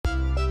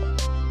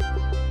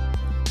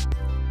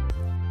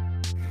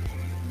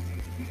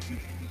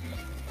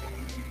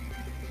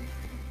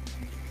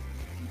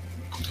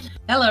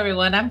Hello,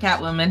 everyone. I'm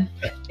Catwoman.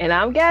 And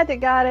I'm Gadget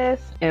Goddess.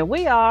 And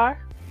we are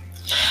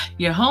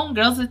your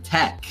homegirls of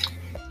tech.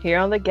 Here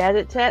on the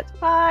Gadget Chats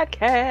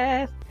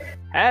podcast.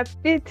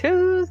 Happy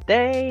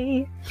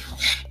Tuesday.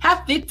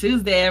 Happy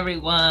Tuesday,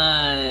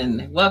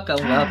 everyone.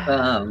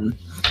 Welcome.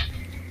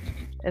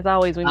 As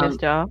always, we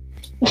missed y'all.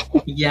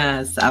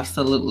 Yes,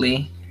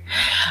 absolutely.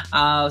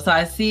 So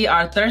I see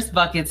our thirst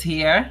buckets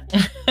here.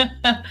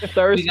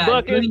 Thirst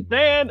bucket,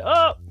 stand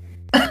up.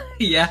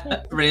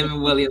 Yeah,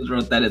 Raymond Williams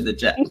wrote that in the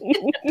chat.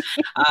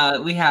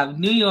 We have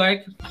New York,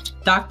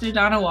 Dr.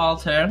 Donna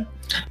Walter,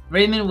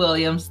 Raymond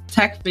Williams,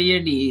 Tech for Your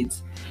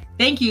Needs.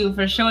 Thank you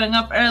for showing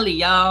up early,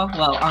 y'all.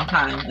 Well, on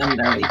time and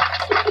early.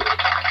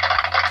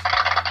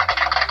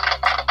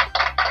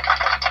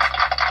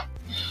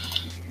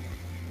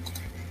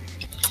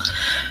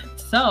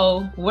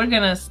 So we're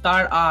gonna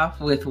start off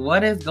with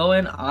what is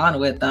going on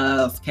with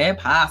us. ¿Qué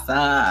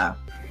pasa?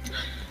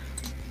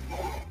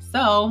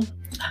 So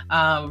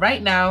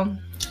right now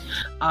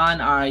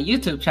on our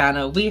YouTube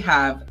channel, we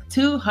have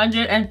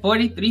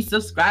 243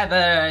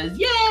 subscribers.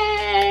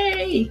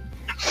 Yay!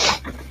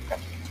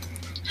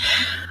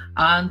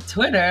 On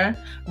Twitter,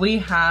 we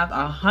have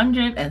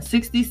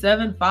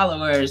 167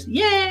 followers.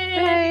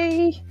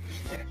 Yay!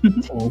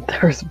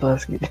 Thirst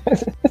bucket.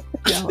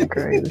 Y'all are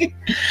crazy.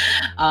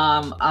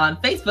 On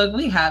Facebook,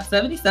 we have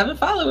 77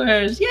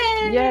 followers.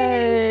 Yay!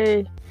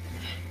 Yay!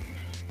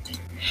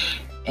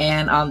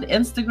 And on the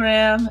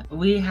Instagram,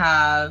 we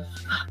have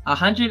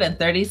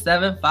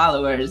 137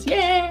 followers.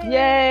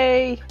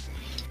 Yay!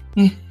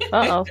 Yay!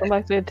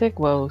 Somebody said tech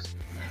woes.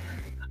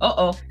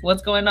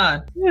 What's going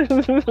on?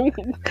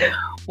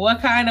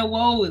 What kind of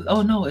woes?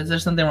 Oh no, is there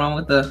something wrong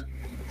with the...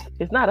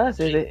 It's not us,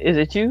 is it? Is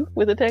it you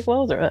with the tech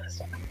woes or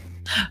us?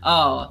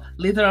 Oh,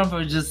 Letha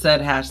Rumford just said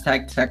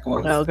hashtag tech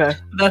woes. Okay.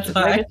 That's just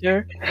fine. making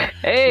sure.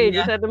 Hey,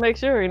 just had to make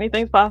sure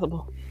anything's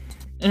possible.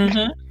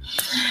 Mm-hmm.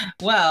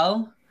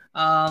 Well,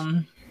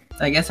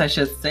 I guess I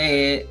should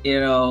say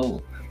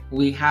it,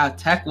 we have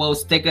Tech Woe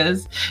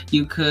stickers.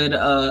 You could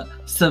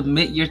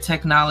submit your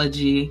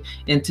technology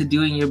into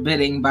doing your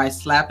bidding by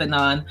slapping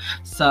on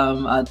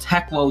some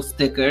Tech Woe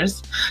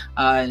stickers.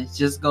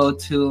 Just go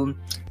to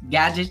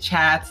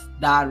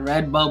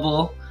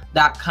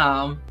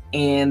gadgetchats.redbubble.com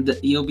and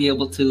you'll be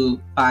able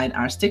to find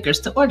our stickers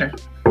to order.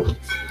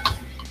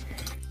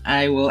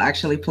 I will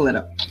actually pull it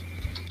up.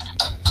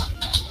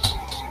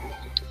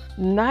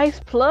 Nice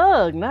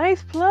plug. I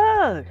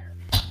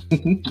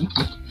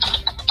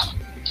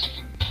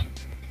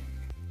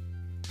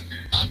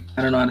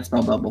don't know how to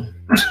spell bubble.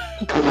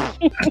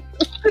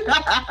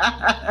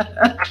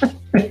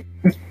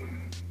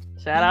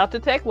 Shout out to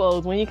Tech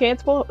Woes when you can't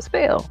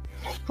spell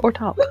or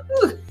talk.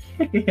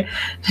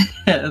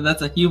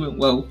 That's a human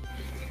woe.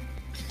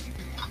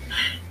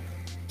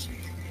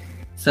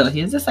 So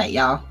here's the site,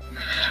 y'all.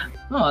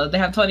 Oh, they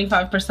have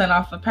 25%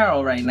 off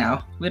apparel right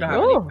now. We don't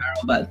have any apparel,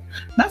 but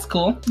that's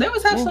cool. They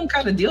always have some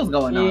kind of deals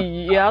going on.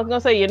 Yeah, I was gonna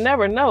say you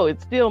never know.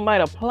 It still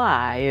might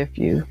apply if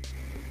you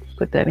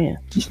put that in.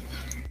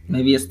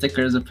 Maybe a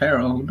sticker is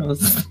apparel. Who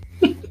knows?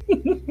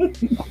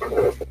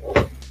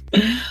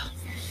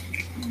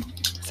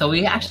 So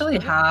we actually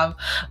have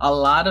a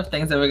lot of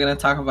things that we're going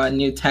to talk about,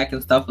 new tech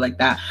and stuff like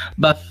that.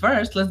 But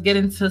first, let's get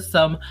into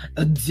some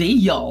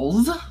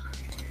deals.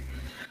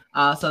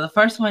 So the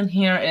first one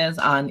here is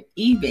on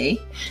eBay.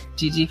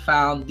 Gigi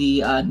found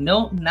the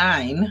Note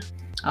 9,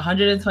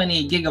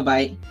 128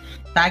 gigabyte,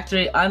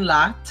 factory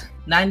unlocked,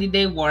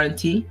 90-day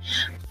warranty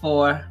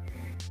for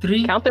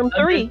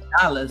 $300.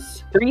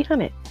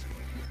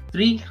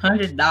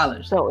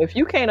 $300. So if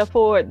you can't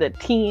afford the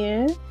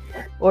 10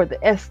 or the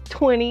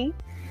S20,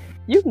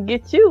 you can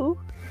get you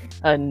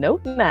a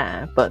Note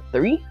 9 for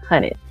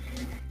 $300.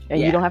 And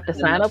you don't have to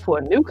sign up for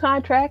a new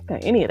contract or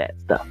any of that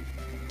stuff.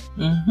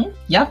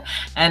 Yep.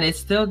 And it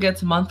still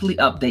gets monthly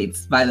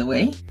updates, by the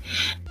way.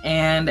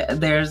 And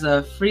there's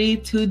a free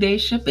 2-day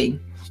shipping.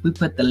 We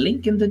put the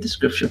link in the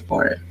description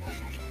for it.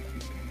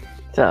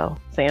 So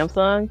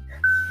Samsung,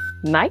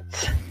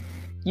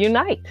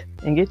 unite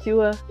and get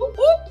you a... Whoop,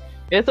 whoop.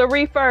 It's a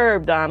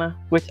refurb, Donna,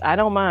 which I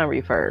don't mind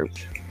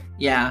refurbs.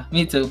 Yeah,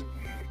 me too.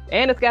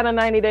 And it's got a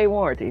 90-day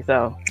warranty,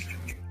 so...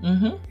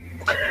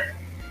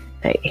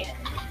 Hey. It's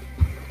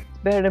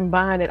better than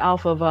buying it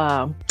off of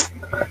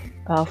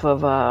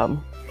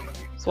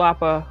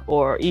Swapper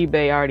or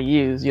eBay already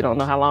used. You don't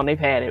know how long they've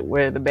had it,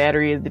 where the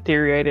battery is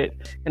deteriorated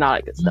and all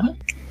that good stuff.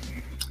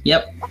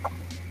 Yep.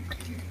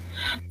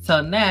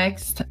 So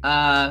next,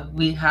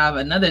 we have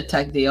another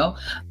tech deal.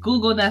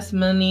 Google Nest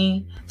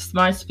Mini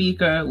smart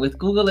speaker with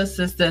Google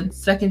Assistant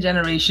 2nd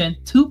generation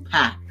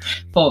 2-pack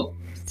for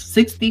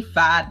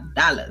 $65.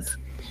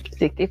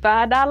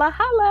 $65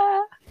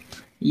 holla.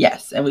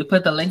 Yes, and we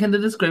put the link in the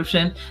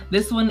description.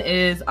 This one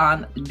is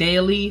on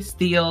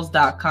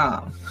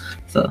dailysteals.com.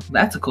 So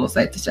that's a cool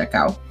site to check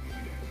out.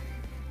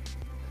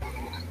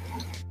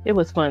 It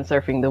was fun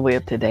surfing the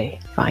web today,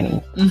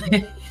 finding.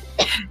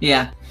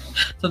 Yeah.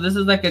 So this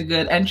is like a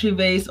good entry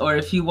base, or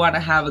if you want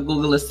to have a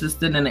Google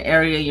Assistant in an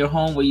area in your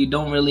home where you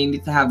don't really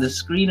need to have the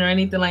screen or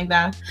anything like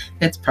that,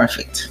 it's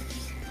perfect.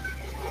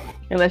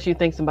 Unless you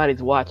think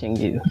somebody's watching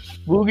you.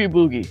 Boogie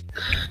boogie.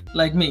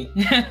 Like me.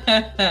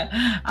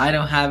 I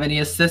don't have any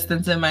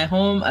assistants in my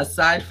home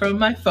aside from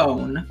my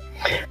phone.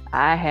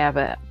 I have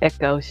an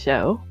Echo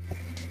Show.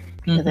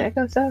 Is it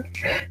Echo Show?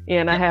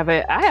 Yeah, and I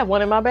have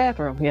one in my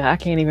bathroom. Yeah, I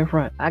can't even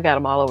front. I got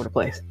them all over the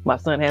place. My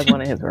son has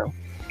one in his room.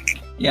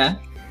 Yeah.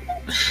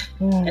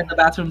 In the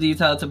bathroom, do you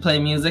tell it to play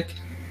music?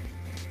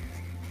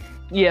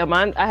 Yeah,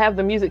 I have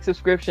the music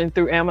subscription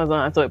through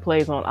Amazon, so it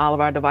plays on all of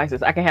our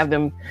devices. I can have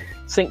them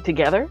sync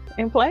together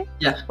and play.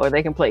 Yeah. Or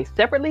they can play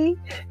separately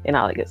and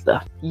all that good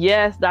stuff.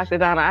 Yes, Dr.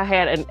 Donna, I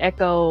had an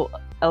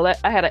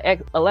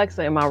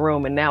Alexa in my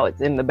room, and now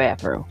it's in the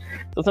bathroom.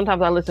 So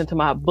sometimes I listen to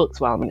my books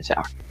while I'm in the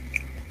shower.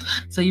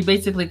 So you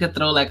basically could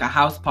throw like a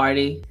house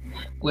party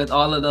with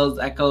all of those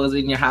echoes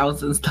in your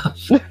house and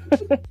stuff.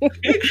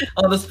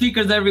 All the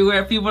speakers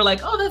everywhere. People are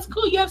like, oh, that's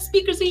cool. You have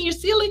speakers in your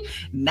ceiling?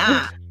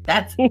 Nah,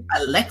 that's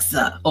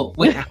Alexa. Oh,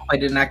 wait, I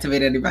didn't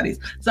activate anybody's.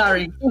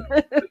 Sorry.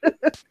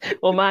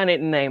 Well, mine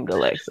isn't named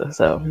Alexa,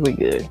 so we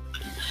good.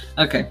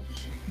 Okay.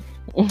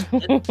 I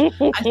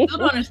still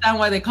don't understand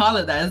why they call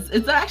it that.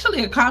 It's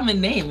actually a common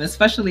name,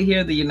 especially here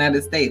in the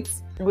United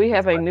States. We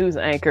have a news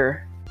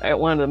anchor at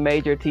one of the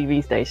major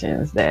TV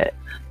stations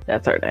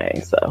that's her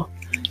name. So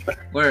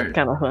Word.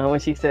 Kind of fun when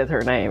she says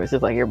her name. It's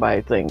just like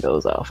everybody's thing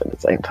goes off at the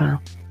same time.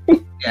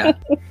 Yeah.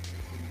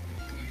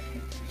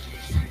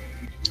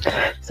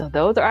 So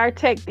those are our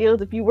tech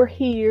deals. If you were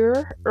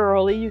here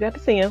early, you got to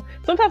see them.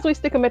 Sometimes we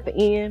stick them at the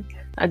end.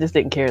 I just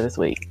didn't care this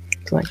week.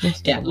 So like,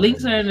 yeah,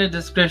 links are in the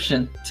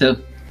description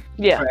too.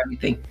 Yeah. For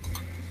everything.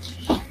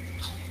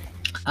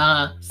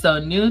 So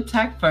new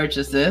tech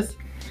purchases.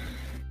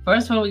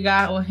 First one we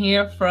got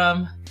here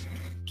from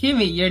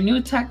Kimmy, your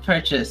new tech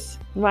purchase.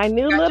 My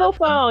new little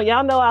phone.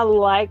 Y'all know I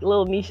like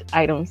little niche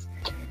items.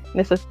 And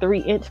it's a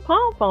 3-inch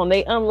palm phone.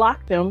 They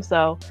unlocked them,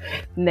 so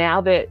now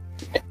that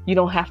you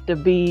don't have to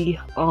be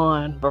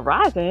on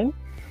Verizon,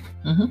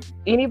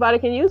 anybody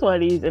can use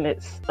one of these, and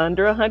it's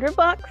under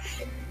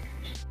 $100.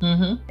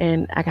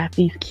 And I got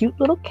these cute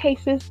little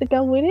cases to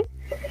go with it.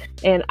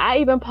 And I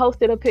even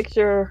posted a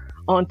picture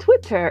on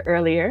Twitter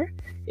earlier.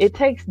 It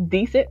takes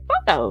decent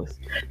photos.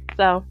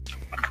 So,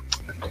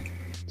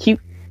 cute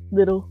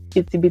little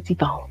itsy bitsy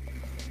phone.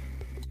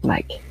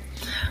 Like,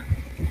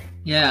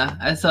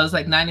 yeah, so it's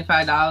like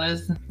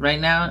 $95 right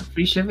now,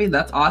 free shipping.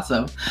 That's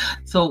awesome.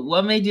 So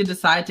what made you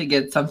decide to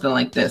get something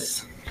like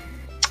this?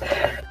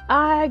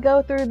 I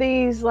go through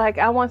these, like,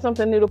 I want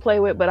something new to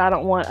play with, but I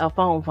don't want a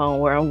phone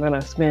where I'm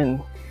gonna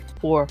spend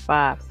 $400,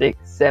 $500,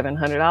 $600,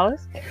 $700.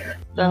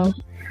 So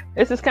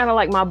this is kind of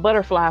like my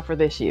butterfly for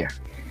this year.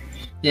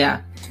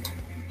 Yeah.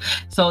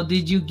 So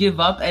did you give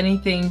up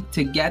anything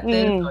to get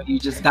this, or you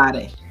just got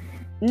it?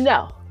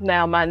 No.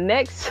 Now my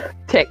next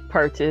tech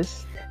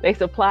purchase, they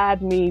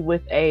supplied me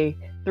with a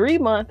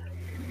 3-month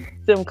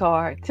SIM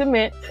card to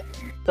Mint,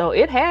 so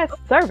it has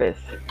service.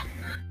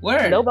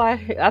 Word.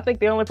 Nobody, I think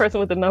the only person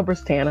with the number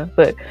is Tana,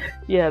 but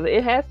yeah,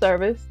 it has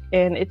service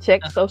and it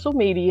checks social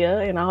media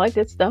and all that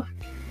good stuff.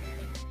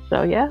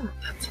 So yeah,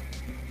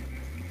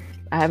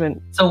 I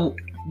haven't. So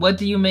what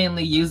do you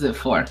mainly use it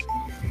for?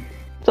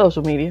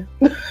 Social media.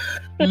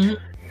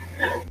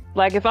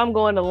 Like if I'm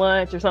going to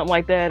lunch or something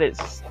like that,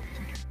 it's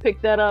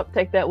pick that up,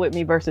 take that with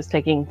me versus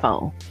taking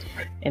phone.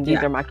 And these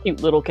are my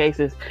cute little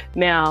cases.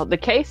 Now the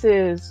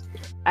cases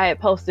I had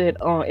posted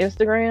on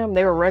Instagram,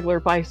 they were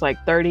regular price, like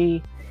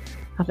 $30.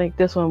 I think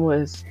this one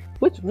was,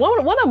 which one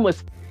of them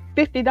was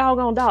 $50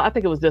 doggone dollar. I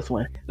think it was this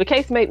one. The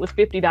Casemate was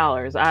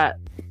 $50.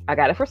 I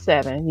got it for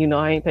 $7. You know,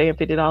 I ain't paying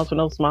 $50 for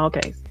no small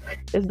case.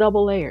 It's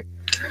double layered.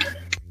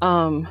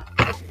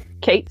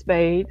 Kate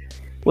Spade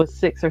was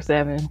 $6 or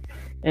 $7,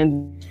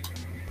 and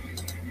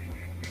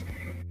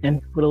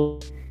with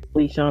a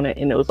leash on it,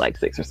 and it was like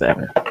 $6 or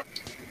 $7.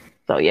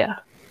 So yeah,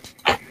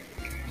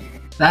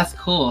 that's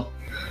cool.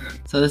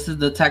 So this is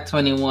the Tech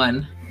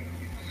 21.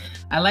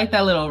 I like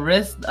that little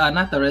wrist,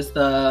 not the wrist,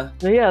 the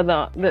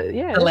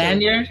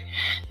lanyard.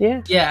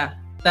 Yeah,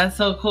 that's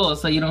so cool.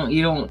 So you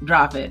don't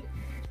drop it,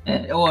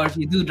 or if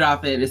you do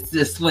drop it, it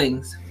just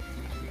swings.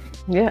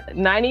 Yeah,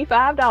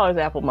 $95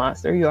 Apple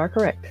Monster. You are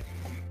correct.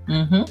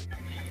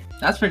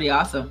 That's pretty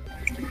awesome.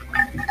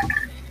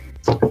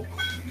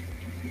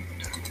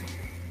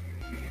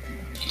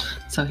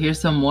 So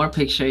here's some more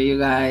picture, you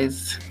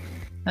guys.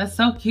 That's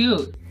so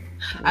cute.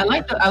 I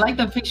like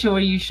the picture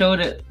where you showed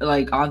it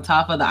like on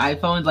top of the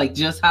iPhone, like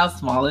just how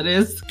small it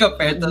is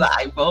compared to the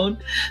iPhone.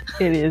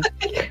 It is.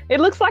 It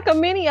looks like a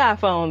mini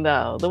iPhone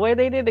though. The way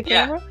they did the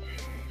camera.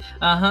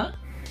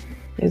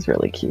 It's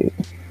really cute.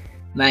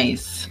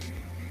 Nice.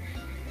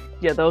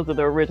 Yeah, those are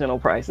the original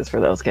prices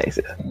for those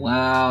cases.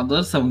 Wow,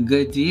 those are some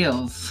good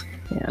deals.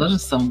 Yeah. Those are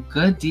some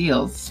good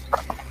deals.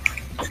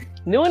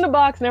 New in the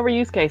box, never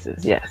used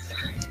cases. Yes.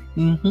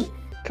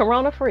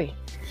 Corona free.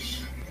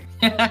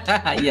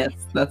 Yes,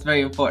 that's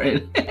very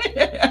important.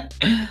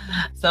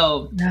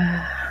 So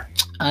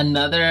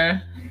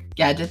another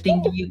gadget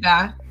thing you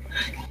got.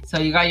 So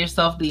you got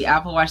yourself the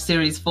Apple Watch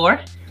Series 4?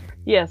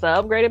 Yes,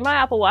 I upgraded my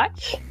Apple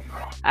Watch.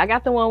 I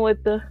got the one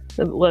with the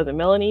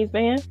Milanese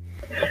band.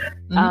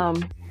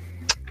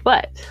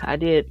 But I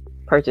did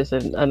purchase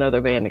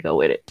another band to go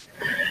with it.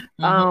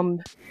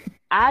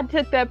 I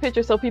took that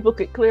picture so people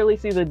could clearly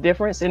see the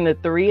difference in the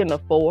 3 and the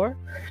 4.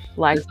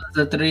 Like, this one's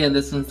the 3 and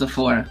this one's the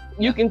 4.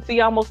 You can see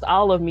almost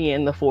all of me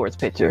in the 4's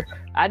picture.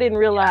 I didn't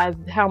realize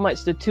how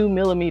much the 2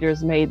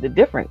 millimeters made the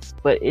difference,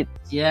 but it's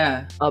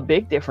a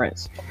big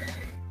difference.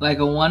 Like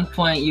at one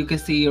point you can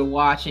see your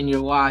watch in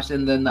your watch,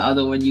 and then the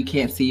other one you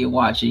can't see your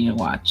watch in your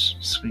watch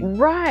screen.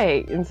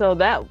 Right, and so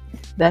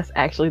that's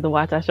actually the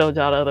watch I showed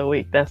y'all the other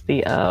week. That's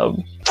the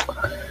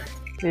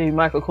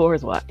Michael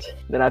Kors watch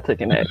that I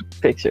took in that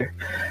picture.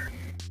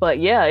 But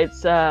yeah,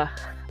 it's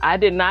I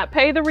did not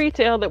pay the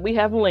retail that we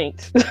have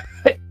linked.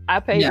 I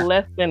paid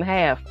less than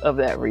half of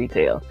that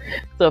retail.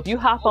 So if you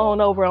hop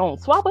on over on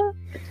Swappa,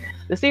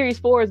 the Series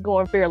 4 is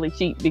going fairly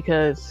cheap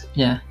because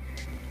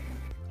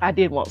I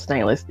did want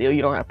stainless steel.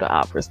 You don't have to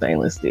opt for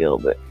stainless steel,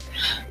 but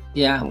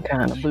I'm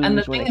kind of bougie. And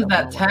the thing is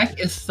that tech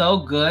is so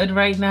good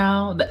right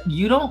now that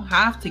you don't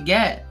have to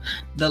get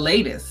the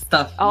latest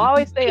stuff. I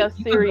always stay a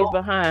series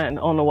behind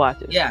on the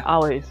watches. Yeah.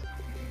 Always.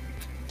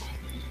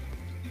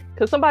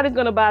 Because somebody's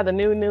going to buy the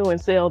new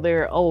and sell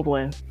their old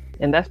one.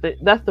 And that's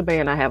the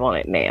band I have on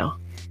it now.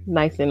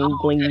 Nice and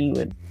blingy.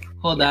 With,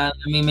 Hold on.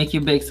 Let me make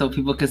you big so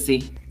people can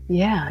see.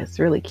 Yeah, it's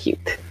really cute.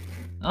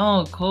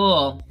 Oh,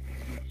 cool.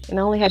 And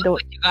I only had to...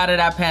 You got it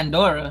at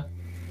Pandora.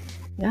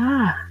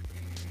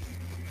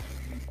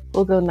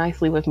 Will go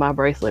nicely with my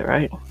bracelet,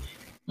 right?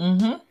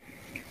 Mm-hmm.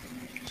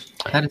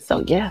 That is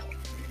so, yeah.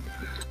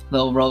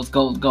 Little rose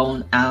gold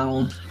going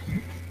out.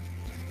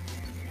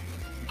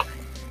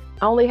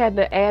 I only had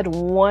to add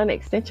one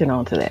extension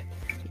onto that.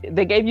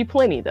 They gave you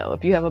plenty, though,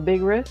 if you have a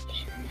big wrist.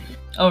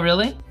 Oh,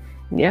 really?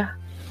 Yeah.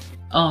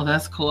 Oh,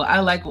 that's cool. I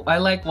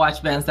like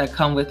watch bands that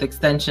come with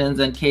extensions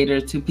and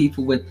cater to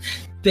people with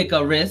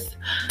thicker wrists.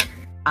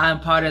 I'm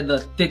part of the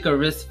thicker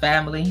wrist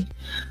family.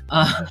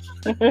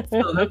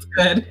 So that's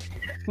good.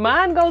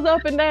 Mine goes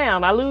up and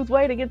down. I lose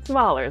weight, it gets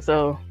smaller.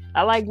 So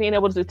I like being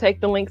able to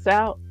take the links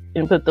out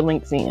and put the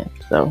links in.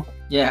 So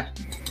yeah,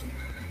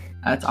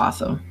 that's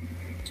awesome.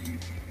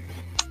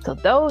 So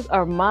those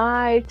are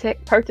my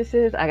tech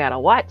purchases. I got a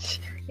watch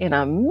and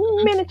a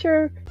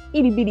miniature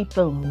itty bitty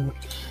phone.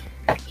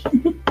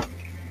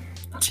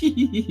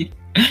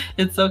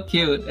 It's so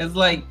cute. It's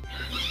like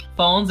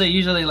phones are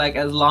usually like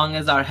as long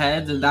as our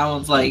heads, and that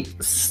one's like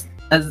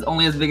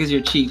only as big as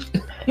your cheek.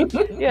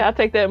 Yeah, I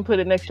take that and put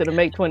it next to the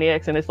Mate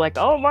 20X, and it's like,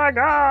 oh my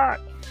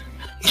god.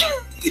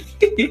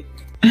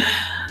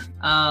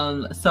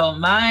 So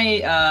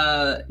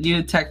my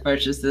new tech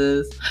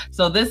purchases.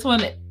 So this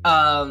one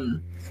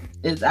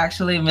is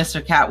actually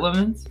Mr.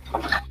 Catwoman's.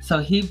 So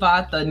he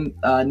bought the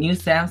new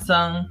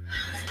Samsung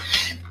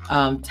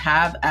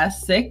Tab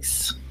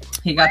S6.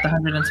 He got the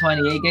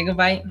 128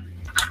 gigabyte.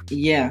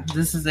 Yeah,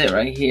 this is it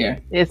right here.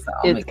 It's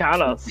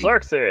kind of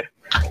sexy.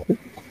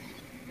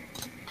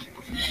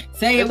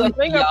 Say it's it a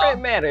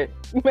fingerprint magnet.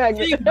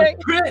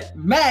 Fingerprint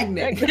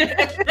magnet.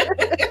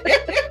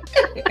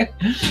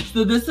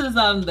 So this is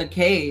the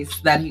case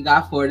that he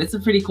got for it. It's a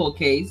pretty cool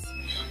case.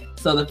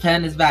 So the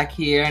pen is back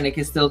here and it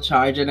can still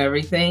charge and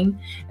everything.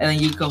 And then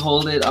you can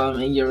hold it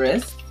in your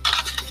wrist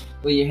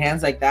with your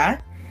hands like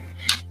that.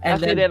 And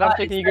I see that. I'm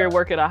thinking you're gonna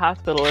work at a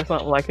hospital or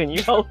something, like, can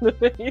you hold the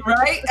thing?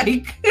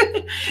 Right?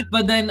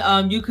 But then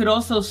you could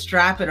also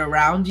strap it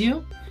around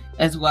you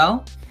as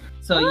well.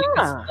 So you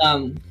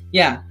can,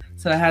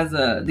 so it has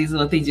these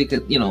little things you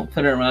could,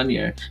 put it around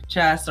your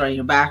chest or on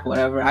your back,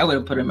 whatever. I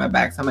wouldn't put it in my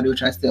back. Somebody would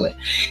try to steal it.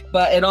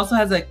 But it also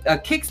has a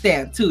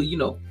kickstand too,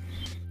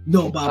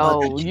 No, Bob.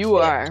 Oh, you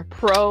are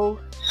pro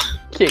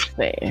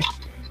kickstand.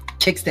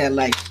 Kickstand,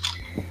 like,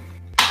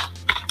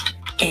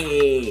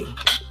 hey.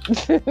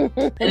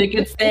 And it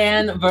can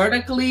stand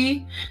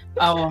vertically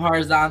or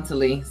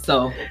horizontally.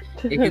 So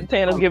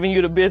Tana's giving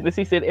you the business.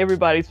 He said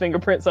everybody's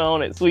fingerprints are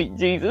on it. Sweet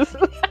Jesus.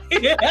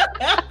 Yeah.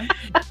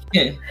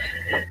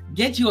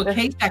 Get you a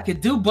case that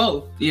could do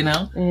both,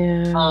 Yeah.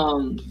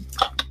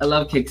 I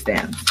love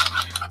kickstands.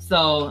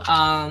 So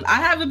I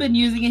haven't been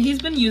using it. He's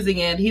been using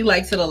it. He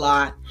likes it a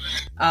lot.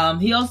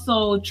 He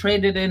also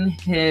traded in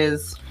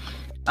his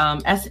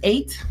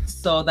S8,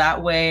 so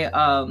that way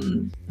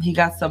he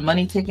got some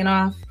money taken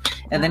off,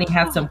 and then he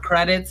had some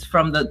credits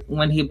from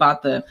when he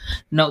bought the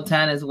Note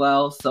 10 as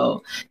well.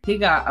 So he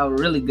got a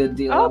really good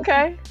deal.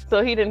 Okay,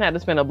 so he didn't have to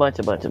spend a bunch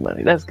of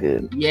money. That's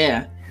good.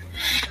 Yeah.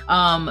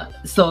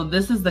 So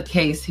this is the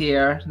case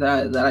here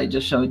that I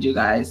just showed you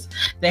guys.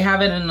 They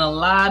have it in a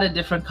lot of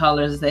different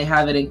colors. They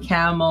have it in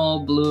camo,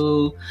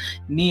 blue,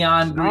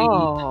 neon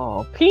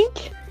green,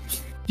 pink,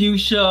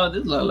 fuchsia.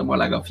 This is a little more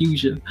like a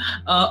fuchsia.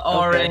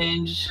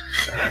 Orange.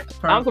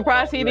 Purple, I'm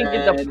surprised he didn't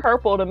get the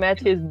purple to match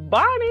his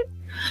bonnet.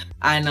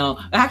 I know.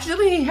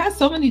 Actually, he has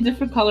so many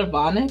different color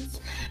bonnets.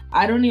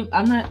 I'm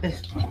not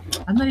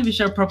even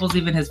sure purple's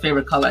even his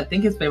favorite color. I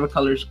think his favorite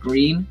color is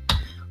green.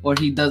 Or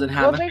he doesn't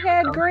have. Well, they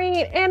had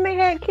green and they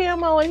had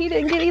camo, and he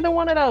didn't get either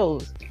one of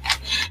those.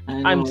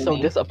 I'm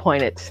so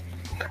disappointed.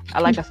 I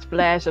like a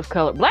splash of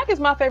color. Black is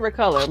my favorite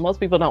color. Most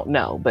people don't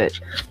know, but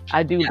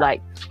I do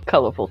like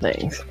colorful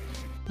things.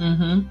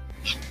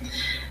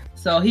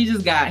 So he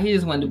just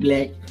went to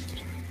black.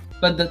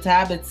 But the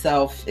tab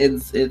itself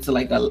it's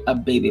like a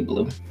baby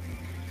blue.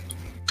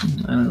 I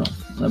don't know.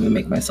 Let me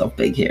make myself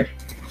big here.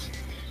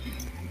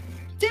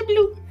 Deep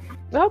blue.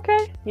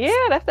 Okay. Yeah,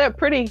 that's that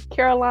pretty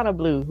Carolina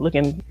blue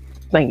looking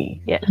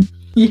thingy. Yeah.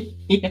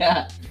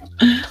 Yeah.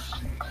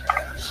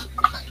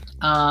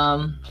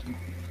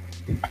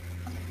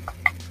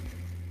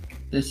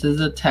 This is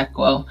a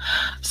Tekwo.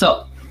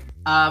 So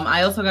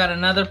I also got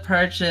another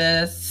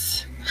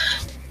purchase.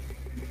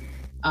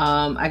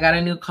 I got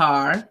a new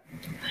car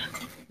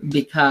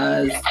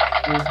because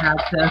we had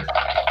to.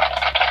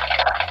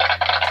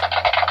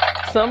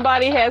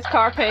 Somebody has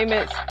car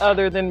payments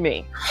other than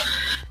me.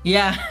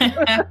 Yeah.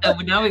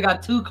 Now we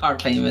got 2 car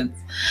payments.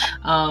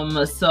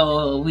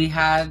 So we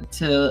had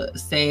to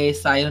say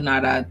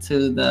sayonara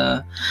to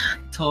the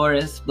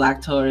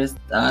Black Taurus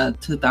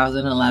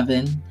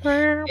 2011.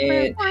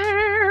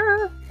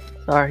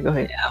 Sorry, go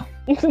ahead. Yeah.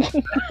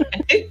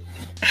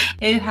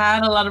 It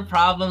had a lot of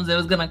problems. It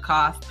was gonna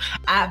cost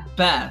at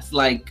best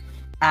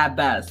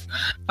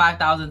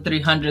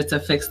 $5,300 to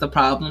fix the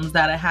problems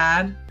that it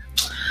had.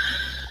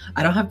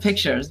 I don't have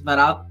pictures, but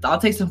I'll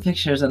take some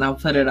pictures and I'll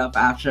put it up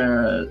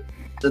after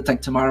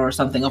tomorrow or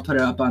something. I'll put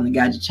it up on the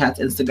Gadget Chats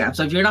Instagram.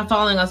 So if you're not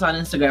following us on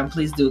Instagram,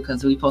 please do,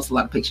 because we post a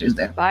lot of pictures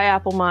there. Bye,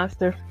 Apple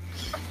Monster.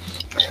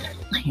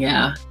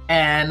 Yeah,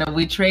 and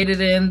we traded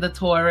in the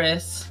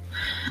Taurus,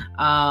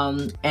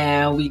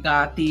 and we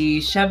got the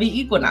Chevy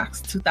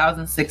Equinox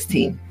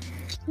 2016.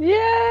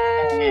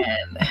 Yay!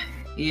 And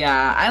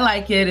yeah, I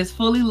like it. It's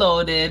fully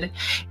loaded.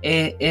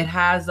 It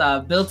has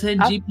a built-in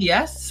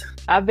GPS.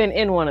 I've been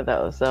in one of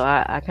those, so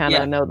I kind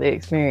of know the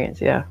experience.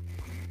 Yeah.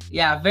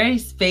 Yeah, very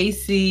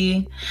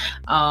spacey.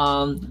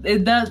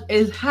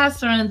 It has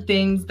certain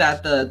things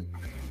that the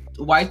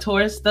white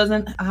Taurus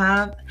doesn't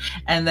have,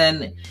 and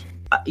then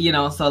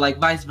so like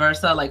vice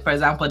versa. Like, for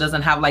example, it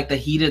doesn't have like the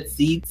heated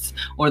seats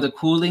or the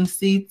cooling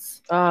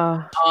seats.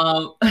 I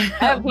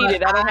have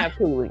heated. I don't have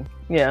cooling.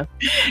 Yeah.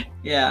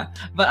 Yeah,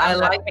 but I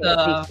like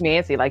the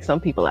fancy, like some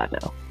people I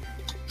know.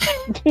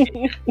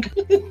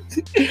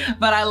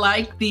 But I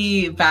like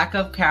the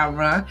backup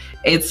camera.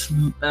 It's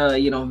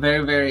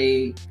very,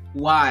 very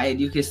wide.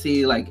 You can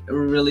see like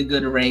really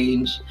good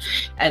range,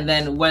 and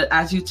then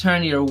as you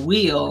turn your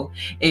wheel,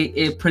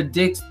 it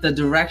predicts the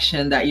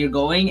direction that you're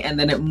going, and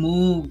then it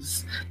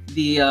moves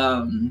the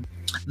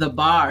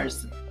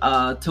bars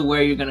to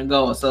where you're gonna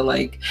go. So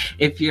like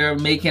if you're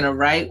making a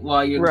right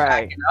while you're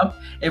backing up,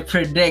 it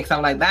predicts.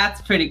 I'm like, that's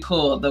pretty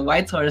cool. The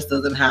white Taurus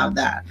doesn't have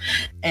that.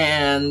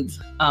 And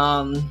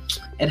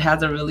it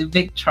has a really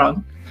big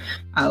trunk.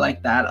 I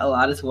like that a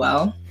lot as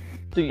well.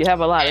 Do you have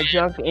a lot of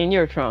junk in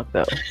your trunk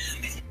though?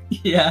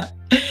 Yeah.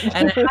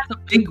 And it has a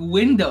big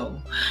window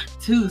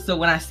too. So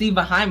when I see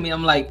behind me,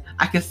 I'm like,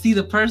 I can see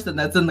the person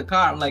that's in the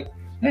car. I'm like,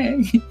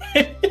 hey.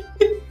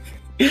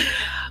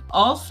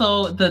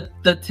 Also,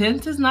 the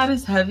tint is not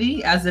as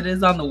heavy as it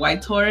is on the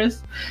white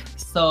Taurus,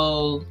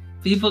 so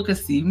people can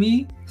see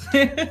me.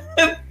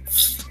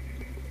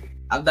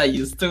 I'm not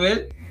used to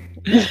it.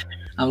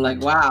 I'm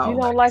like, wow. You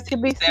don't like to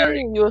be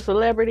seen? You a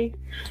celebrity?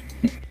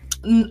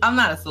 I'm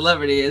not a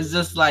celebrity. It's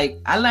just like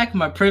I like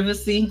my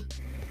privacy,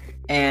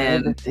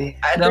 and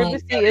I don't.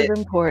 Privacy is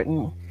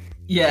important.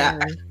 Yeah,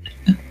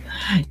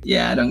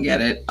 yeah, I don't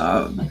get it.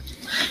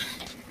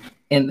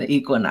 In the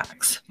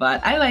Equinox,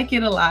 but I like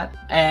it a lot,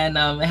 and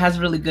it has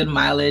really good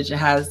mileage. It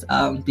has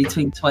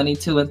between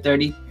 22 and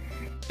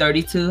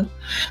 32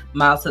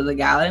 miles to the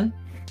gallon,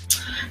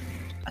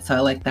 so I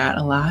like that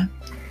a lot.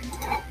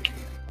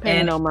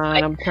 And no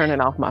mind, I'm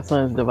turning off my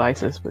son's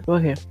devices, but go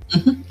ahead.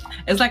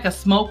 It's like a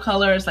smoke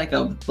color. It's like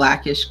a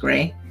blackish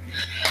gray.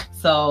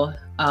 So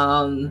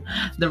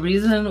the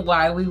reason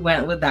why we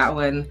went with that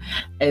one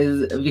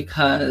is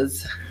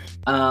because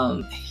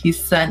he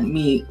sent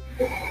me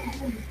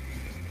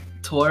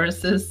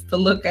Tauruses to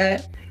look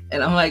at,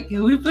 and I'm like,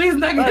 can we please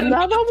not get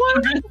another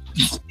one?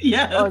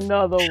 Yeah,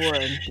 another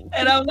one.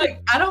 And I'm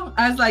like, I don't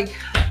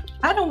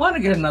want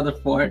to get another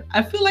Ford.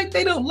 I feel like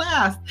they don't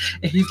last.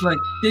 And he's like,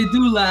 they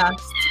do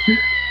last.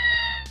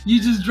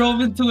 You just drove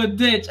into a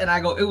ditch. And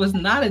I go, it was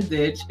not a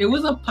ditch, it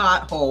was a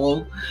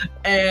pothole,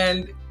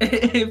 and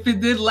if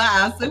it did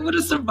last, it would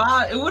have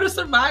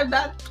survived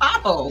that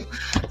pothole.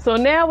 So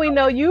now we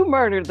know you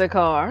murdered the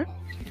car.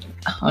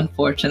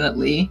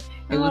 Unfortunately,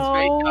 it was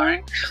very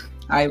dark.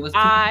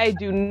 I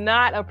do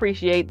not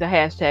appreciate the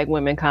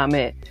 #women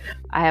comment.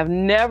 I have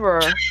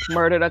never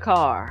murdered a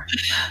car.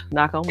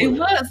 Knock on wood. It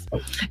was.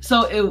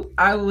 So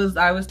I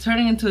was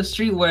turning into a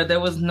street where there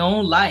was no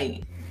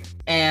light,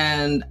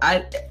 and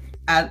I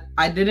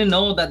didn't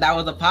know that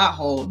was a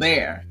pothole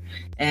there,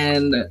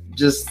 and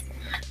just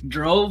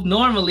drove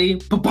normally,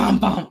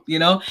 ba-bum-bum,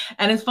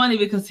 And it's funny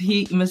because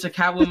Mr.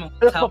 Catwoman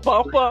was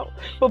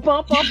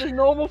ba-bum-bum is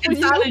normal for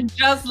you? Sounded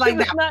just like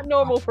that. It's not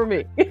normal for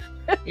me.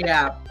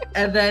 Yeah.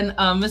 And then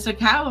Mr.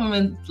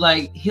 Catwoman,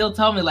 like, he'll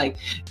tell me, like,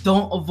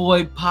 don't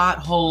avoid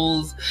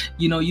potholes.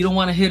 You don't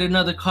want to hit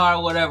another car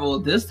or whatever. Well,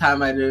 this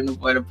time I didn't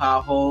avoid a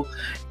pothole.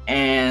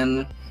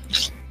 And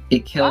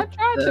It killed. I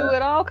tried to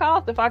at all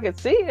costs. If I could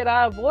see it,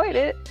 I avoid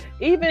it.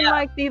 Even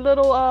like the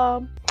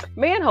little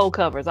manhole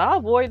covers, I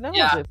avoid those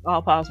if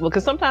all possible,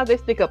 because sometimes they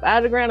stick up out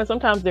of the ground and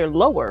sometimes they're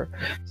lower.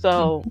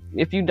 So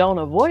if you don't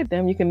avoid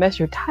them, you can mess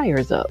your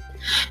tires up.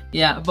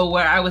 Yeah, but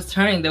where I was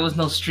turning, there was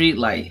no street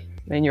light.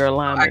 And your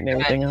alignment and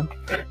everything else.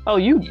 Oh,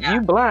 you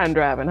blind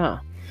driving, huh?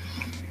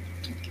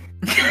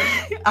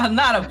 I'm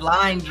not a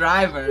blind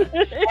driver,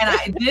 and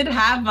I did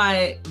have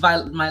my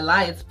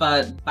lights,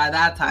 but by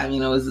that time,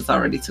 it was just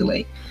already too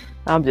late.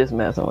 I'm just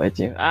messing with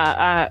you.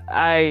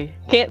 I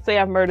can't say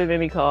I've murdered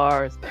any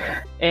cars,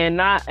 and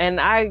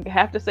I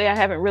have to say I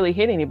haven't really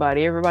hit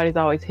anybody. Everybody's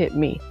always hit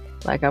me.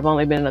 Like, I've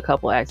only been in a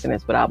couple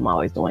accidents, but I'm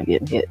always the one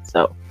getting hit.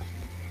 So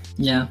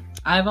yeah,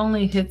 I've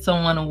only hit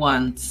someone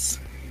once.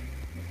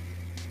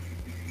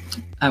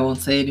 I won't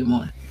say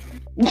anymore.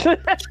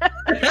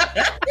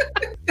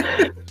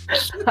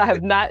 I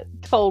have not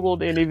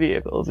totaled any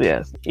vehicles.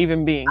 Yes,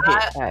 even being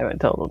hit, I haven't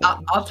totaled.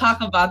 I'll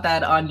talk about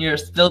that on your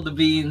Spill the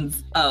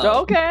Beans.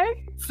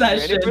 Okay.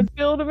 Session. Ready for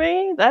Spill the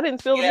Beans? I didn't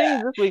spill the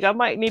beans this week. I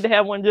might need to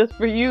have one just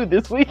for you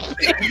this week.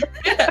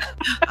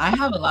 I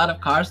have a lot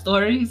of car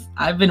stories.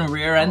 I've been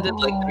rear-ended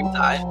like 3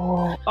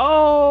 times.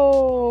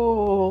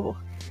 Oh.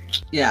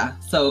 Yeah.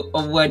 So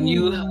when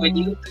you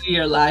do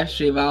your live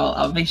stream,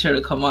 I'll make sure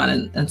to come on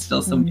and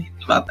spill some beans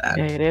about that.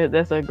 Hey,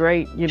 that's a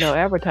great,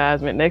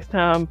 advertisement. Next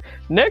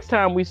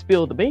time we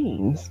spill the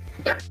beans,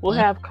 we'll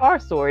have car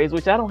stories,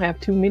 which I don't have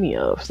too many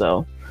of.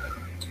 So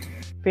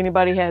if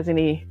anybody has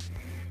any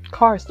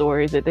car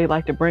stories that they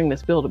like to bring to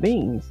spill the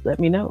beans, let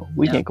me know.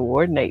 We can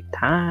coordinate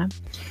time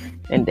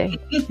and day.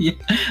 Yeah.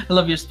 I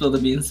love your spill the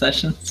beans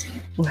sessions.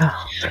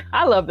 Well,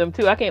 I love them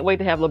too. I can't wait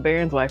to have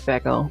LeBaron's wife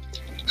back on.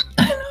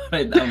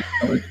 Right, that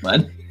was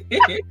fun.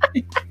 Okay.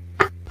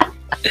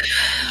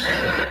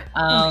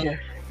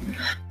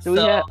 Do we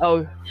have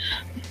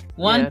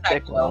one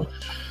tech woe.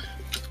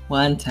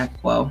 One tech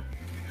woe.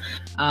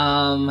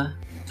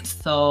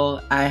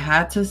 So I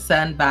had to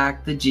send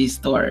back the G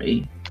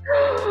story.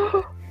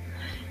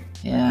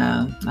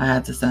 Yeah, I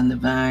had to send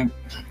it back.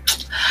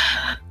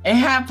 It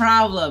had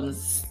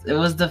problems. It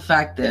was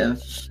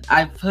defective.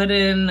 I put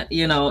in,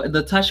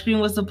 the touchscreen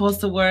was supposed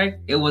to work.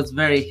 It was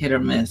very hit or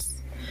miss.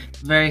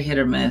 Very hit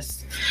or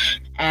miss.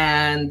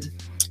 And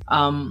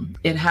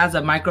it has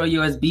a micro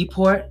USB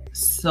port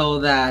so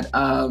that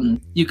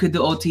you could do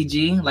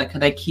OTG, like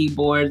connect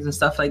keyboards and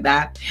stuff like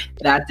that.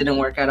 That didn't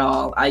work at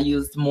all. I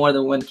used more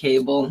than one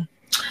cable.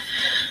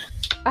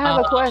 I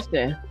have a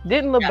question.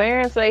 Didn't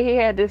LeBaron say he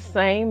had this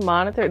same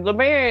monitor?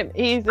 LeBaron,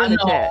 he's in the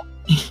chat.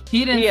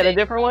 He didn't. He had a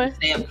different one?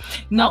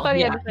 No,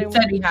 he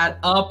said he had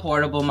a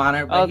portable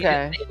monitor, but he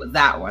didn't say it was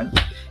that one.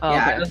 Oh,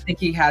 yeah, okay. I don't think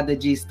he had the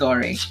G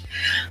story.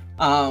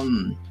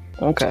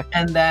 Okay.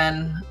 And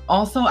then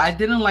also, I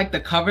didn't like the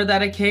cover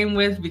that it came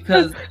with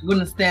because it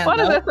wouldn't stand Why up.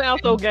 does that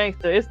sound so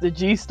gangster? It's the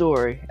G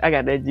story. I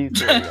got that G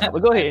story.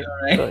 But go ahead.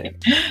 Right? Go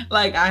ahead.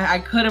 Like, I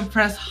couldn't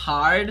press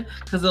hard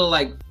because it'll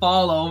like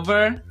fall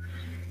over.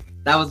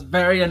 That was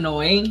very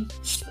annoying.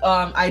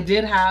 I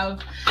did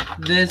have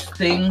this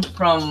thing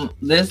from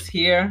this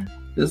here.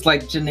 This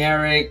like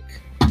generic.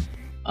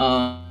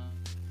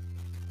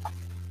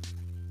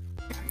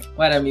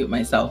 Why'd I mute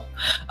myself?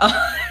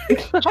 I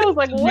was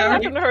like, what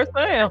happened to her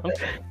sound?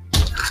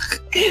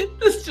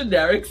 This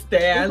generic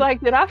stand. It's like,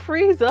 did I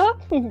freeze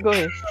up? Go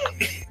ahead.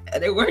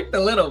 And it worked a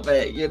little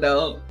bit,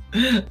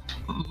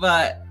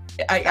 but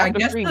I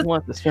guess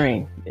wants the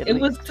stream. It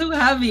was too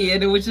heavy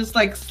and it was just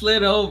like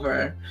slid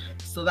over.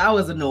 So that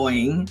was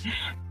annoying.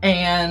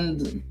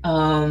 And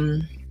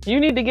you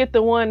need to get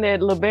the one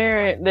that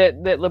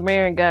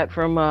LeBaron got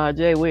from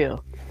Jay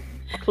Will.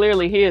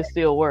 Clearly his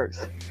still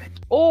works.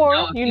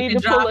 Or you need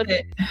to pull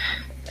it.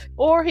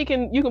 Or you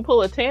can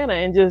pull a Tana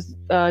and just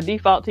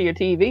default to your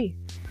TV.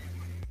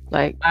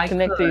 Like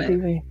connect to your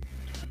TV.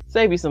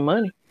 Save you some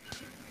money.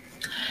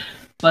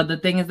 But the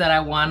thing is that I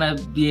want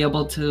to be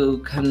able to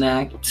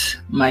connect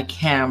my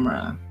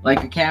camera,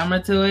 like a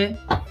camera to it.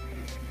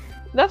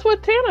 That's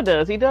what Tana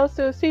does. He does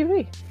to his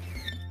TV.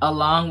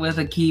 Along with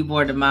a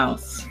keyboard and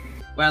mouse.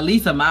 Or at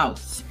least a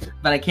mouse.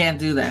 But I can't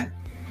do that.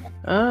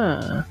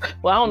 Well,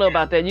 I don't know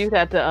about that. You'd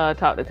have to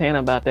talk to Tana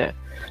about that.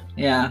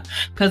 Yeah.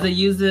 Because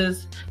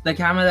the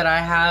camera that I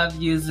have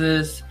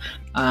uses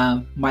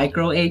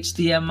micro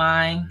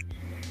HDMI.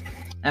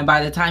 And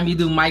by the time you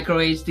do micro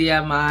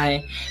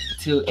HDMI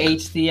to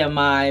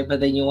HDMI, but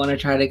then you want to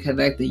try to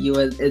connect the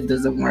US, it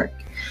doesn't work.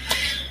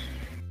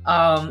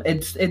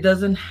 It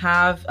doesn't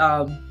have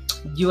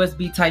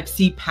USB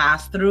Type-C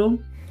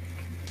pass-through,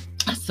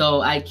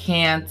 so I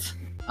can't.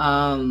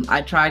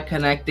 I tried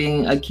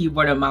connecting a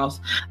keyboard and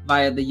mouse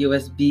via the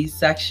USB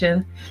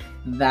section.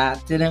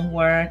 That didn't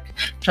work.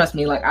 Trust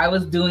me, like I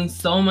was doing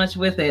so much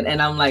with it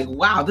and I'm like,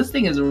 wow, this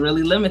thing is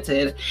really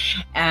limited.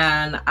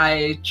 And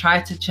I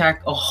tried to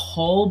check a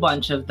whole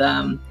bunch of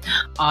them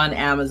on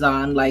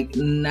Amazon. Like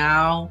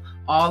now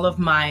all of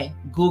my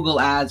Google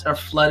ads are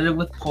flooded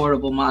with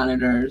portable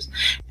monitors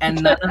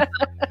and none of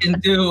them can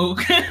do.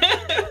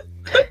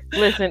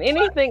 Listen,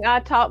 anything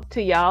I talk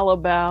to y'all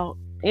about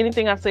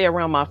anything I say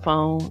around my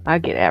phone, I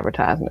get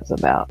advertisements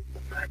about.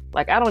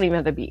 Like, I don't even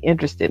have to be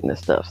interested in this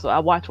stuff. So I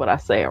watch what I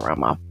say around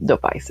my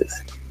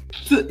devices.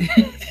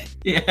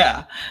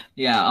 Yeah,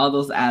 all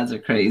those ads are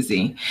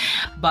crazy.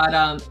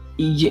 But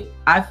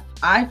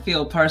I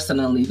feel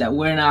personally that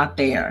we're not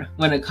there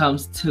when it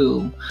comes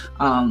to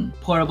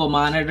portable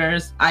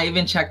monitors. I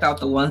even checked out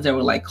the ones that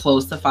were like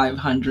close to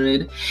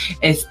 500.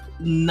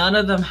 None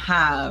of them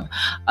have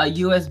a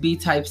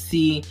USB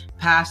Type-C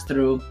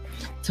pass-through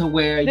to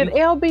where. Did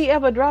LB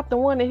ever drop the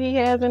one that he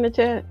has in the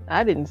chat?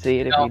 I didn't see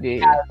it if he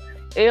did.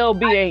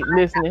 LB ain't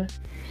listening.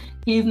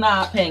 He's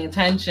not paying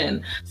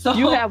attention. So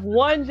you have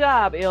one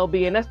job,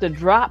 LB, and that's to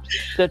drop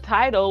the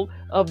title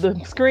of the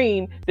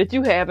screen that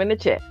you have in the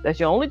chat.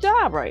 That's your only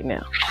job right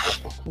now.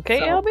 Okay,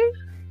 so, LB?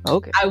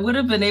 Okay. I would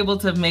have been able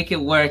to make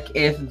it work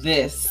if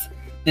this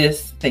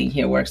thing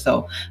here works.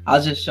 So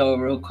I'll just show it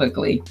real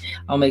quickly.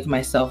 I'll make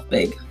myself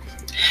big.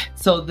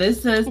 So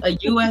this is a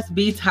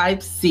USB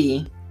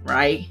Type-C,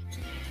 right?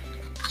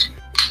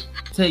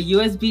 To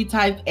USB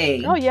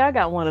Type-A. Oh yeah, I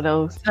got one of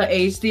those. To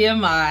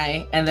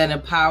HDMI, and then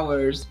it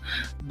powers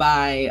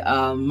by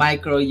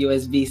micro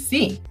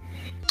USB-C.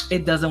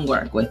 It doesn't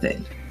work with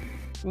it.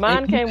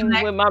 Mine came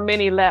with my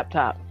mini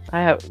laptop. I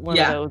have one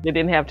of those. It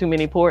didn't have too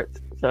many ports,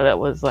 so that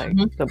was like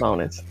the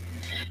bonus.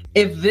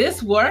 If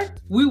this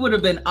worked, we would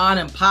have been on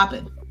and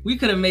popping. We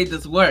could have made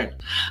this work.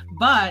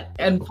 But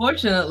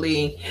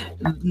unfortunately,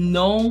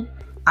 no,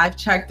 I've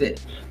checked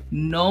it.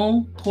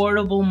 No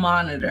portable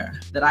monitor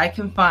that I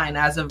can find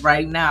as of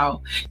right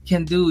now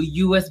can do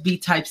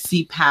USB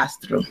Type-C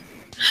pass-through.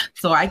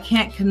 So I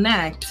can't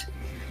connect.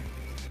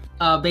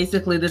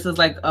 Basically, this is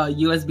like a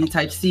USB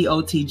Type-C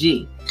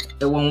OTG.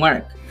 It won't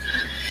work.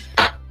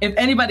 If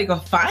anybody can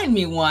find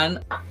me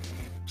one,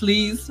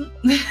 please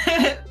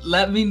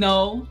let me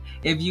know.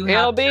 If you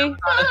have LB? an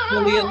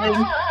affiliate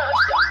link.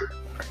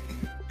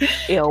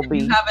 LB.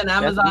 If you have an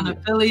Amazon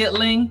affiliate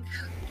link.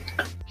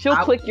 She'll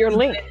click your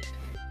link.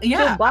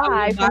 Yeah, she'll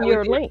buy from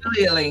your link.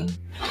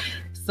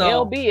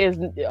 So LB is,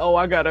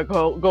 I gotta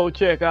go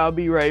check. I'll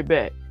be right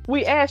back.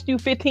 We asked you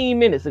 15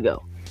 minutes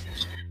ago.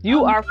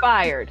 You are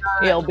fired,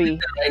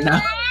 LB. Right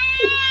now.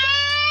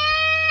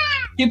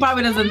 He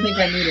probably doesn't think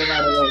I need it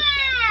right away.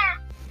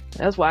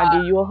 That's why I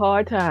give you a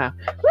hard time.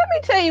 Let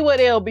me tell you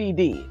what LB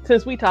did,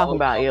 since we talking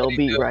about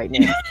LB right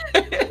now.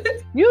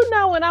 You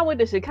know, when I went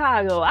to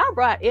Chicago, I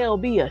brought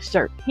LB a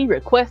shirt. He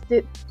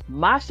requested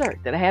my shirt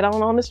that I had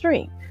on the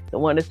stream. The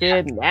one that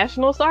said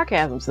National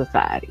Sarcasm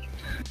Society.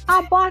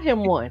 I bought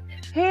him one,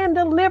 hand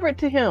delivered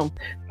to him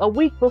a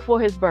week before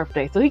his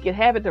birthday, so he could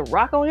have it to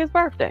rock on his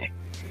birthday.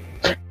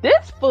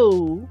 This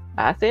fool,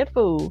 I said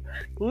fool,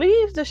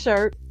 leaves the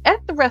shirt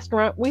at the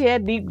restaurant we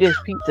had deep dish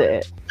pizza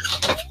at.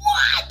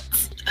 What?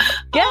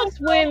 Guess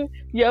when,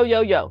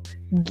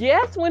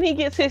 guess when he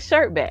gets his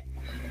shirt back?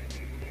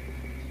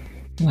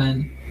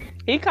 When?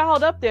 He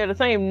called up there the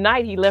same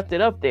night he left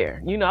it up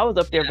there. You know, I was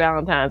up there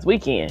Valentine's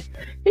weekend.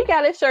 He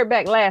got his shirt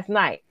back last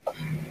night.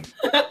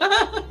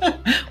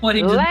 What,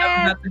 he just never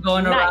have to go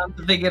around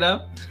to pick it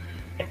up?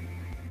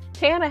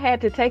 Tana had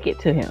to take it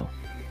to him.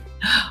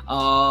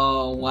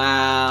 Oh,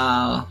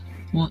 wow.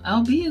 Well,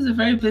 LB is a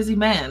very busy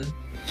man.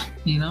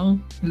 You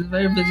know, he's a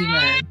very busy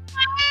man.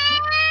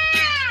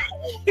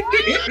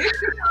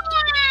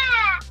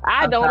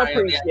 I don't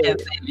appreciate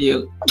it.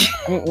 You.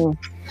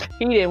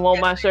 He didn't want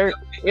my shirt.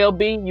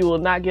 LB, you will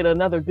not get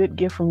another good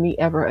gift from me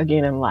ever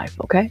again in life,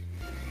 okay?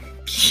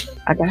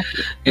 I got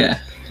you. Yeah.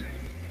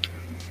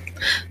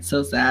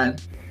 So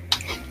sad.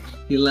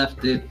 He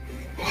left it.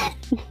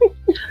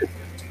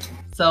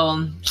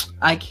 So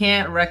I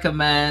can't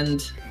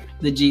recommend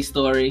the G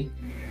Story.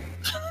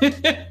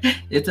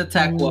 It's a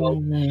tech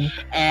woe,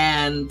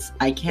 and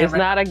I can't. It's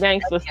not a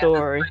gangster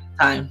story.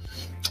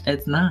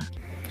 It's not.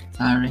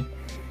 Sorry,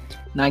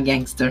 not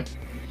gangster.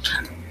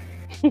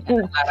 I'm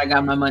glad I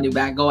got my money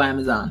back. Go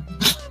Amazon.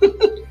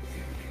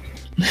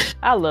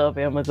 I love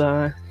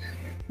Amazon.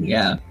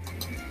 Yeah,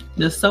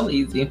 just so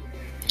easy.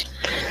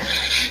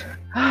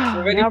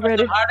 Ready for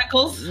some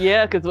articles?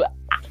 Yeah, because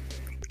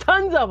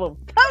tons of them.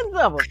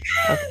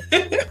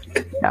 Okay.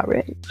 Y'all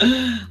ready?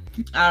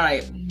 All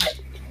right.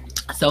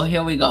 So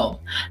here we go.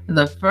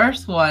 The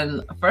first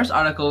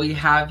article we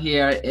have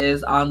here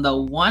is on the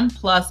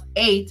OnePlus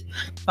 8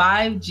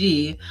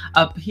 5G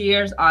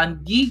appears on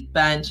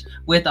Geekbench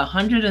with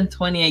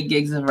 128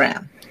 gigs of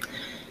RAM.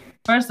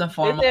 First and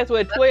foremost, it says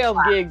with 12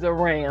 gigs of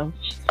RAM.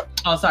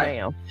 Oh, sorry.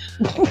 RAM.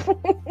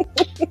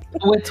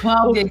 With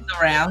 12 gigs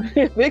of RAM.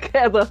 It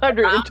has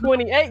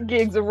 128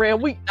 gigs of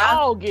RAM. We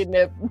all getting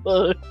that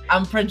bug.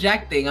 I'm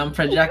projecting. My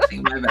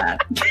bad.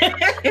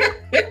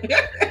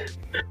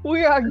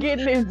 We are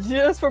getting it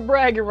just for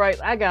bragging rights.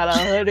 I got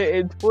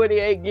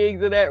 128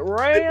 gigs of that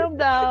RAM,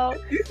 dog.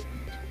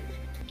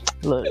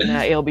 Look,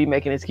 now LB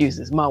making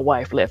excuses. My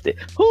wife left it.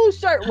 Whose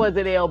shirt was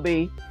it,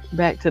 LB?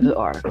 Back to the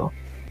article.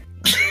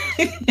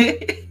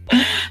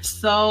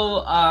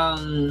 So,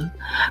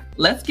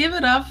 let's give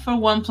it up for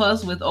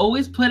OnePlus with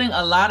always putting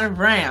a lot of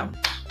RAM.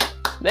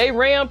 They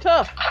RAM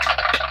tough.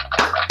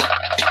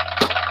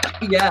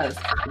 Yes,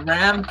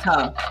 RAM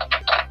tough.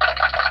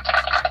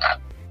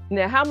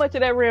 Now, how much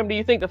of that RAM do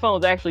you think the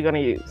phone's actually going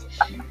to use?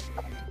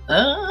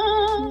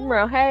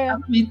 Around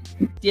half. I mean,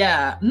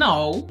 yeah,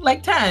 no,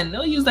 like 10.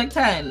 It'll use like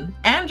 10.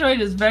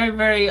 Android is very,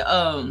 very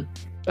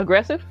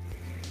aggressive.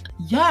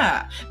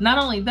 Yeah. Not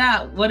only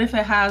that, what if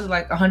it has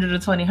like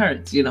 120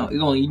 hertz? You know,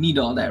 you need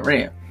all that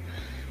RAM.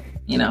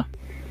 You know.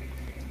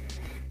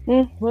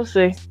 We'll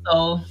see.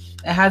 So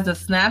it has a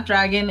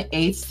Snapdragon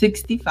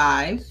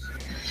 865,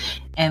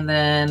 and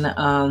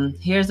then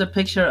here's a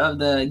picture of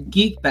the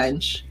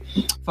Geekbench.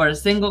 For a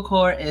single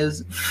core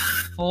is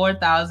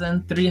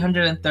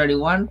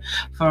 4,331.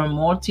 For a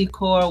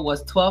multi-core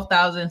was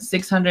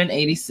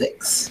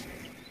 12,686.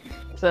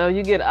 So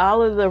you get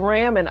all of the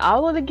RAM and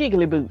all of the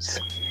giggly boots.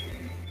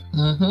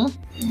 To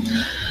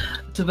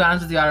be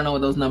honest with you, I don't know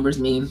what those numbers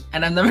mean,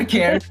 and I've never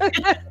cared.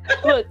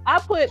 Look, I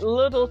put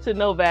little to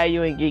no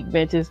value in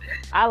Geekbenches.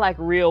 I like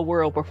real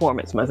world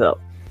performance myself.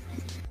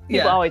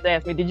 People always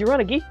ask me, "Did you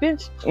run a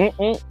Geekbench?"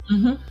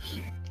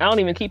 I don't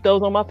even keep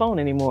those on my phone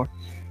anymore.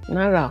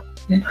 Not at all.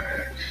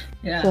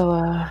 Yeah. So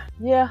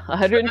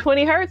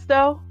 120 hertz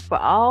though for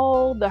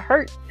all the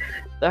hurt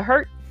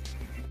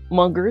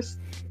mongers.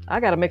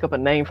 I got to make up a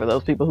name for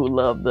those people who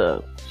love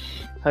the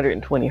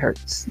 120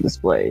 hertz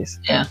displays.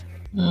 Yeah.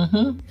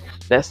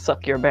 That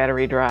suck your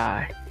battery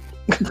dry.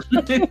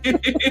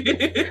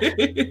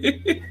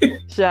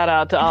 Shout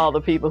out to all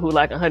the people who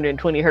like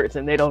 120 hertz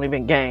and they don't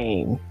even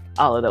game.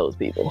 All of those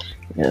people.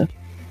 Yeah.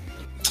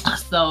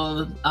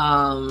 So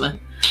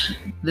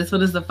this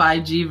one is the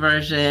 5G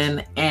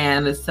version,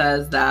 and it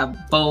says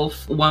that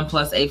both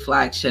OnePlus 8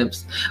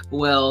 flagships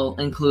will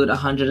include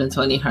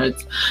 120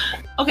 hertz.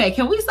 Okay,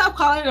 can we stop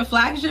calling it a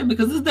flagship,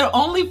 because it's their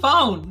only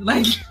phone?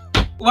 Like,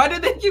 why do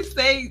they keep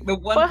saying the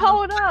one? But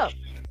hold up,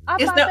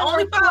 it's their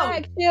only phone.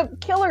 Flagship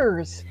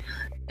killers.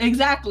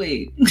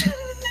 Exactly.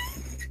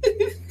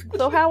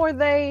 So how are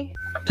they?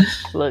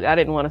 Look, I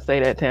didn't want to say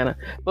that, Tana,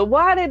 but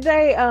why did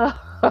they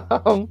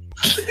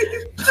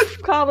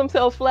call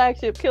themselves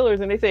flagship killers?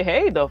 And they say,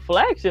 hey, the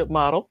flagship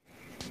model.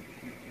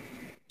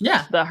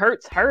 Yeah. The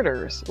Hertz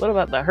herders. What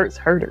about the Hertz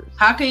herders?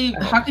 How can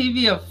you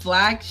be a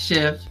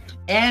flagship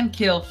and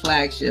kill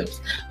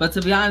flagships? But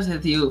to be honest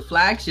with you,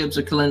 flagships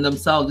are killing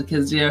themselves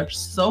because they're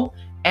so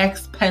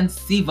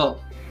expensive.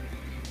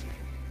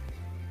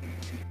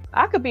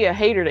 I could be a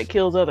hater that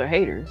kills other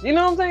haters. You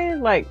know what I'm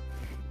saying? Like,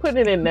 put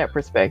it in that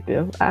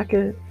perspective. I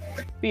could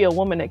be a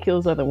woman that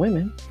kills other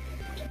women.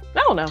 I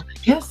don't know.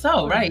 I guess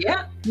so, right?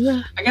 Yeah.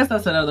 I guess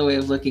that's another way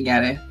of looking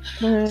at it.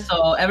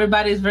 So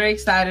everybody's very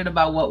excited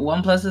about what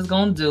OnePlus is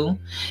going to do.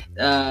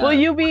 Will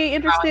you be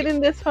interested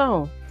in this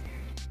phone?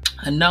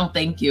 No,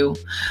 thank you.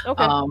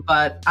 Okay.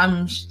 But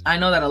I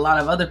know that a lot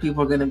of other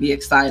people are going to be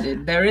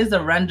excited. There is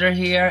a render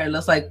here. It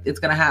looks like it's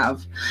going to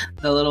have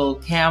the little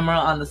camera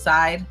on the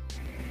side.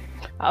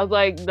 I was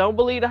like, don't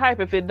believe the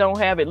hype if it don't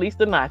have at least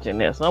a notch in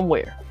there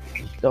somewhere.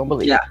 Don't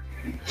believe it.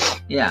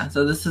 Yeah,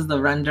 so this is the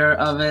render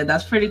of it.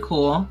 That's pretty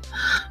cool.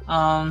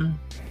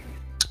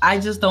 I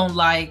just don't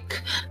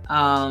like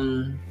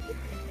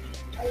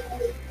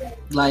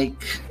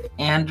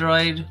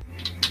Android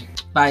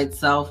by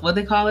itself. What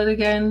they call it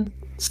again?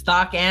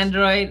 Stock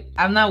Android.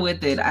 I'm not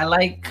with it. I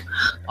like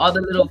all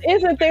the little...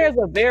 Isn't there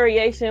a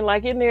variation?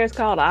 Like in there it's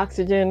called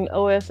Oxygen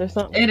OS or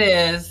something? It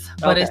is,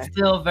 but it's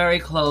still very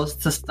close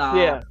to stock.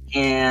 Yeah.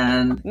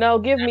 And no,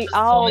 give me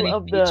all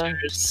of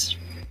features.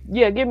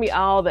 Give me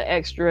all the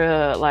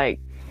extra, like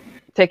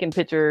taking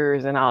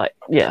pictures and all that.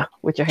 Yeah,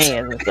 with your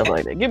hands and stuff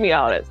like that. Give me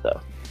all that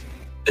stuff.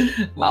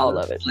 All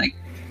of it. Like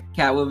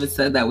Catwoman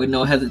said that with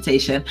no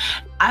hesitation.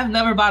 I've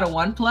never bought a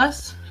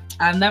OnePlus.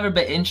 I've never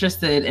been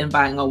interested in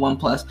buying a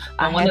OnePlus.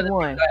 But one of the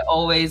things I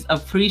always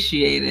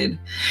appreciated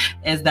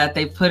is that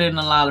they put in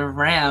a lot of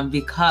RAM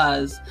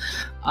because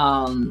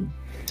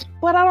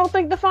but I don't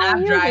think the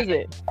phone uses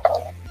it.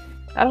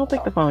 I don't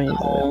think the phone uses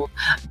it.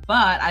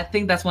 But I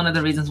think that's one of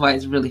the reasons why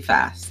it's really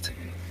fast.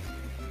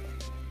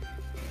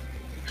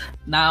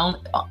 Not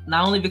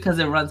only because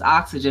it runs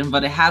Oxygen,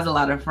 but it has a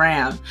lot of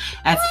RAM.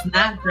 And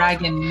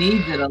Snapdragon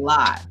needs it a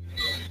lot.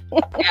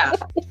 Yeah.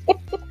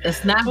 The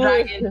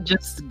Snapdragon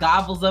just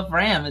gobbles up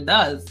RAM. It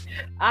does.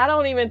 I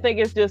don't even think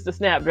it's just the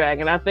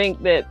Snapdragon. I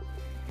think that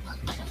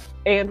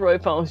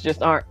Android phones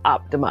just aren't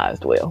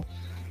optimized well.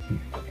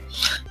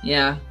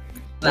 Yeah,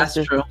 that's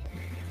true.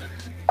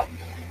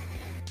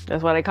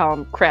 That's why they call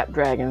them crap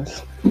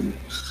dragons.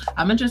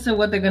 I'm interested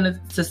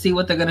to see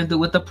what they're gonna do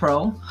with the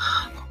Pro.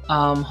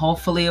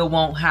 Hopefully it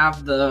won't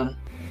have the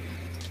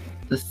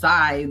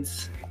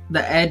sides,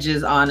 the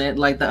edges on it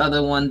like the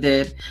other one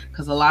did,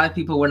 because a lot of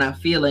people were not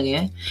feeling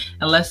it.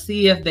 And let's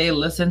see if they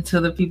listen to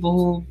the people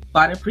who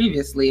bought it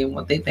previously and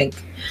what they think.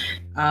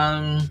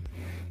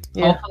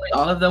 Hopefully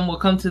all of them will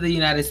come to the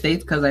United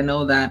States, because I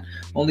know that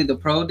only the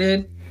Pro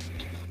did.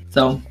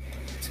 So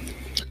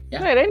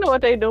yeah, they know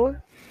what they're doing.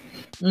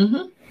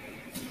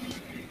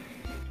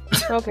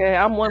 Okay,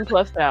 I'm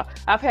OnePlus now.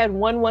 I've had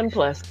one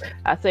OnePlus.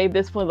 I saved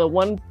this for the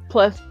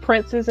OnePlus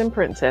princes and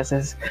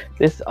princesses.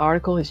 This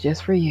article is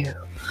just for you.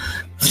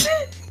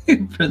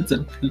 Prince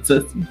and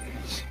princesses.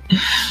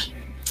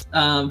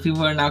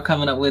 People are now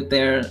coming up with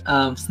their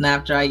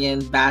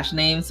Snapdragon bash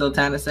names. So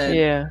Tana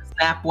said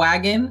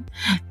Snapwagon,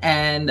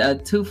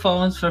 and 2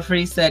 phones for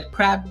free said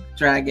Crab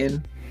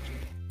Dragon.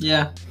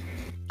 Yeah.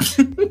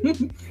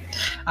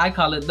 I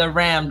call it the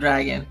Ram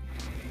Dragon.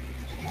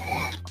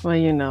 Well,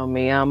 you know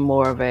me, I'm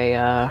more of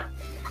a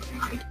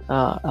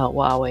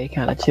Huawei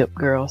kind of chip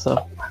girl,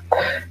 so.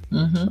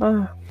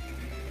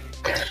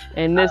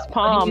 And this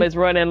Palm is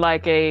running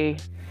like I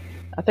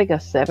think a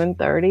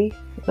 730,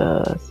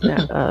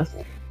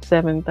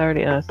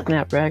 730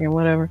 Snapdragon,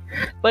 whatever.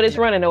 But it's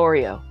running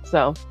Oreo,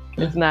 so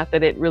it's not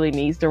that it really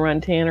needs to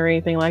run 10 or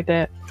anything like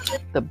that.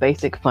 The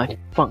basic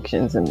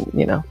functions, and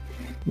I'm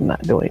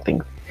not doing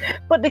anything.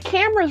 But the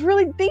camera is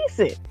really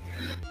decent.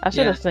 I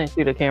should have sent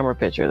you the camera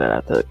picture that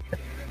I took.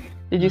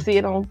 Did you see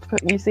it on?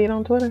 You see it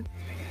on Twitter?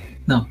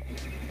 No.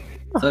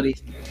 Sorry.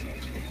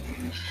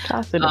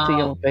 I'll send it to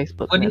you on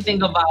Facebook. What do you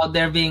think about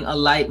there being a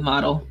light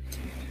model?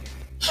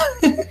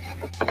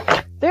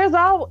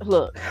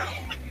 Look.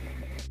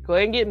 Go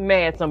ahead and get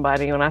mad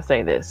somebody when I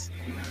say this.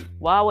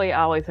 Huawei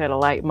always had a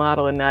light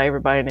model, and now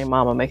everybody and their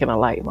mama making a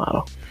light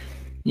model.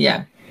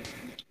 Yeah,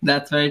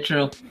 that's very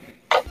true.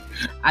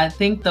 I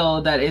think though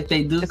that if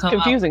they do it's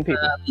confusing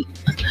people.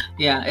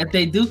 If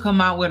they do come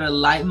out with a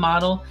light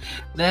model,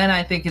 then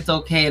I think it's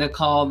okay to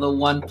call the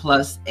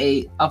OnePlus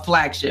 8 a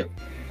flagship.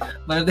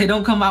 But if they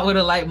don't come out with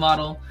a light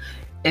model,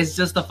 it's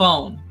just a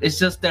phone. It's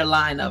just their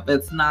lineup.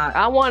 It's not.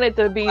 I want it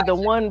to be the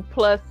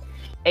OnePlus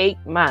 8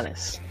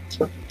 minus.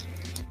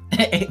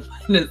 8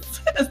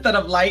 minus instead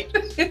of light.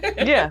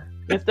 Yeah,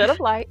 instead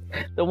of light,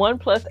 the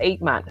OnePlus 8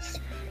 minus.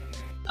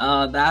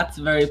 That's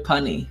very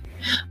punny.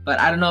 But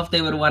I don't know if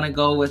they would want to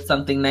go with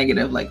something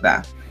negative like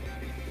that.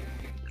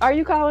 Are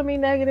you calling me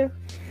negative?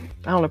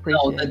 I don't appreciate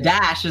it. No, the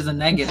dash is a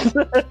negative.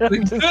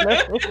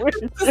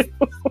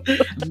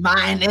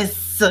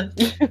 Minus.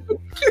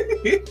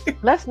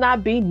 Let's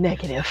not be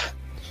negative.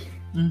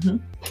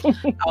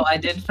 Oh, I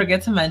did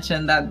forget to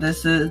mention that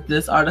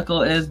this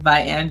article is by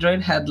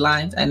Android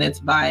Headlines, and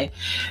it's by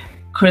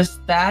Chris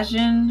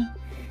Dajan.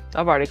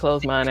 I've already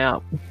closed mine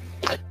out.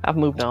 I've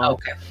moved on.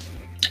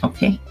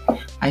 Okay.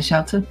 I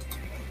shall too.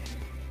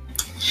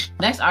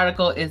 Next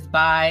article is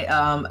by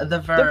The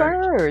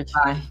Verge.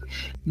 By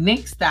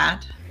Nick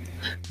Stat.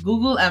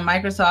 Google and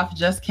Microsoft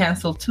just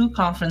canceled 2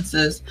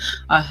 conferences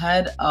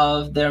ahead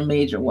of their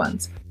major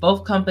ones.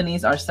 Both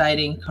companies are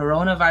citing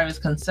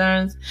coronavirus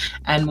concerns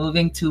and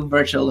moving to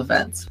virtual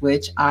events,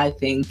 which I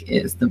think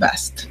is the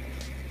best.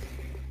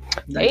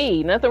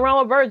 Hey, nothing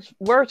wrong with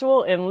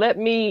virtual, and let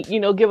me,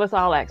 give us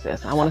all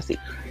access. I want to see.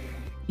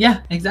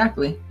 Yeah,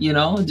 exactly.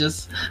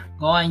 Just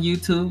go on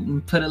YouTube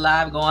and put it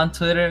live, go on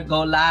Twitter,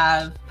 go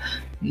live,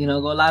 go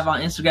live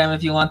on Instagram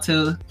if you want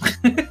to.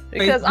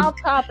 Because off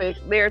topic,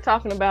 they're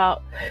talking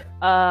about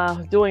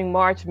doing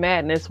March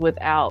Madness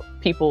without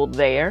people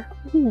there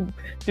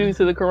due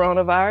to the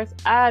coronavirus.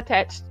 I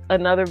attached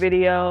another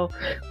video.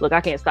 Look,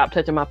 I can't stop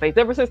touching my face.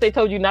 Ever since they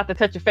told you not to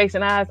touch your face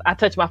and eyes, I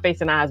touch my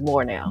face and eyes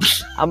more now.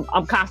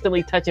 I'm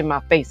constantly touching my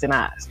face and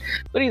eyes.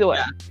 But either way,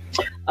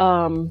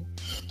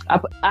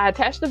 I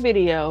attached a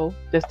video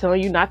just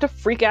telling you not to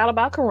freak out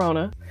about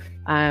corona.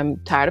 I'm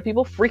tired of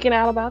people freaking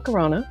out about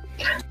corona.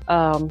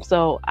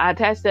 So I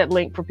attached that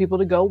link for people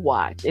to go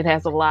watch. It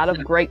has a lot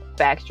of great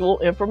factual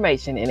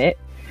information in it.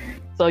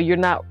 So you're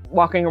not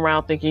walking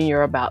around thinking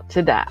you're about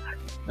to die.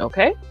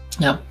 Okay?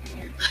 Yeah.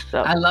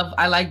 So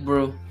I like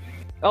Brew.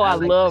 Oh, I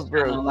love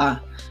Brew.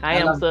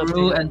 I love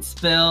Brew and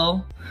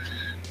Spill.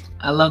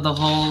 I love the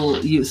whole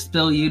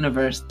Spill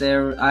universe.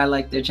 I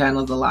like their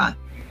channels a lot.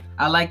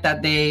 I like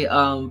that they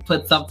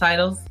put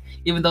subtitles,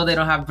 even though they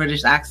don't have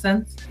British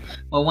accents.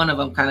 Well, one of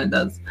them kind of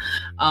does.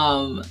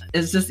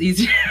 It's just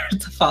easier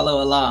to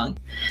follow along.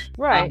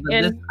 Right.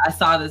 I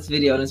saw this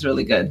video and it's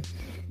really good.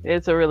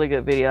 It's a really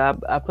good video.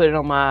 I put it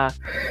on my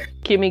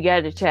Kimmy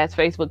Gadget Chats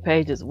Facebook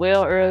page as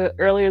well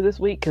earlier this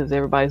week, because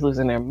everybody's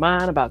losing their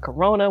mind about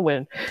corona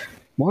when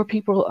more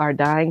people are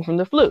dying from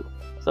the flu.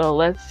 So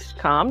let's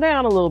calm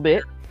down a little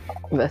bit.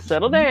 Let's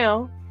settle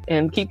down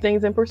and keep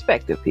things in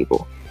perspective,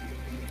 people.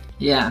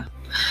 Yeah.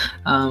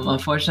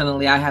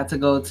 Unfortunately, I had to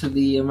go to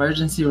the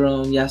emergency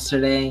room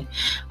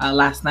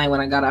last night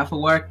when I got off of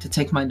work to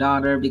take my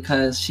daughter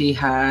because she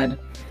had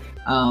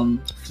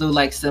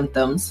flu-like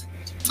symptoms.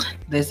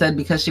 They said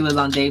because she was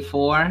on day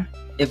 4,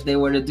 if they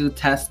were to do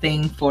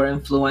testing for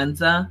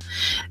influenza,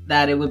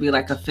 that it would be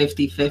like a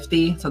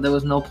 50-50. So there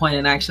was no point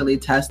in actually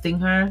testing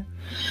her.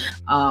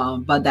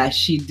 But that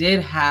she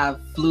did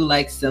have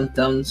flu-like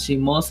symptoms. She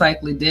most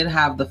likely did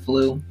have the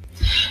flu.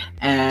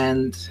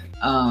 And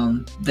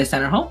they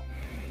sent her home.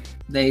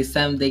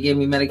 They gave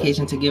me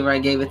medication to give her. I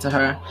gave it to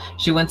her.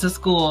 She went to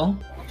school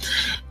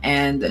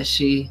and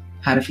she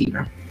had a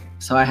fever.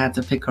 So I had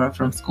to pick her up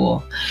from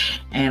school.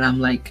 And I'm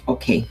like,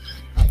 okay,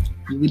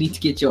 we need to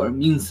get your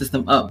immune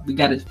system up. We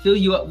got to fill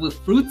you up with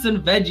fruits and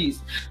veggies.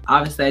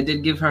 Obviously, I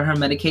did give her her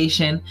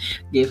medication,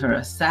 gave her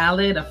a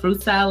salad, a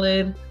fruit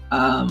salad,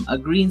 a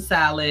green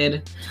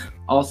salad,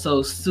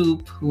 also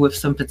soup with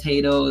some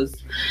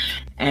potatoes,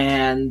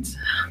 and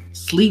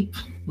sleep.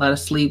 lot of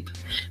sleep,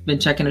 been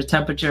checking her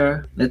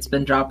temperature. It's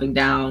been dropping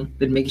down,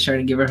 been making sure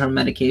to give her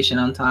medication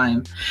on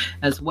time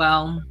as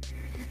well.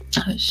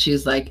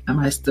 She's like, am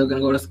I still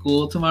gonna go to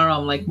school tomorrow?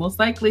 I'm like, most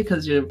likely,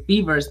 because your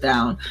fever's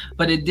down,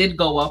 but it did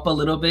go up a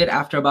little bit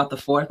after about the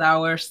 4th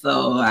hour,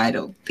 so I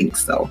don't think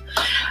so.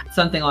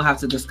 Something I'll have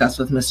to discuss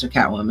with Mr.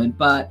 Catwoman.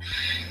 But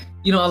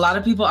you know, a lot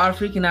of people are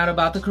freaking out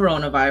about the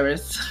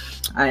coronavirus.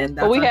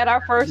 But we had our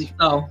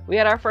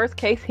first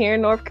case here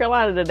in North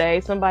Carolina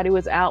today. Somebody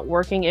was out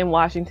working in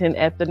Washington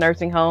at the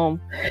nursing home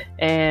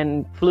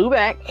and flew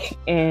back,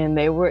 and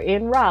they were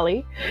in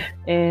Raleigh,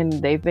 and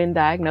they've been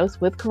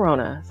diagnosed with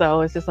corona.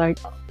 So it's just like,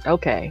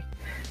 okay.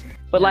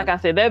 But like I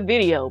said, that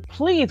video,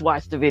 please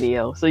watch the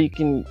video so you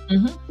can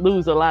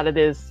lose a lot of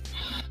this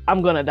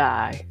I'm gonna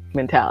die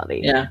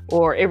mentality. Yeah.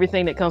 Or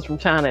everything that comes from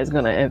China is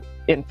gonna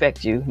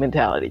infect you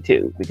mentality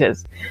too,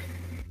 because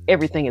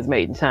everything is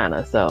made in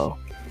China. So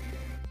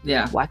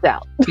yeah, watch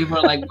out. People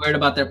are like worried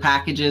about their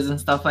packages and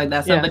stuff like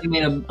that. Somebody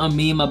made a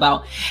meme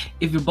about,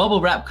 if your bubble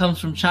wrap comes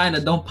from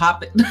China, don't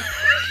pop it.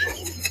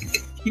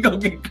 You gonna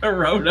get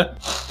corona.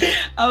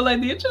 I was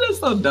like, the internet's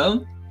so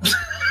dumb.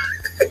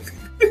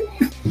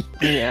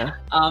 Yeah.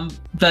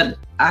 But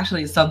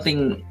actually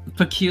something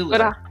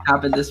peculiar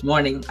happened this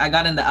morning. I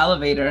got in the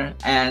elevator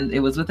and it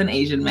was with an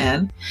Asian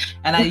man,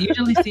 and I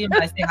usually see him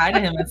and I say hi to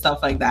him and stuff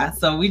like that.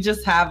 So we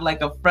just have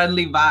like a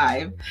friendly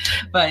vibe.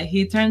 But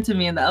he turned to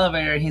me in the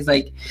elevator and he's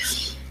like,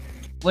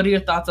 what are your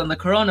thoughts on the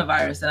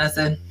coronavirus? And I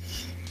said,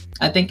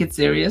 I think it's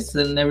serious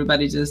and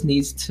everybody just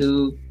needs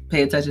to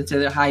pay attention to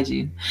their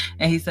hygiene.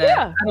 And he said,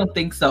 I don't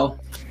think so.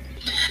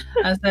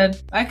 I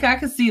said, I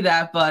can see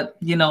that, but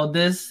you know,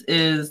 this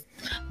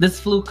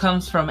flu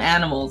comes from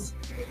animals.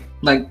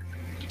 Like,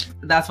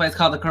 that's why it's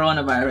called the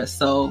coronavirus.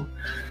 So,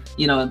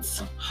 you know,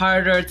 it's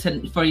harder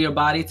for your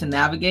body to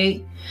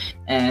navigate,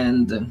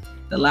 and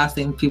the last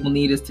thing people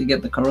need is to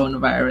get the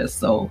coronavirus.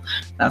 So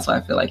that's why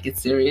I feel like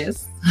it's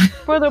serious.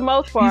 For the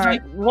most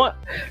part,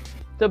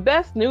 the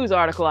best news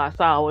article I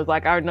saw was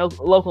like our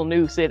local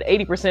news said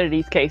 80% of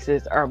these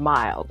cases are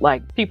mild.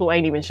 Like, people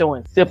ain't even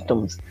showing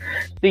symptoms.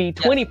 The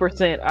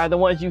 20% are the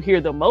ones you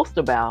hear the most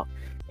about,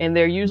 and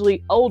they're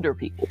usually older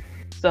people.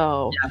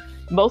 So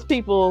most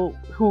people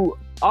who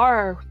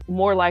are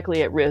more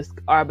likely at risk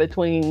are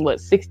between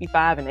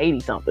 65 and 80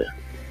 something.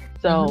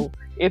 So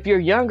if you're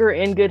younger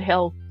in good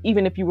health,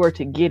 even if you were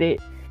to get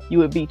it, you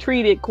would be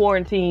treated,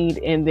 quarantined,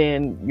 and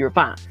then you're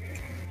fine.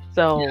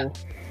 So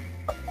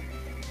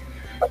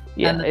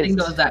and the thing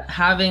is that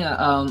having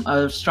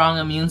a strong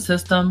immune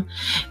system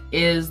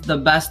is the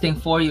best thing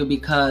for you,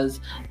 because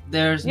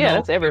there's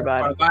that's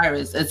everybody.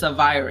 Virus. It's a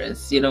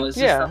virus, you know. It's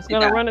just it's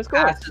gonna run its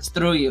course. Passes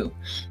through you.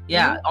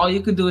 All you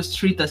could do is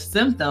treat the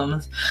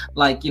symptoms,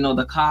 like, you know,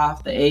 the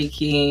cough, the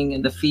aching,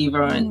 and the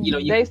fever, and you know.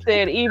 They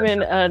said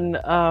even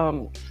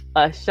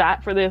a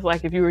shot for this,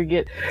 like if you were to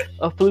get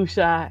a flu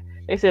shot,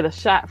 they said a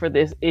shot for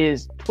this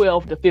is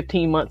 12 to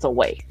 15 months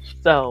away.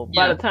 So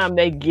by the time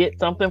they get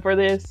something for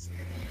this,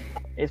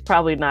 it's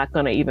probably not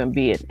going to even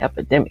be an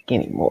epidemic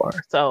anymore.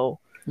 So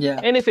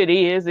and if it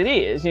is,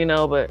 you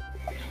know. But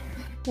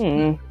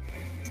who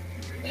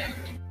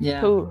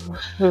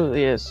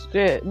is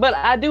shit? But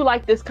I do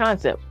like this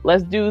concept.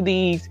 Let's do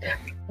these,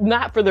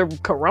 not for the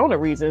corona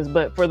reasons,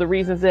 but for the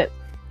reasons that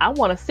I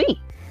want to see.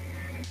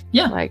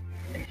 Like,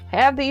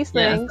 have these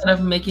things. Instead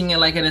of making it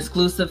like an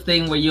exclusive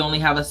thing where you only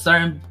have a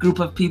certain group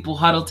of people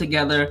huddled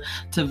together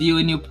to view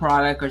a new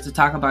product or to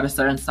talk about a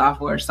certain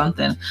software or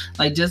something.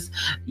 Like, just,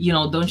 you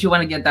know, don't you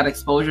want to get that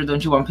exposure?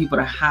 Don't you want people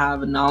to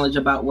have knowledge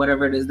about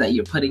whatever it is that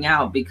you're putting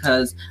out?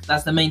 Because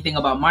that's the main thing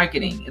about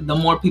marketing. The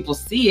more people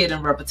see it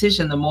in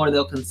repetition, the more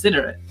they'll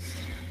consider it.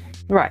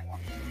 Right.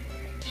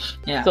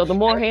 Yeah. So the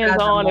more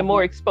hands-on and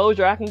more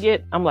exposure I can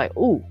get, I'm like,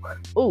 ooh,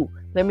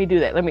 let me do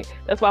that.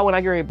 That's why when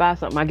I get ready to buy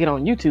something, I get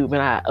on YouTube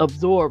and I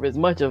absorb as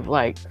much of,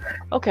 like,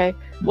 okay,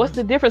 what's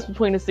the difference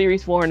between a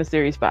Series 4 and a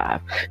Series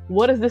 5?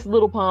 What does this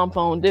little Palm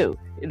phone do?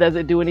 Does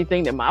it do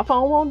anything that my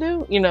phone won't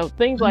do? You know,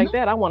 things like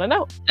that. I want to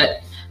know.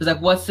 It's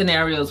like, what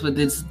scenarios would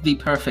this be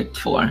perfect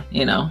for,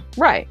 you know?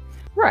 Right.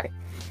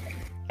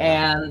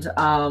 And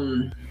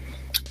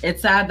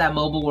it's sad that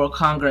Mobile World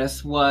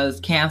Congress was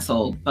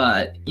canceled,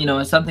 but, you know,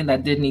 it's something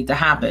that did need to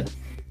happen.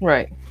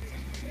 Right.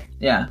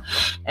 Yeah.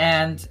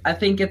 And I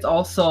think it's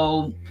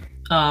also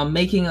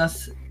making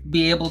us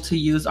be able to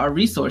use our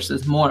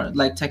resources more,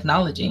 like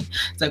technology.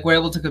 It's like we're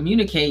able to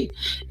communicate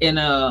in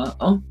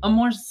a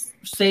more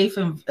safe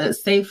and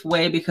safe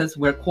way, because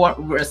we're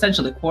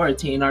essentially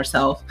quarantining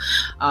ourselves.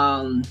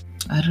 I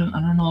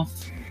don't know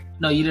if,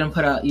 no, you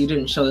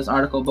didn't show this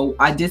article, but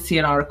I did see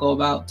an article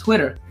about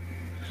Twitter.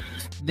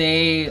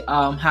 They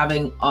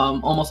having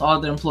almost all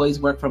of their employees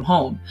work from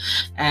home,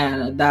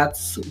 and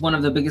that's one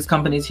of the biggest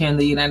companies here in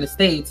the United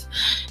States.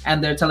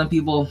 And they're telling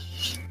people,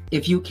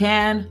 if you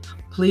can,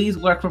 please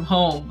work from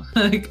home.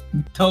 Like,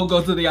 don't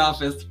go to the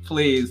office,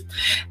 please.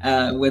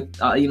 With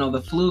you know,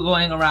 the flu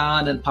going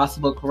around and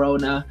possible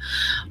corona,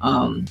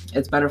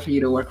 it's better for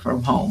you to work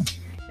from home.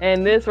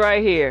 And this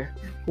right here,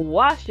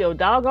 wash your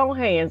doggone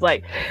hands.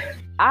 Like,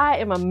 I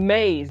am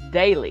amazed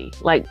daily,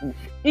 like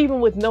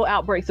even with no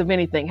outbreaks of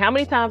anything, how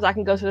many times I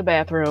can go to the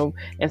bathroom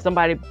and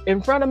somebody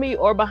in front of me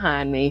or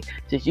behind me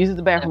just uses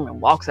the bathroom and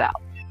walks out.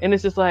 And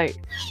it's just like,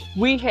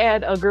 we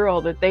had a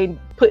girl that they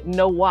put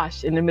no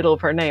wash in the middle of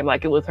her name,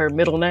 like it was her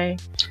middle name.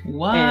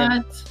 What?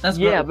 And That's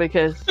yeah, gross.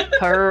 because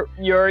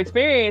your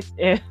experience.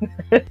 And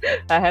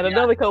I had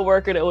another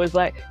coworker that was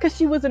like, because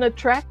she was an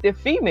attractive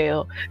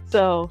female,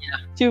 so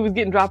she was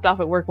getting dropped off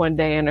at work one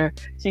day, and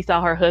she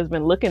saw her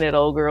husband looking at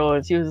old girl,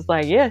 and she was just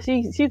like, yeah,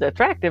 she's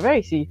attractive,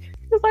 ain't she?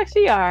 She was like,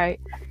 she all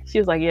right. She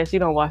was like, yeah, she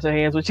don't wash her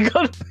hands when she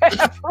go to the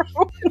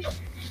bathroom.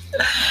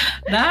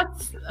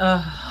 That's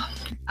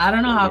I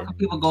don't know how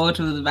people go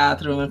to the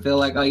bathroom and feel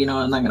like, oh, you know,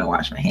 I'm not gonna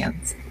wash my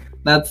hands.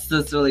 That's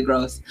really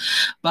gross.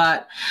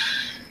 But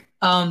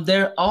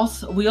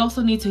we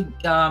also need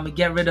to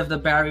get rid of the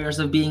barriers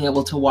of being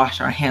able to wash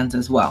our hands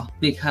as well.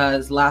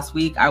 Because last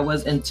week I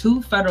was in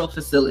 2 federal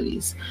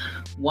facilities.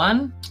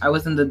 One, I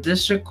was in the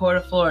District Court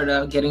of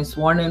Florida getting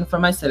sworn in for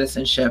my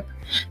citizenship.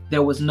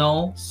 There was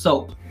no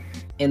soap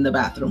in the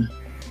bathroom.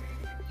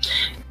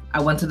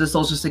 I went to the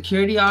Social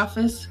Security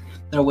office.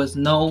 There was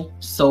no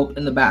soap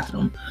in the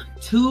bathroom.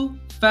 2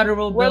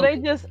 federal Were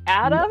buildings. they just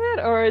out of it,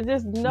 or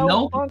just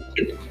no? Nope.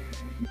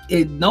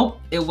 It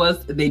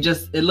was.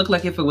 It looked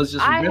like if it was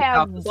just. I ripped have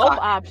out the both socket.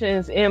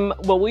 options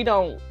but we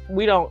don't.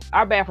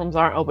 Our bathrooms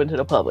aren't open to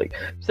the public,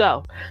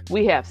 so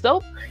we have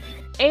soap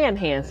and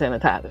hand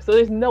sanitizer. So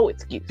there's no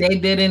excuse. They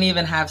didn't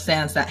even have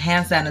hand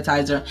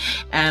sanitizer.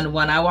 And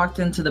when I walked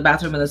into the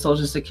bathroom in the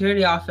Social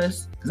Security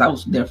office, because I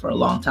was there for a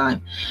long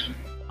time,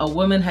 a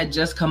woman had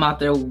just come out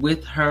there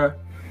with her,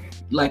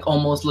 like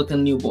almost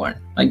looking newborn.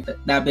 Like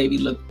that baby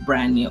looked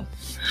brand new.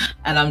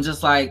 And I'm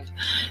just like,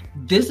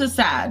 this is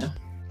sad.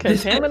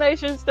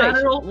 Contamination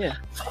station. Yeah.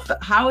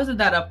 How is it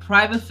that a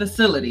private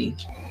facility,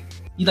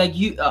 a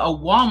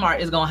Walmart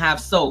is gonna have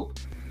soap,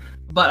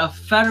 but a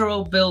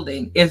federal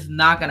building is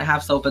not gonna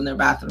have soap in their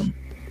bathroom?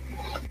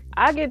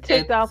 I get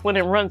ticked off when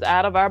it runs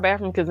out of our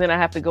bathroom, because then I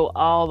have to go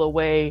all the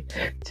way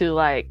to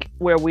like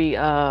where we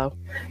I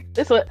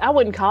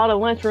wouldn't call it a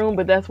lunchroom,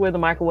 but that's where the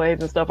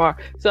microwaves and stuff are.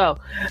 So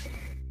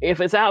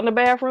if it's out in the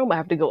bathroom, I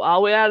have to go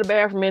all the way out of the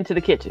bathroom into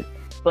the kitchen.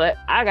 But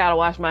I gotta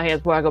wash my hands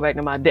before I go back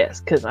to my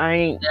desk, because I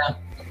ain't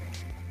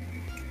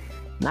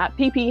not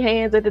pee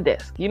hands at the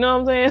desk. You know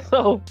what I'm saying?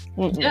 So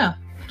yeah,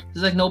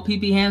 there's like no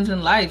pee hands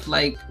in life.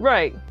 Like,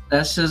 right.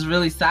 That's just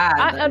really sad.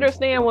 I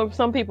understand when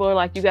some people are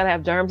like, you gotta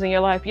have germs in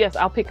your life. Yes,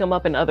 I'll pick them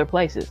up in other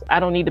places. I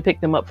don't need to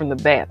pick them up from the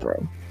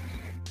bathroom.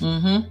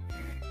 Mm-hmm.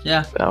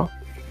 Yeah. So.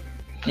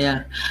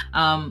 Yeah.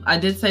 I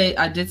did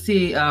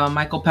see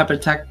Michael Pepper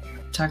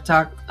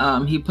TikTok.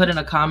 He put in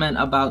a comment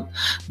about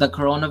the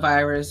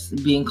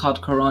coronavirus being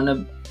called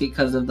corona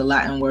because of the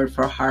Latin word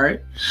for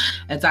heart.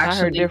 It's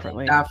actually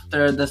differently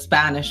after the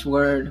Spanish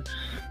word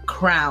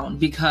crown,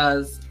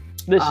 because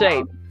the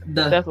shape.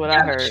 That's what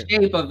I heard. The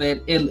shape of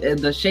it,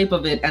 the shape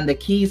of it, and the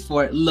keys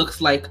for it looks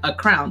like a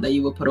crown that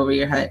you would put over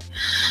your head.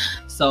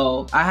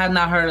 So I had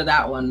not heard of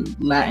that one,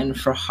 Latin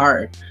for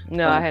heart.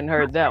 No, I hadn't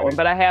heard that one,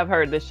 but I have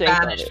heard the shape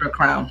Spanish of it. For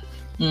crown.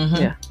 Mm-hmm.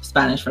 Yeah,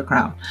 Spanish for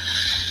crown.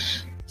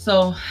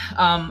 So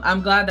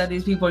I'm glad that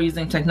these people are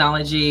using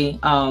technology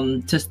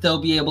to still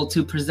be able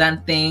to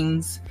present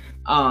things.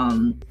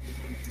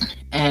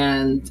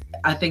 And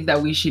I think that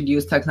we should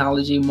use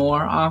technology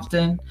more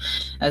often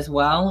as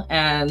well,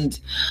 and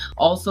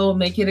also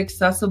make it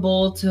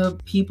accessible to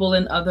people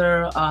in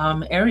other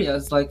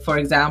areas. Like, for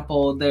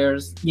example,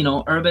 there's,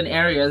 urban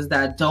areas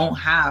that don't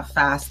have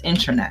fast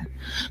internet.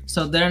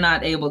 So they're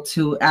not able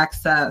to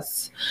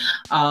access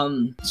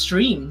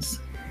streams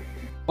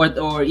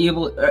or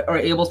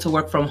able to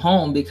work from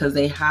home because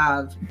they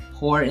have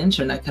poor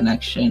internet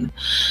connection.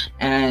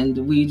 And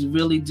we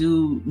really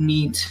do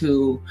need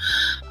to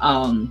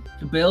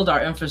build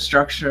our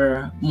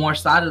infrastructure more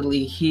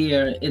solidly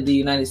here in the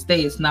United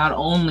States, not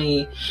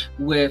only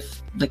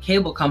with the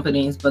cable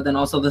companies, but then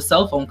also the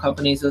cell phone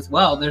companies as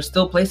well. There's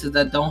still places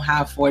that don't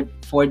have 4G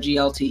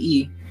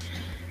LTE.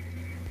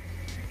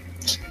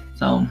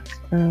 So,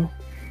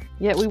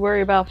 yet we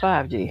worry about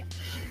 5G.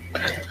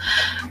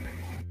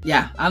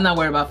 Yeah, I'm not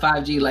worried about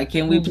 5G. Like,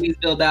 can we please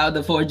build out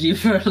the 4G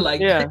for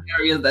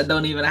areas that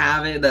don't even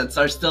have it, that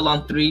are still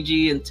on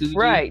 3G and 2G?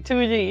 Right,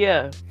 2G,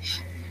 yeah.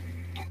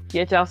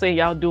 Yet y'all say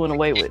y'all doing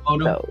away with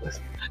those.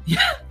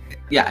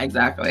 Yeah,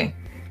 exactly.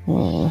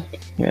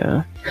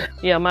 Yeah.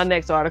 Yeah, my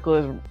next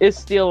article is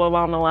still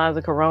along the lines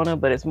of Corona,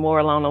 but it's more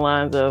along the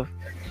lines of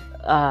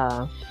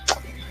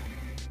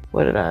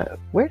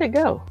where'd it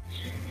go?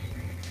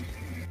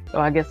 Oh,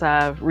 I guess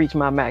I've reached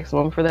my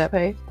maximum for that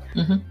page.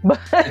 Mm-hmm.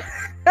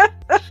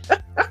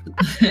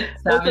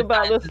 That's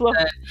about the slow.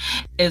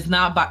 It's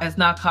not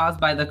caused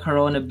by the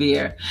Corona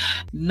beer.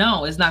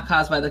 No, it's not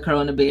caused by the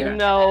Corona beer.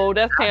 No,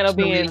 that's kind of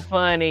being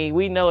funny.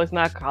 We know it's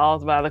not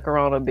caused by the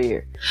Corona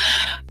beer.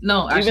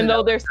 No, actually, even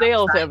though their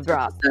sales have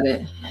dropped.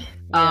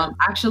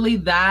 Actually,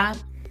 that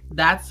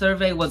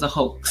survey was a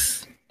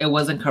hoax. It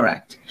wasn't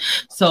correct.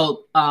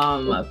 So,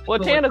 well,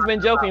 Tanner's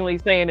been jokingly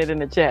saying it in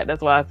the chat.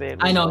 That's why I said.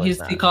 I know he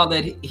called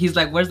it. He's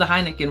like, "Where's the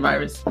Heineken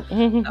virus?" That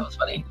was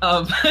funny.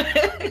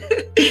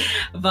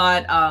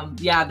 But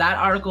yeah, that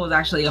article was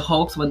actually a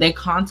hoax. When they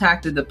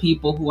contacted the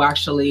people who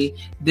actually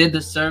did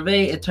the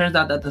survey, it turns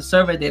out that the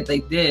survey that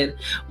they did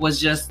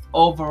was just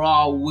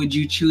overall, would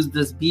you choose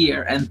this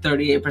beer? And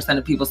 38%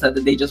 of people said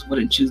that they just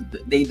wouldn't choose.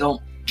 They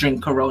don't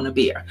drink Corona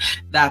beer.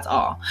 That's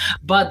all.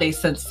 But they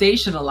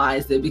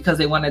sensationalized it because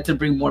they wanted to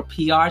bring more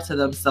PR to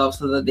themselves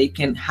so that they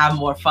can have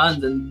more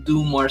funds and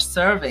do more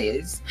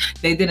surveys.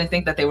 They didn't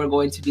think that they were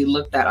going to be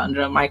looked at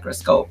under a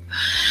microscope.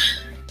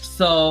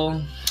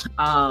 So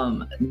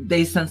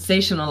they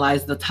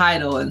sensationalized the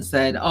title and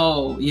said,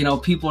 oh, you know,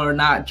 people are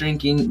not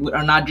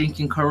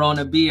drinking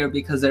Corona beer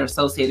because they're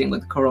associating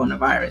with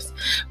coronavirus,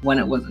 when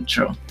it wasn't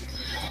true.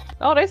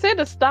 Oh, they said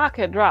the stock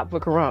had dropped for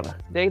Corona.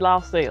 They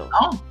lost sales.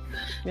 Oh,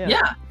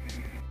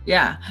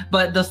 yeah.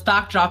 But the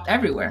stock dropped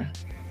everywhere.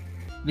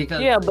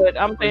 Because but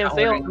I'm saying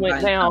sales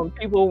went down.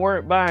 People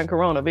weren't buying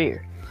Corona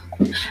beer.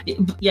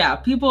 Yeah,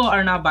 people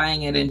are not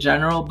buying it in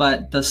general,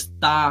 but the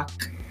stock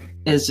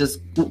is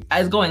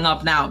going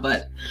up now.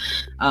 But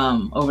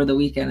over the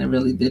weekend, it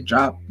really did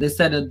drop. They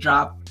said it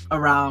dropped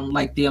around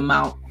like the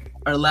amount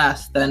or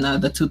less than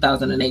the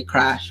 2008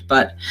 crash,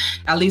 but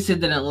at least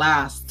it didn't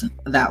last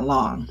that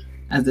long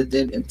as it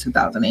did in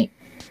 2008.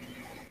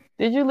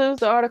 Did you lose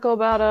the article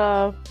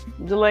about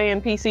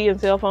delaying PC and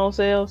cell phone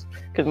sales?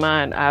 Because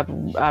mine,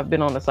 I've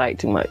been on the site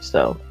too much,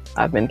 so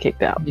I've been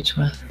kicked out. Which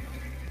one?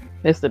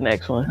 It's the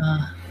next one.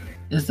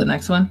 Is the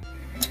next one?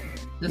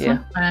 This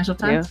one? Financial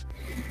Times?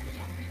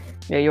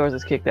 Yeah, yours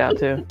is kicked out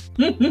too.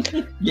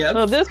 Yeah.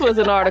 So this was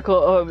an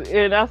article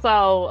and I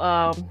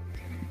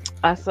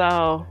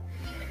saw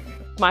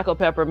Michael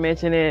Pepper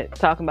mention it,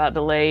 talking about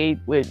delayed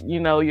with, you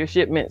know, your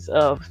shipments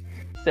of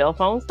cell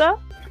phone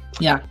stuff.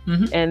 Yeah.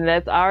 Mm-hmm. And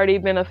that's already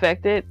been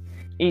affected.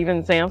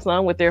 Even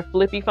Samsung with their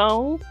flippy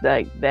phones,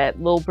 like that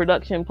little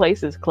production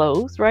place is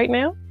closed right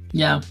now.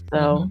 Yeah.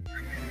 So,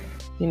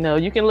 you know,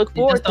 you can look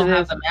forward to this. They just don't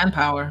have the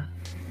manpower.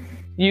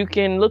 You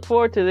can look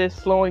forward to this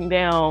slowing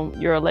down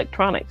your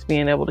electronics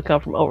being able to come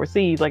from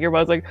overseas. Like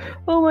everybody's like,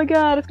 oh my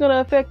God, it's going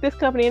to affect this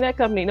company and that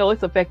company. No,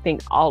 it's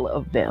affecting all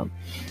of them.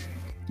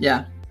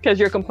 Yeah. Because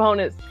your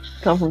components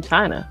come from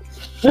China.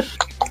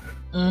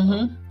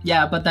 Mm-hmm.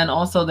 Yeah, but then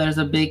also there's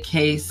a big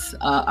case,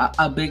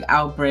 a big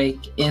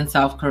outbreak in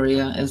South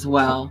Korea as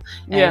well.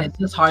 And it's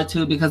just hard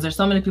too because there's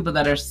so many people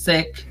that are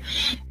sick.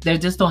 They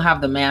just don't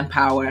have the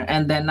manpower.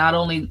 And then not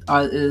only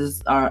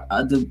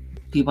do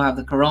people have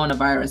the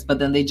coronavirus, but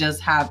then they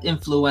just have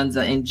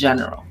influenza in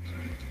general.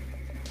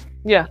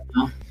 Yeah.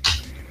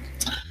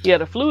 Yeah,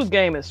 the flu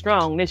game is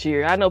strong this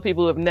year. I know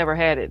people who have never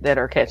had it that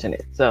are catching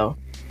it. So.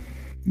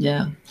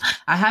 Yeah,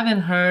 I haven't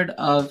heard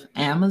of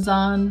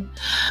Amazon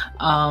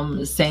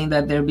saying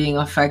that they're being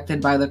affected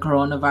by the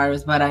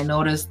coronavirus, but I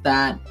noticed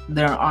that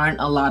there aren't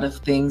a lot of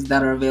things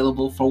that are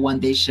available for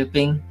one-day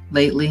shipping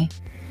lately.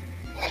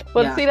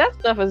 But see, that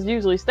stuff is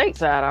usually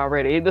stateside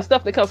already. The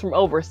stuff that comes from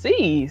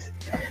overseas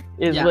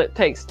is what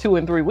takes 2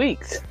 and 3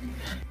 weeks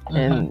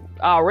and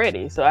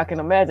already. So I can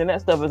imagine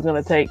that stuff is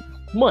going to take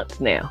months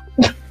now.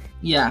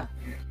 Yeah.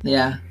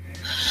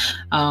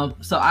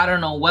 So I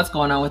don't know what's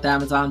going on with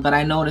Amazon, but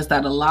I noticed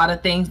that a lot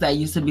of things that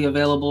used to be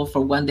available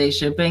for one-day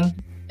shipping,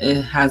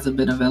 it hasn't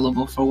been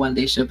available for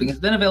one-day shipping. It's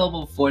been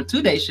available for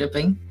 2-day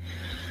shipping,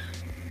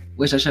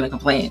 which I shouldn't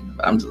complain,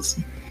 but I'm just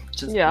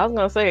I was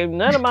gonna say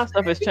none of my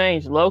stuff has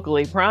changed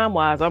locally. Prime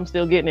wise, I'm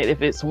still getting it.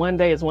 If it's one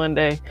day, it's one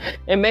day,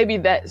 and maybe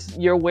that's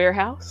your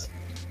warehouse.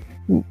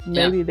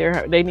 Maybe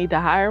they need to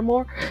hire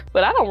more,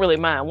 but I don't really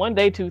mind 1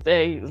 day, 2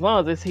 days, as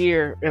long as it's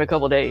here in a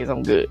couple of days,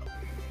 I'm good.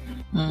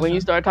 When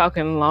you start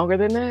talking longer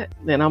than that,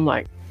 then I'm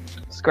like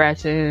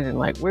scratching and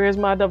like, where's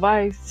my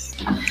device?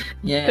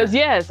 Yeah. Because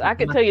yes, I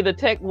can tell you the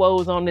tech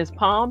woes on this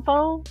Palm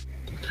phone.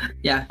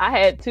 Yeah. I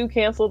had 2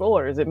 canceled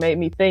orders. It made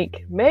me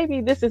think maybe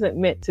this isn't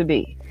meant to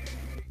be.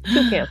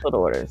 2 canceled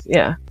orders.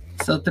 Yeah.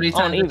 So 3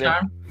 times a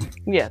charm?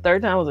 Yeah,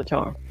 3rd time was a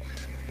charm.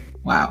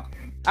 Wow.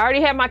 I already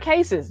had my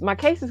cases. My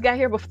cases got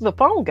here before the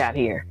phone got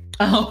here.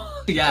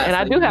 Oh, yeah. And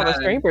I do have a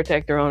screen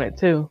protector on it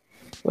too.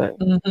 But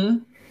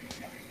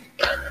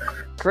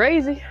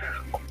crazy.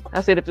 I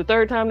said if the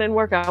 3rd time didn't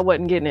work, I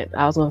wasn't getting it.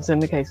 I was going to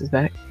send the cases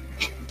back.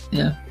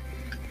 Yeah.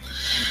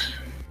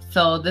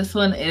 So this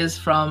one is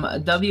from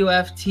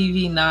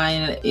WFTV9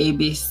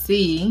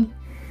 ABC.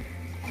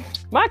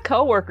 My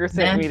coworker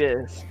sent me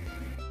this.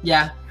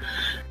 Yeah.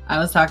 I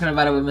was talking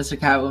about it with Mr.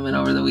 Catwoman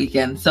over the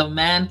weekend. So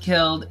man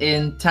killed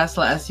in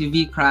Tesla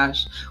SUV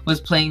crash was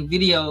playing a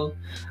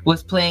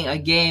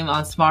game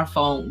on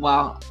smartphone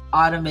while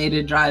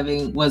automated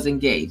driving was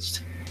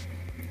engaged.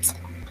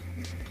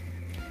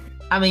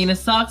 I mean, it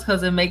sucks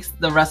because it makes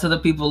the rest of the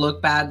people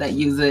look bad that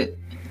use it.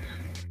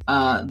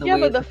 But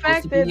the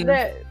fact that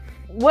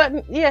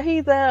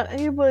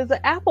he was an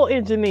Apple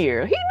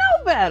engineer. He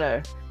know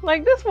better.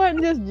 Like, this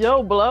wasn't just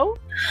Joe Blow.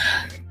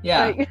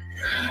 Yeah.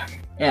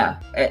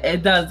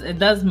 It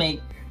does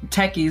make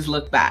techies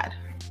look bad,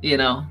 you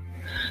know.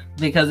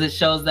 because it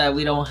shows that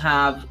we don't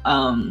have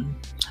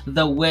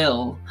the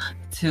will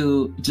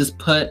to just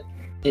put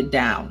it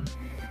down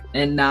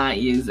and not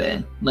use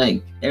it.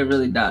 Like, it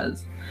really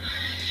does.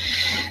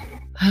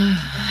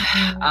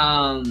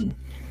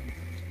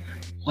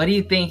 What do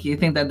you think? You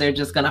think that they're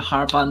just gonna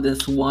harp on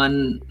this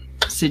one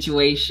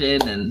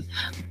situation and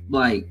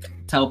like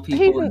tell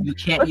people you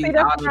can't use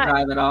auto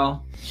drive at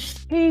all?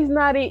 He's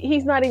not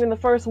even the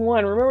first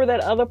one. Remember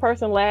that other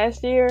person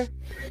last year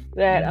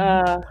that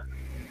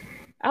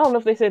I don't know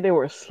if they said they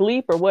were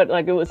asleep or what.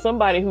 Like, it was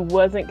somebody who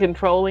wasn't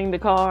controlling the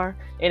car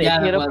and it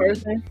hit a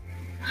person.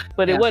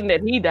 But it wasn't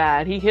that he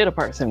died. He hit a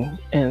person,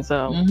 and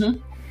so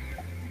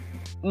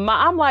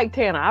I'm like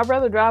Tana. I'd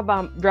rather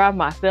drive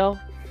myself.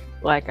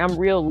 Like, I'm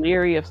real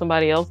leery of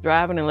somebody else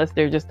driving unless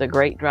they're just a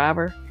great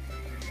driver.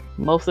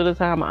 Most of the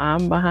time,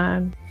 I'm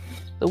behind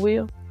the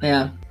wheel.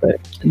 Yeah.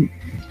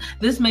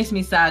 This makes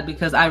me sad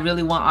because I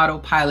really want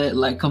autopilot,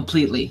 like,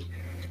 completely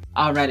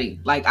already.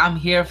 Like, I'm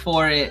here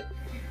for it.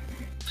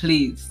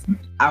 Please.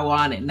 I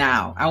want it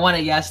now. I want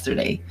it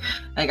yesterday.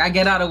 Like, I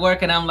get out of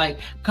work and I'm like,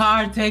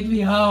 car, take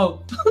me home.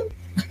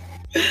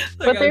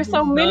 But there's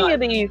so many of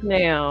these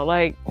now.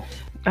 Like,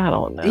 I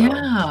don't know.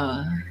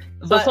 Yeah.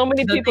 So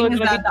many people are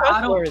that the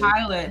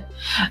autopilot.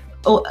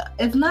 Oh,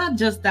 it's not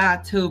just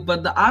that too,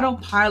 but the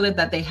autopilot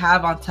that they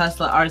have on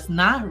Tesla is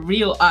not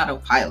real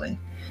autopilot.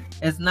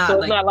 It's not. So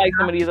it's not like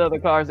some of these other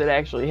cars that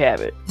actually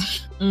have it.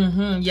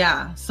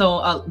 Yeah.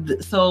 So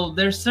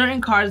there's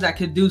certain cars that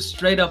could do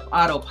straight up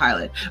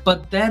autopilot,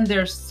 but then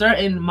there's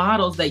certain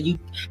models that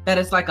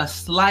it's like a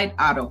slight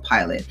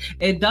autopilot.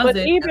 It doesn't.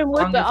 But even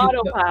with the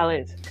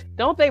autopilots,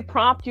 don't they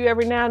prompt you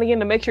every now and again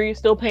to make sure you're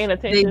still paying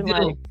attention? They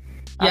do.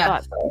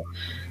 Yes.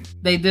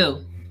 They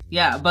do.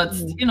 Yeah, but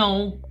you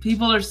know,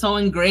 people are so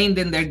ingrained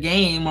in their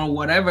game or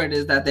whatever it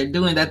is that they're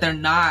doing that they're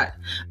not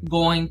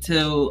going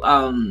to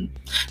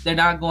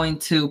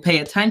pay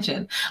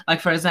attention. Like,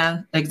 for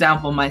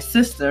example, my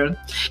sister,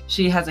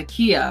 she has a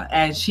Kia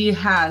and she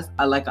has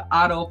like an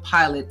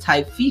autopilot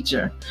type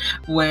feature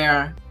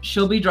where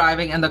she'll be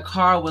driving and the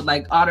car would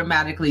like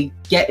automatically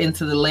get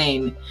into the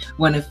lane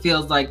when it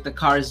feels like the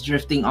car is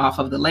drifting off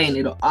of the lane.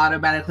 It'll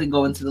automatically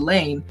go into the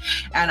lane.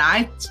 And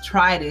I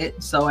tried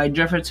it, so I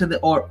drove her to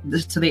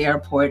the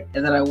airport,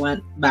 and then I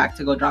went back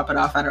to go drop it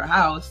off at her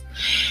house.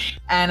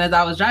 And as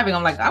I was driving,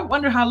 I'm like, I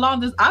wonder how long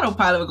this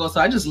autopilot would go.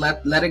 So I just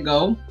let it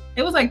go.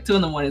 It was like 2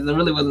 a.m. There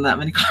really wasn't that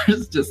many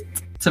cars, just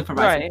to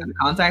provide some kind of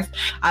context.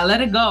 I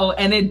let it go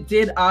and it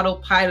did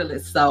autopilot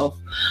itself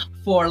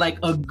for like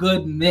a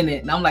good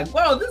minute. And I'm like,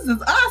 whoa, this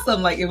is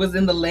awesome. Like, it was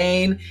in the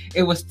lane,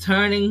 it was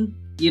turning,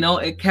 you know,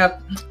 it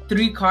kept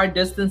 3 car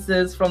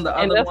distances from the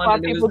other one. And that's why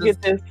people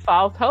get this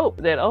false hope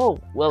that, oh,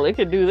 well, it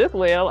could do this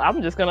well,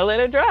 I'm just gonna let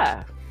it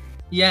drive.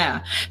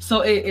 Yeah.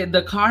 So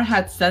the car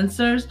had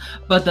sensors,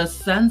 but the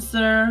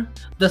sensor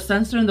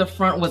in the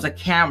front was a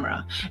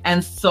camera.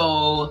 And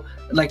so,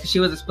 like, she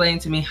was explaining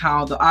to me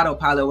how the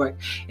autopilot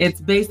worked. It's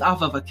based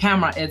off of a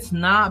camera. It's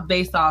not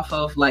based off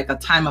of like a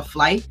time of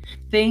flight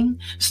thing.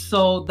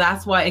 So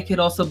that's why it could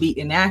also be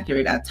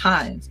inaccurate at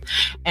times.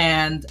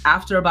 And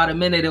after about a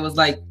minute, it was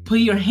like,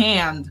 put your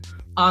hand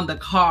on the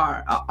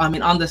car. On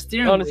the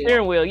steering wheel. On the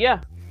steering wheel,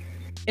 yeah.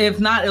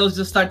 If not, it'll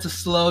just start to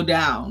slow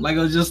down. Like,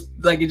 it just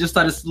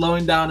started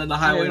slowing down in the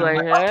highway.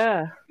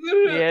 Like,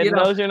 it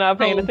knows you're not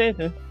paying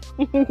attention.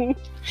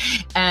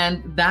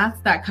 And that's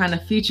that kind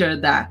of feature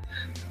that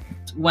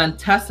when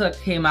Tesla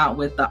came out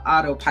with the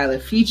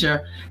autopilot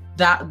feature,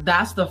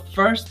 that's the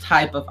first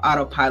type of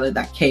autopilot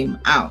that came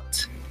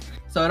out.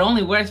 So it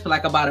only works for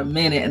like about a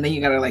minute, and then you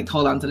gotta like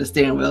hold on to the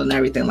steering wheel and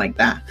everything like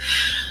that.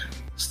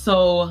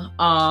 So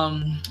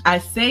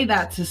I say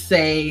that to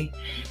say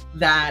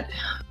that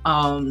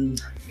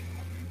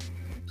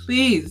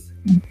please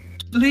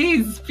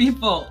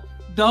people,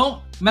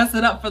 don't mess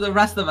it up for the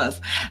rest of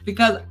us,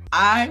 because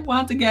I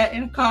want to get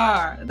in a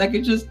car that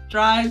could just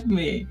drive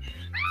me.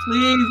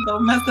 Please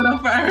don't mess it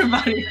up for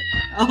everybody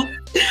else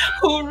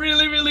who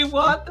really, really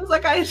want this.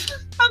 Like, I'm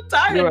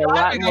tired You're of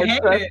driving. You're a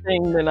lot more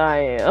trusting than I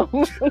am.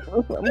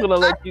 I'm gonna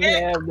let you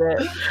have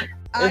that.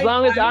 As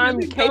long as I'm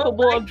really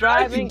capable of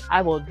driving,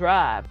 I will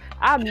drive.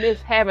 I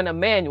miss having a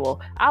manual.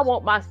 I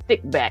want my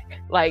stick back.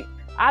 Like,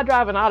 I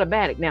drive an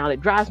automatic now, and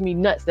it drives me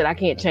nuts that I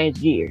can't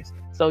change gears.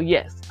 So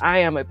yes, I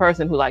am a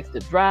person who likes to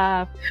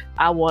drive.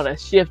 I want to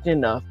shift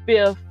in the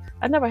 5th.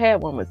 I never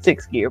had one with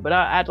 6th gear, but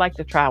I'd like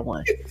to try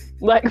one.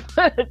 Like,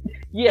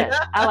 yes,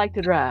 I like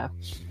to drive.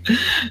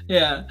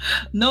 Yeah.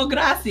 No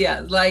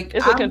gracias. Like,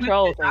 it's a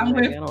control thing. I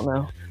don't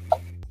know.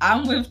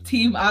 I'm with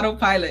Team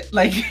Autopilot.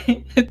 Like,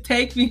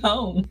 take me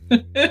home.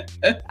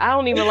 I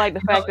don't even like the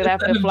fact that I have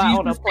to fly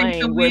on a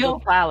plane where the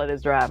pilot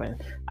is driving.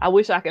 I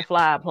wish I could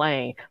fly a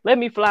plane. Let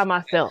me fly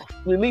myself.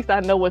 At least I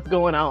know what's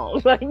going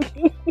on.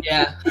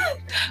 Yeah.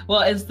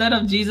 Well, instead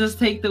of Jesus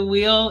take the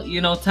wheel,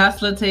 you know,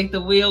 Tesla take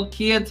the wheel,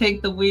 Kia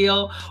take the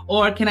wheel,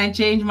 or can I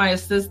change my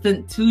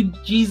assistant to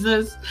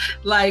Jesus?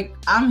 Like,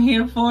 I'm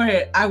here for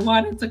it. I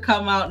want it to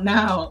come out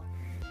now.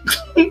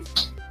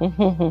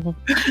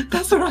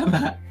 That's where I'm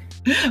at.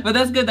 But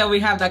that's good that we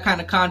have that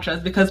kind of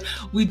contrast because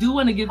we do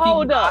want to give people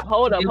Hold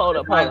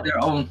up.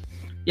 their own.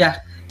 Yeah.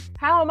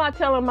 How am I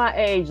telling my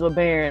age,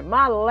 LeBaron?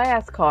 My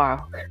last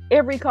car,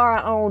 every car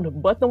I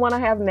owned but the one I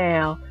have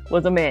now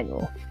was a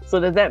manual. So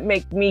does that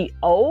make me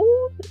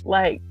old?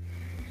 Like,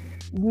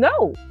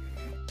 no.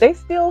 They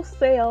still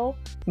sell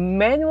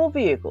manual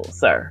vehicles,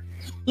 sir.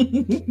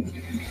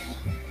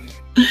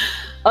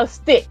 A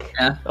stick.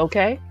 Yeah.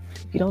 Okay?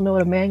 If you don't know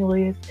what a manual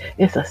is,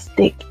 it's a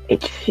stick.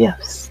 It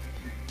shifts.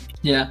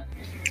 Yeah.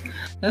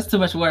 That's too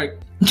much work.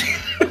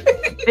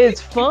 It's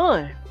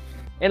fun.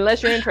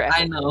 Unless you're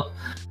interested. I know.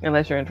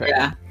 Unless you're interested.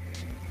 Yeah.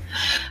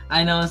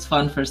 I know it's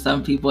fun for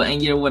some people,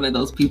 and you're one of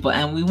those people.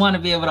 And we want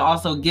to be able to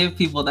also give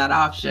people that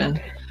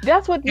option.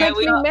 That's what makes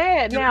me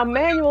mad. Now,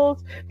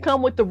 manuals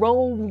come with the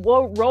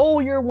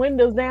roll your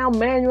windows down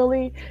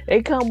manually.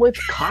 They come with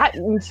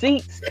cotton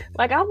seats.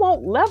 Like, I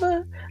want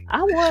leather.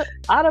 I want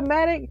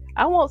automatic.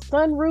 I want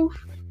sunroof.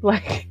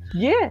 Like,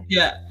 yeah.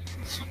 Yeah.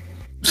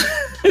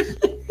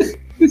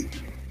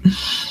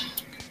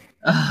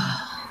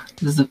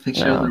 This is a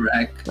picture of the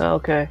wreck.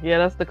 Okay. Yeah,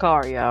 that's the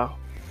car, y'all.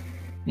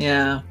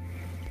 Yeah.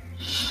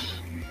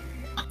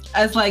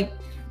 It's like,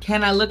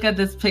 can I look at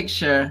this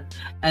picture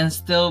and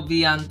still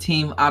be on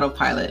team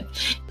autopilot?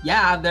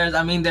 Yeah,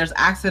 there's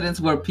accidents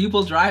where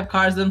people drive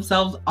cars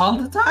themselves all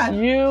the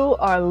time. You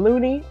are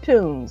Looney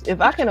Tunes.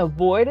 If I can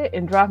avoid it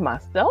and drive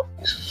myself,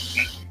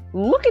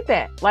 look at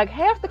that. Like,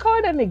 half the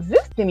car doesn't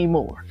exist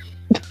anymore.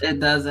 It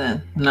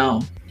doesn't.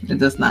 No, it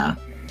does not.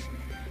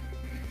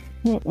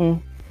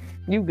 You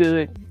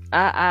good.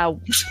 I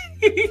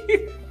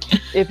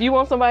if you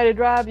want somebody to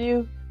drive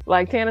you,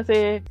 like Tana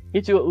said,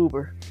 get you an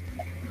Uber.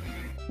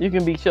 You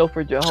can be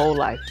chauffeured your whole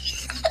life.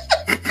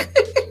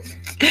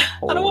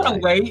 I don't want to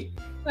wait.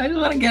 I just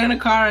want to get in a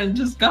car and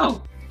just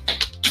go.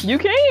 You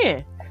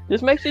can.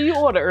 Just make sure you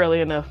order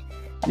early enough.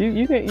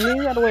 You ain't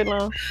got to wait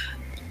long.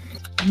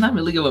 I'm not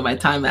really good with my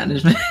time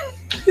management.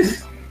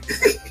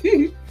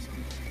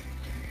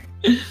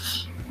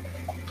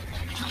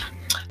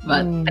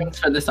 But thanks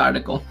for this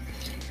article.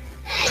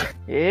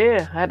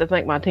 Yeah, I had to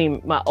thank my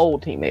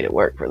old teammate at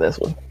work for this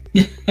one.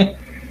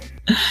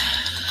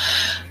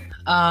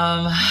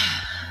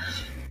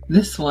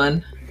 This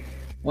one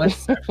was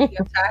surfing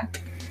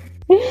attack.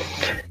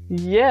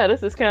 Yeah,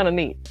 this is kind of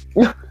neat,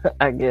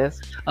 I guess.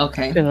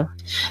 Okay.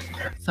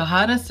 So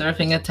how does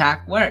surfing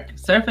attack work?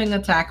 Surfing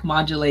attack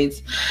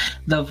modulates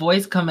the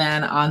voice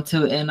command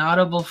onto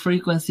inaudible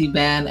frequency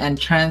band and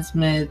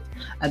transmit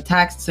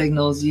attack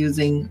signals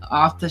using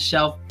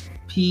off-the-shelf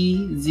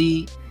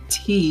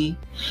PZT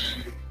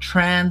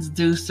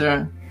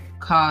transducer.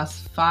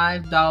 Costs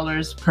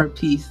 $5 per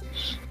piece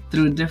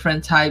through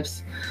different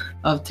types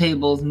of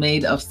tables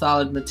made of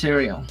solid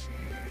material.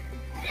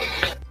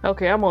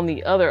 Okay, I'm on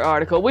the other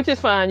article, which is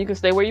fine. You can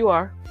stay where you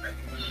are.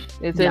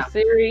 It says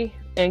Siri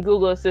and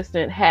Google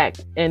Assistant hack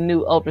and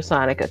new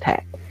ultrasonic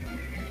attack.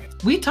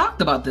 We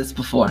talked about this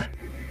before.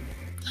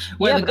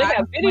 Where the guy they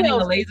got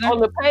videos on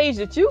the page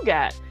that you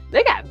got.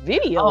 They got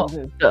videos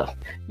and stuff.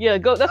 Yeah,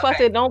 go. That's why I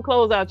said don't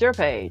close out your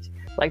page.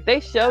 Like, they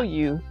show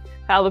you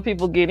how the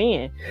people get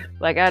in.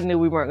 Like, I knew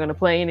we weren't going to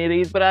play any of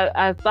these, but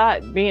I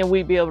thought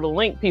we'd be able to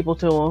link people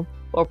to them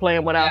or play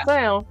them without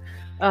sound.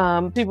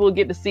 People would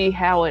get to see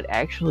how it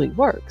actually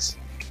works.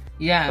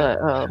 Yeah,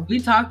 but, we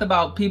talked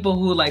about people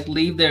who like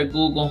leave their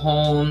Google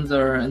Homes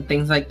and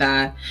things like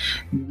that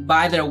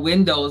by their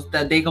windows,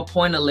 that they could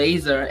point a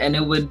laser and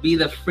it would be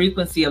the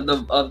frequency of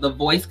the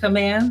voice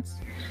commands,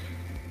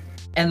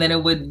 and then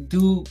it would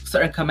do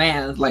certain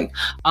commands like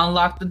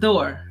unlock the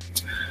door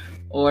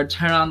or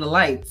turn on the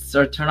lights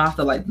or turn off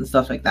the lights and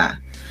stuff like that.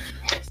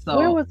 So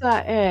where was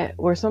I at?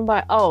 Where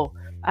somebody? Oh,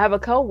 I have a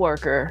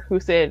coworker who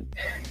said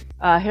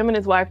him and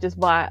his wife just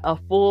bought a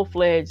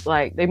full-fledged,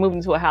 like, they moved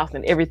into a house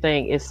and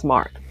everything is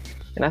smart.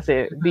 And I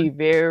said, be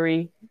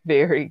very,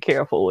 very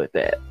careful with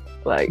that.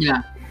 Like,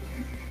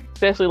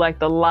 especially like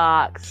the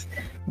locks,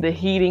 the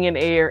heating and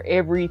air,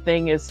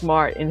 everything is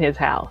smart in his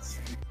house.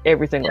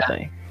 Every single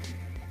thing.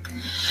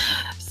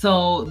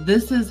 So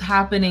this is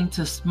happening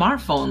to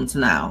smartphones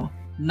now,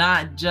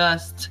 not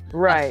just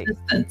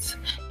assistants.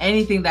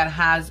 Anything that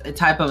has a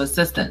type of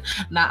assistant.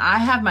 Now, I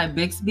have my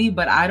Bixby,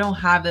 but I don't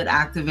have it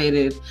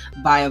activated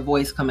by a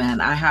voice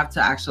command. I have to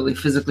actually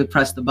physically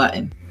press the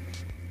button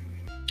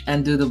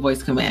and do the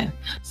voice command.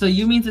 So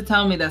you mean to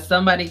tell me that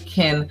somebody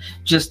can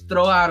just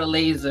throw out a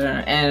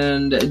laser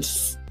and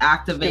just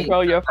activate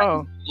control your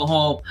phone?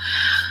 Home.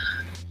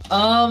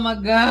 Oh my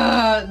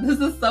God, this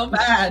is so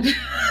bad.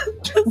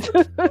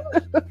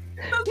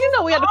 You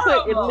know, we have to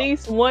put at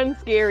least one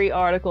scary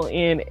article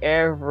in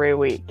every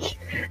week.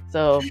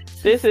 So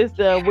this is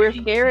we're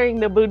scaring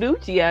the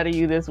Buducci out of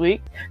you this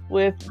week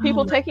with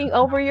people taking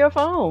over your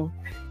phone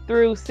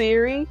through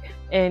Siri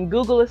and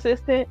Google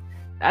Assistant.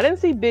 I didn't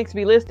see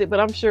Bixby listed, but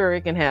I'm sure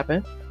it can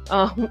happen.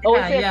 It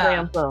says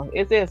Samsung.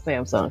 It says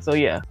Samsung. So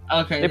yeah.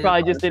 Okay. They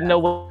probably just didn't know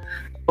what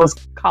it was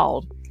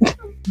called. They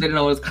didn't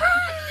know what it was called.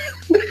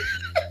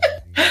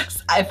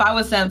 If I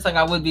was Samsung,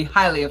 I would be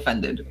highly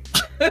offended.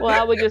 Well,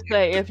 I would just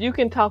say if you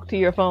can talk to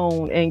your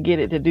phone and get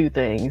it to do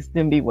things,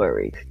 then be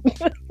worried.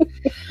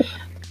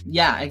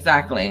 Yeah,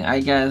 exactly. I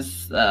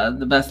guess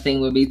the best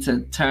thing would be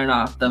to turn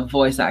off the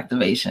voice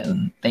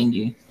activation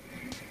thingy.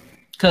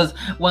 Because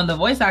when the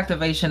voice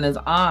activation is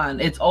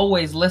on, it's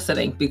always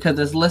listening because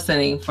it's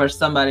listening for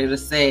somebody to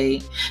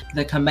say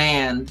the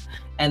command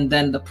and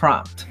then the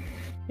prompt.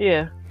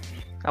 Yeah.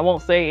 I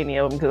won't say any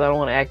of them because I don't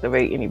want to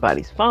activate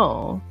anybody's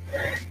phone.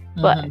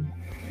 But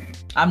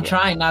I'm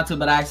trying not to,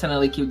 but I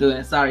accidentally keep doing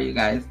it. Sorry, you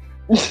guys.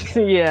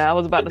 Yeah, I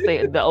was about to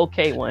say the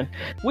OK one.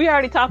 We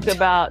already talked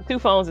about Two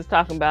Phones is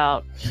talking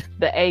about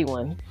the A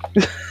one.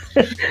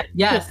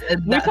 Yes,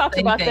 we talked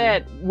about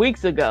that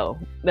weeks ago.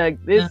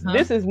 Like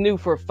this is new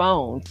for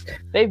phones.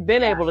 They've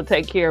been able to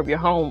take care of your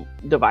home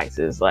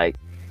devices, like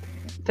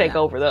take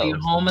over those. Your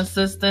home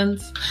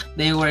assistants,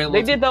 they were able.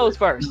 They did those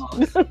first.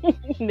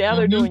 Now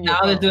they're doing.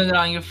 They're doing it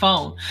on your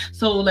phone.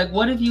 So, like,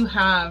 what if you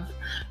have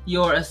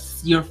your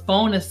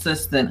phone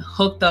assistant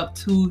hooked up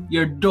to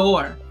your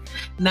door?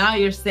 Now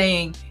you're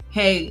saying,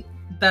 "Hey,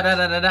 da da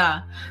da da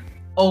da."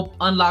 Oh,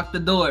 unlock the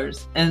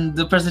doors, and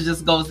the person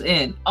just goes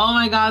in. Oh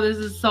my God, this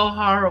is so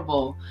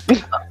horrible.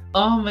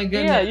 Oh my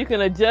goodness. Yeah, you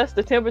can adjust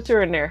the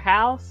temperature in their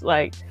house.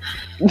 Like,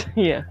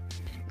 yeah,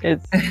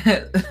 it's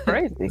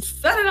crazy.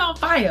 Set it on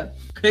fire.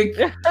 This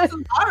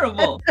is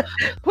horrible.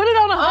 Put it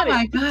on 100. Oh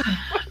my God.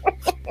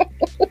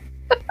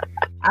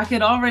 I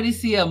could already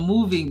see a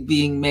movie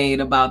being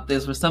made about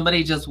this where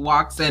somebody just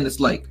walks in.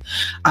 It's like,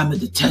 I'm a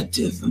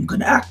detective. I'm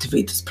going to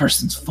activate this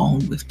person's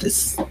phone with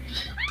this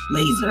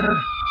laser.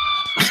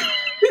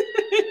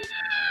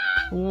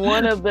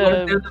 One of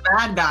the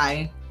bad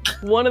guy.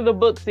 One of the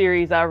book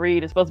series I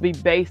read is supposed to be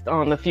based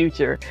on the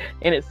future,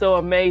 and it's so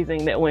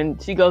amazing that when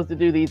she goes to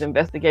do these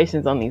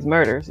investigations on these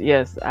murders,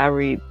 yes, I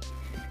read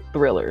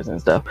thrillers and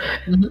stuff.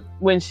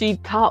 When she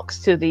talks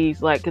to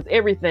these, like, because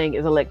everything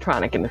is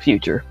electronic in the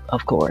future,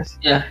 of course.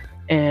 Yeah.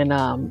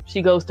 And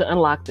she goes to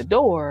unlock the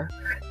door.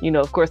 You know,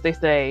 of course, they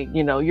say,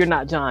 you know, you're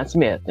not John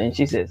Smith. And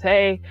she says,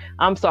 hey,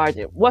 I'm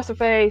Sergeant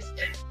What's-Her-Face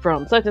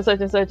from such and such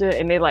and such.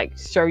 And they like,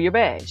 show your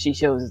badge. She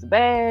shows us the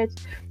badge.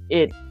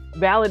 It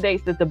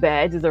validates that the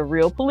badge is a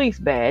real police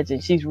badge.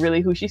 And she's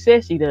really who she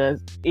says she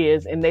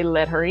is. And they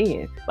let her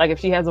in. Like if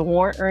she has a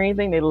warrant or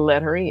anything, they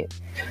let her in.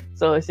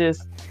 So it's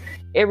just,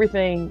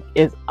 everything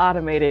is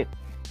automated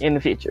in the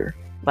future.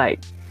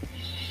 Like,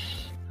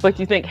 but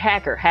you think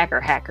hacker.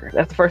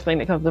 That's the first thing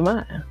that comes to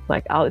mind.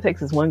 Like, all it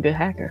takes is one good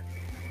hacker.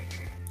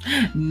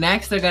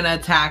 Next, they're going to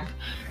attack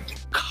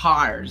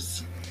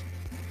cars.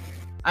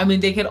 I mean,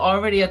 they could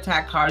already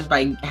attack cars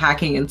by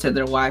hacking into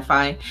their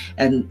Wi-Fi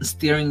and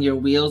steering your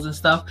wheels and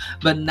stuff.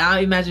 But now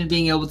imagine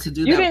being able to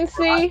do that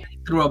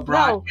through a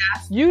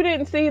broadcast. No, you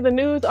didn't see the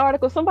news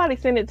article. Somebody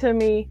sent it to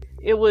me.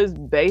 It was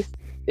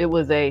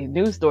a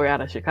news story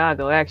out of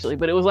Chicago, actually,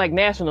 but it was like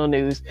national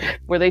news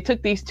where they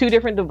took these two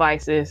different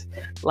devices.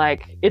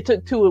 Like it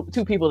took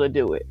two people to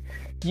do it.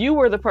 You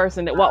were the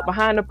person that walked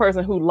behind the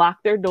person who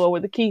locked their door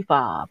with a key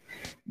fob.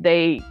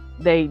 They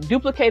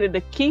duplicated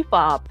the key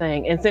fob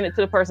thing and sent it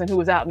to the person who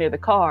was out near the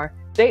car.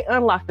 They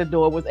unlocked the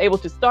door, was able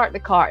to start the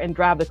car and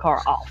drive the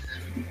car off.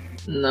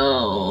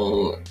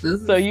 No.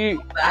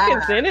 I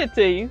can send it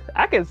to you.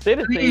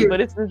 But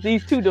it's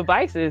these two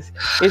devices.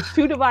 It's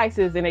two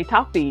devices and they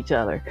talk to each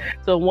other.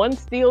 So one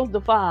steals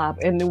the fob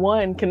and the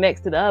one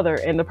connects to the other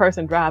and the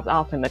person drives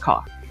off in the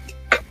car.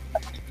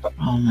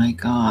 Oh my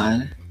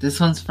God. This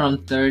one's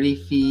from 30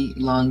 feet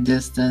long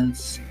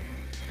distance.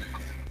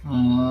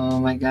 Oh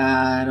my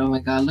God.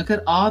 Look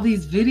at all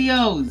these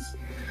videos.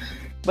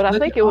 But I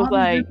think it was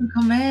like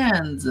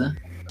commands.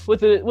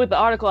 With the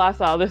article I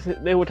saw,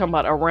 they were talking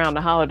about around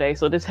the holiday,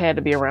 so this had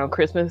to be around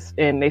Christmas,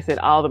 and they said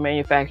all the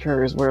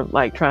manufacturers were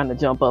like trying to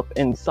jump up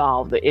and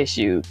solve the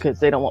issue because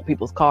they don't want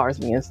people's cars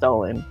being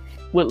stolen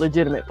with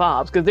legitimate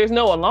fobs because there's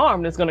no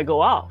alarm that's going to go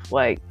off.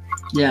 Like,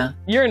 yeah,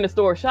 you're in the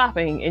store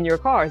shopping and your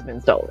car has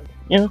been stolen.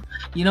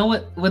 You know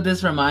what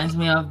this reminds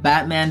me of?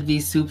 Batman v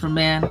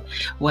Superman,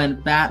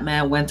 when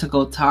Batman went to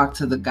go talk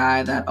to the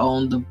guy that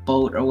owned the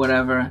boat or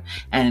whatever,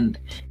 and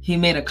he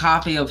made a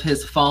copy of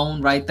his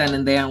phone right then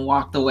and there and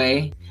walked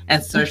away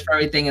and searched for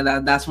everything, and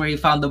that's where he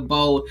found the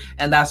boat,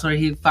 and that's where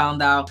he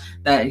found out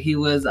that he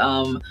was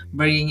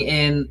bringing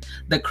in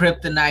the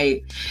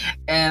kryptonite.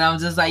 And I'm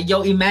just like,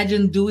 yo,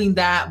 imagine doing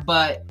that,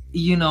 but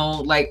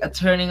like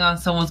turning on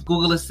someone's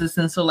Google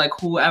Assistant, so like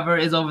whoever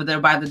is over there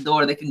by the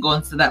door, they can go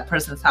into that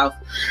person's house.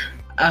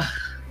 I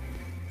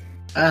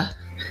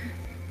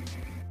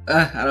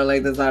don't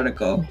like this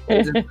article.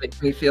 It just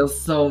makes me feel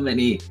so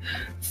many.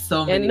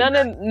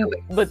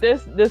 But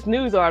this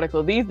news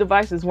article, these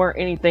devices weren't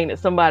anything that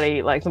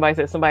somebody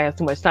said somebody has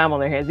too much time on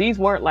their hands. These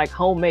weren't like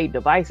homemade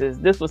devices.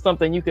 This was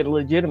something you could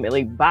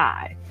legitimately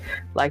buy.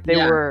 Like they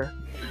were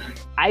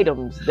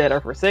items that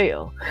are for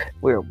sale,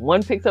 where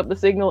one picks up the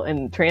signal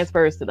and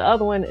transfers to the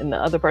other one, and the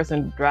other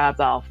person drives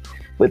off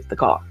with the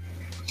car.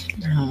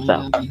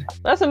 So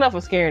that's enough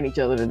of scaring each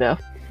other to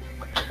death.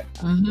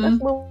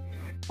 Let's move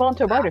on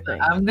to a brighter thing.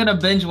 I'm gonna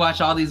binge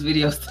watch all these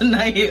videos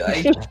tonight,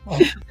 like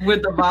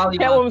with the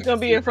volume. Catwoman's gonna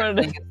be in front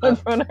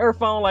of her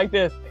phone like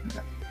this.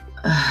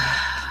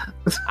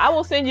 I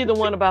will send you the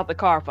one about the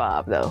car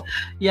fob, though.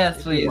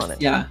 Yes, please.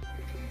 Yeah.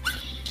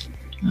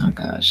 Oh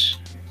gosh.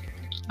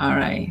 All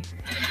right.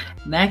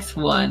 Next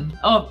one.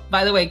 Oh,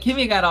 by the way,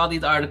 Kimmy got all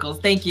these articles.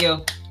 Thank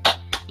you.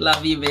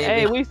 Love you, baby.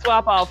 Hey, we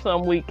swap off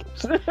some week.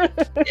 Yeah.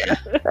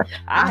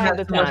 I have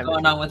the time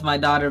going on with my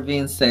daughter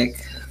being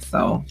sick.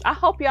 So I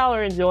hope y'all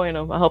are enjoying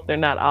them. I hope they're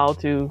not all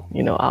too,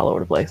 all over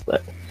the place,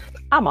 but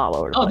I'm all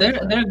over the place.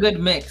 Oh, they're a good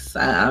mix.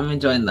 I'm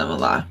enjoying them a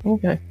lot.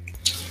 Okay.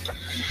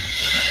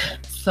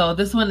 So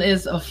this one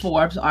is a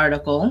Forbes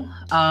article.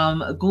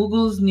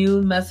 Google's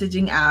new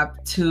messaging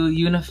app to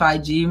unify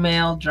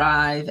Gmail,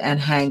 Drive, and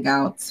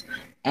Hangouts,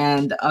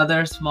 and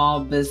other small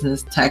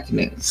business tech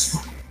news.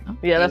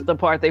 Yeah, that's the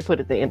part they put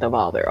at the end of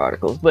all their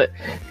articles. But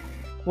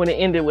when it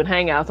ended with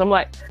Hangouts, I'm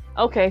like,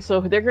 okay, so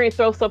if they're going to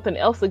throw something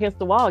else against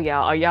the wall,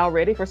 y'all, are y'all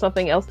ready for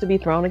something else to be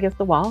thrown against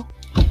the wall?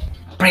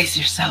 Brace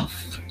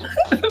yourself.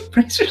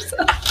 Brace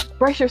yourself.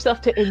 Brace yourself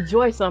to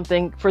enjoy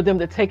something for them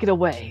to take it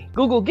away.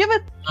 Google, give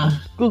it.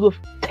 Google,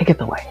 take it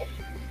away.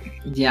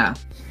 Yeah.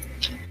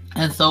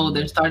 And so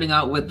they're starting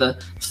out with the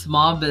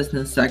small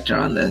business sector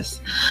on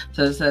this.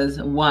 So it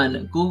says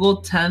 1,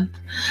 Google 10th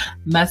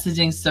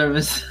messaging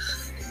service.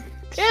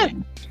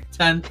 10.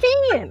 10.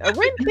 A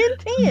red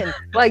 10.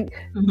 Like,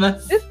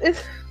 this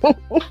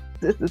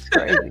is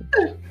crazy.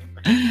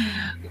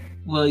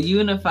 Will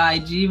unify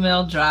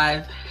Gmail,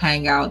 Drive,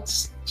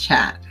 Hangouts,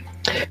 chat.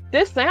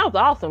 This sounds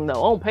awesome,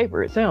 though. On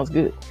paper, it sounds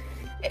good.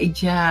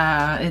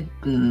 Yeah.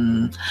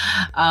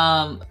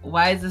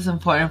 Why is this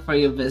important for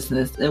your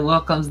business? It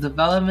welcomes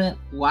development.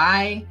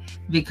 Why?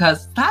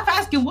 Because stop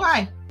asking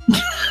why.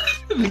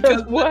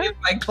 Because what?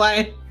 My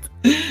client.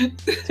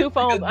 2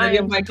 phones. I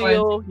am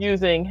still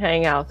using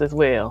Hangouts as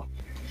well.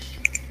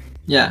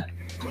 Yeah.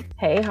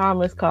 Hey,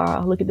 harmless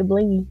Carl. Look at the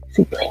blingy.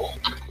 See,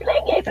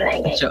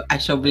 blingy. I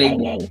show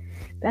blingy.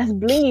 That's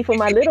blingy for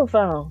my little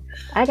phone.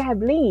 I got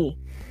blingy.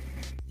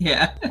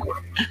 Yeah.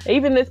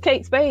 Even this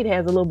Kate Spade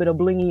has a little bit of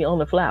blingy on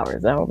the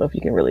flowers. I don't know if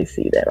you can really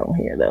see that on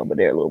here, though, but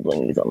there are little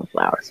blingies on the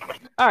flowers.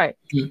 All right.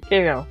 Here you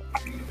go.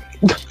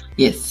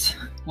 Yes.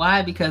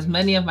 Why? Because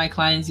many of my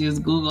clients use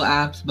Google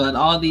apps, but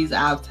all these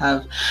apps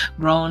have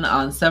grown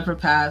on separate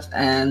paths,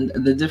 and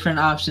the different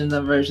options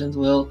and versions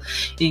will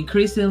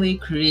increasingly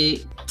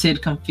create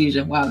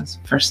confusion. Wow, this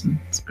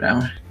person's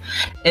grammar.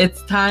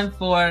 It's time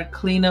for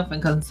cleanup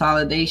and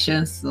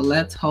consolidation, so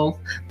let's hope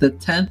the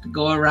 10th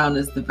go around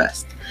is the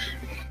best.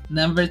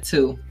 Number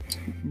 2,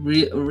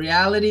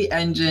 Reality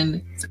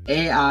Engine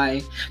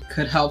AI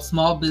could help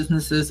small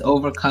businesses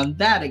overcome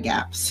data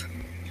gaps.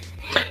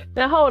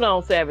 Now hold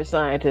on, savage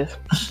scientist.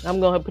 I'm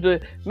gonna put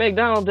it.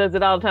 McDonald's does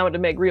it all the time with the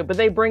McRib, but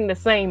they bring the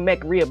same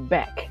McRib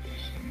back.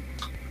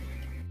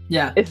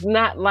 Yeah. It's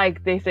not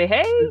like they say,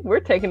 hey, we're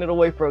taking it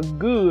away for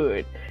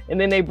good, and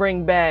then they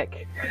bring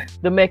back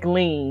the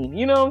McLean.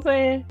 You know what I'm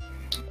saying?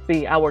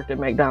 See, I worked at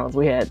McDonald's.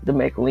 We had the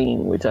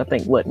McLean, which I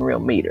think wasn't real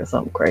meat or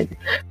something crazy.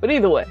 But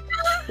either way,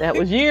 that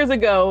was years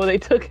ago. They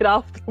took it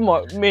off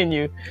the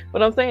menu.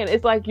 But I'm saying,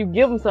 it's like you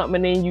give them something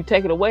and then you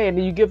take it away and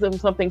then you give them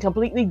something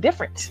completely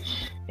different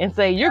and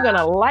say, you're going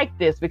to like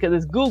this because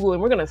it's Google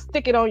and we're going to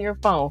stick it on your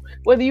phone,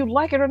 whether you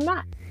like it or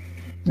not.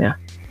 Yeah.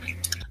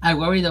 I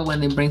worry that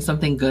when they bring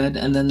something good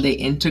and then they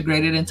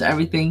integrate it into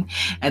everything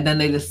and then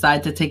they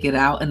decide to take it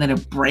out and then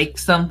it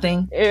breaks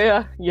something.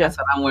 Yeah. That's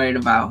what I'm worried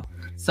about.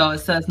 So it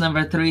says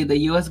number 3, the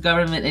U.S.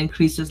 government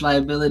increases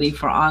liability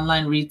for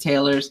online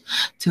retailers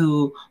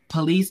to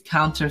police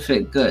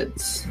counterfeit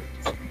goods.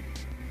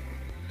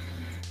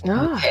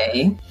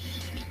 Okay.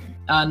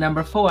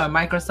 Number 4,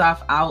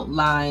 Microsoft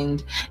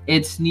outlined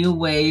its new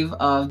wave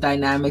of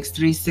Dynamics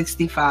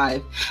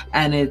 365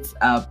 and its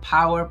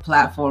Power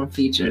Platform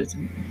features.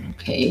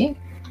 Okay.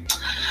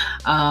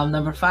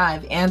 Number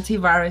 5,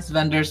 antivirus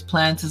vendors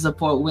plan to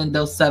support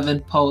Windows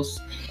 7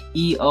 post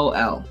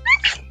EOL.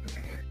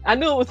 I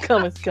knew it was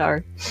coming,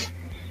 Scar.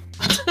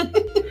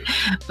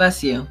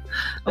 Bless you.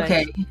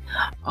 Okay.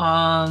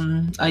 Are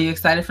you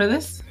excited for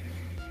this?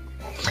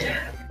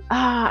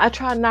 I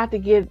try not to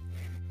get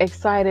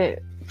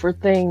excited for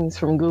things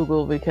from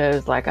Google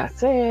because, like I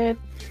said,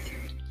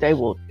 they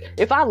will.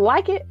 If I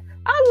like it,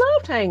 I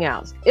loved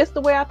Hangouts. It's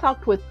the way I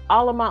talked with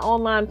all of my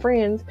online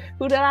friends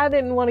who that I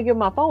didn't want to give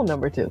my phone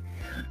number to.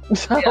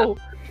 So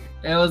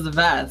it was the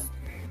best.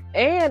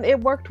 And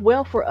it worked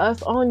well for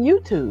us on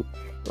YouTube.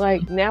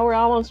 Like, now we're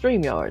all on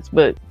StreamYards,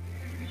 but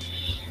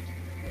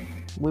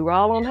we were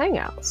all on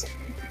Hangouts.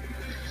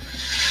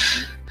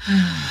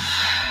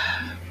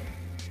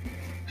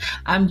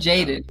 I'm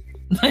jaded.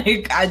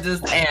 Like, I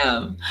just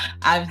am.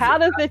 How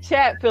does the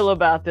chat feel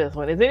about this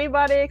one? Is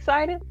anybody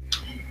excited?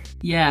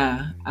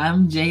 Yeah,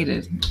 I'm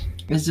jaded.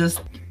 It's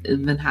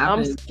been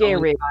happening. I'm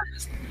scared.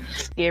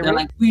 They're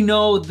like, we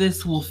know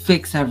this will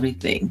fix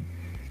everything.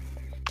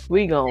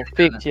 We gonna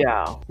fix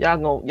y'all.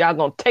 Y'all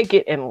gonna take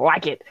it and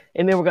like it,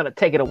 and then we're gonna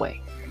take it away.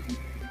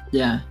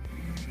 Yeah.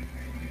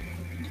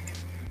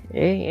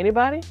 Hey,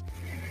 anybody?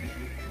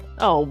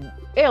 Oh,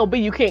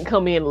 LB, you can't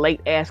come in late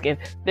asking.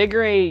 They're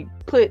going to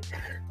put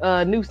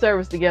a new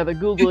service together.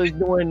 Google is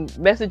doing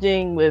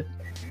messaging with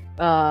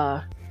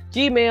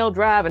Gmail,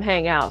 Drive, and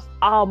Hangouts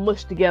all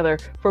mushed together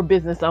for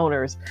business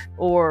owners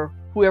or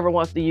whoever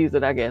wants to use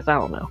it, I guess. I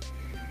don't know.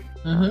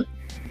 Mm-hmm.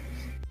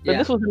 But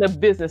this was in the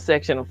business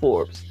section of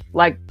Forbes.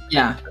 Like,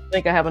 yeah, I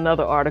think I have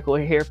another article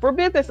in here for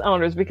business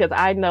owners, because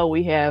I know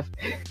we have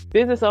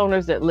business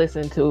owners that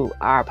listen to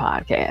our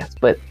podcast.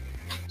 But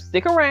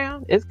stick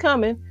around. It's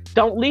coming.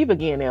 Don't leave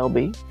again,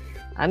 LB.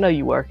 I know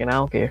you working. I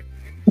don't care.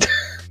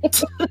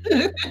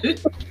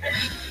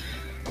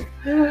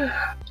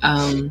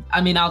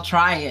 I mean, I'll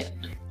try it.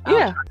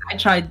 I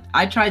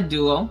tried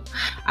Duo.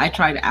 I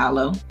tried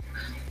Allo.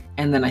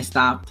 And then I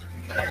stopped.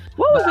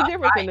 What was the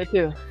difference in the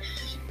two?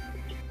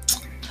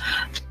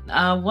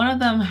 One of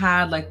them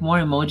had like more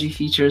emoji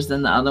features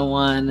than the other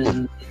one,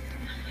 and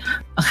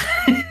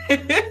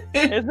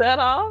is that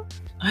all?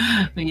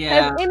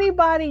 Yeah. Has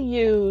anybody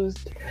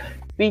used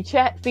the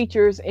chat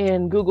features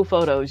in Google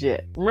Photos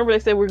yet? Remember they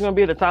said we were going to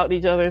be able to talk to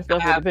each other and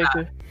stuff with the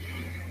picture?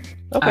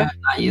 Okay. I have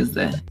not used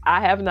it.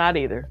 I have not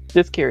either.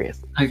 Just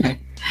curious. Okay.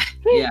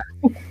 Yeah.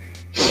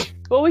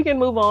 Well, we can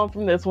move on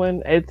from this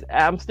one.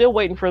 I'm still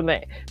waiting for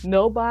that.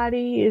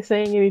 Nobody is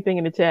saying anything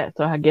in the chat,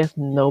 so I guess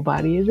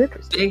nobody is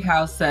interested. Big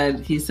House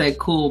said,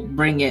 cool,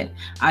 bring it.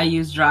 I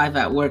use Drive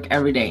at work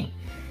every day.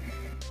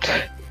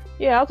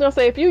 Yeah, I was going to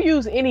say, if you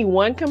use any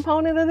one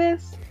component of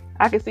this,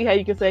 I can see how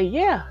you can say,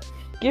 yeah,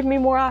 give me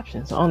more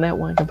options on that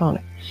one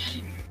component.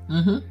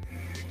 Mm-hmm.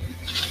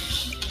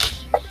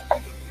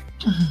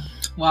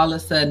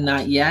 Wallace said,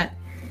 not yet.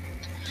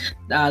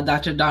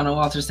 Dr. Donna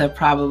Walter said,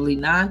 probably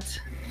not.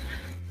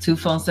 Two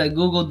Phone said,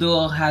 Google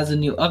Duo has a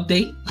new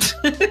update.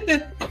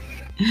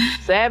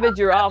 Savage,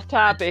 you're off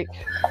topic.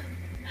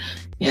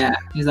 Yeah,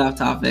 he's off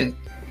topic.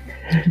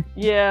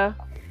 Yeah.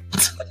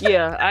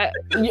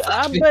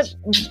 But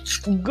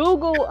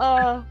Google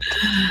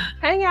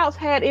Hangouts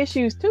had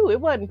issues too. It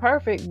wasn't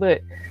perfect,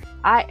 but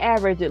I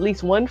average at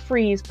least one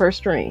freeze per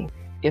stream,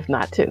 if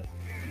not two.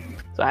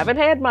 So I haven't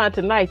had mine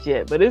tonight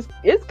yet, but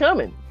it's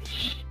coming.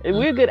 And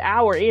we're a good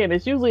hour in.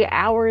 It's usually an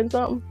hour and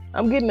something.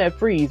 I'm getting that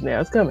freeze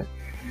now. It's coming.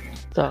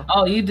 So.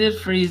 Oh, you did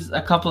freeze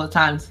a couple of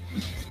times.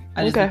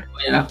 I just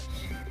didn't,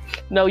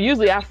 No,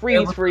 usually I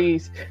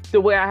freeze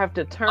the way I have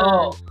to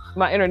turn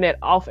my internet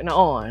off and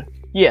on.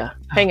 Yeah,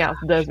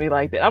 Hangouts does me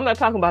like that. I'm not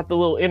talking about the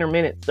little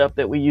intermittent stuff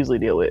that we usually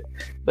deal with,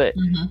 but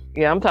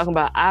yeah, I'm talking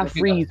about I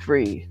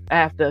freeze. I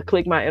have to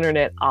click my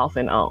internet off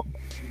and on.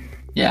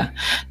 Yeah.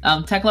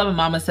 Tech Love and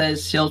Mama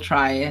says she'll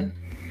try it.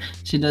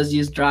 She does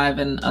use Drive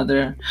and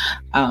other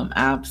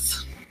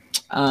apps.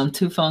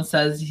 Two Phone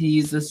says he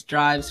uses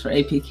Drives for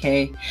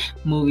APK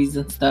movies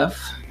and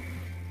stuff.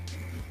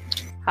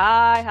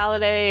 Hi,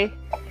 Holiday.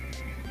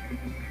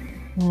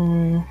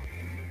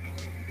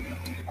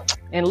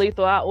 And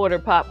Lethal, I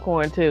ordered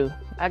popcorn too.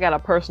 I got a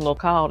personal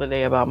call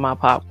today about my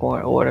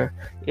popcorn order.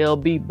 It'll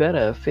be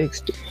better if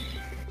fixed it.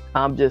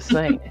 I'm just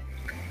saying.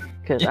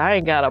 Because I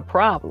ain't got a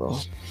problem.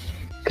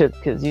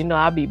 Because,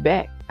 I'll be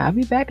back. I'll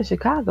be back in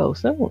Chicago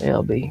soon,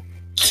 LB.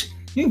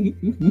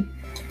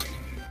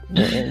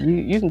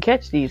 And you can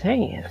catch these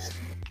hands.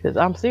 Because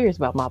I'm serious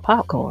about my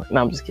popcorn.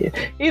 No, I'm just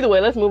kidding. Either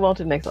way, let's move on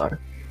to the next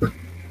article.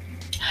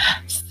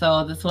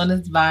 So this one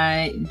is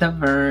by The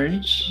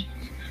Verge.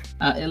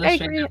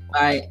 Illustrated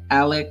by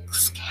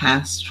Alex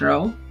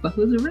Castro. But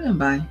who's it written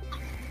by?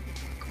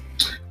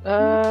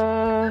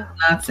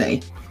 Not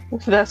say.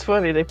 That's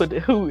funny. They put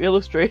who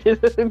illustrated.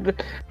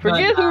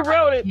 Forget who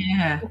wrote it.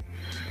 Yeah.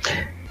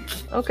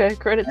 Okay,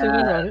 credit to who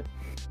wrote it.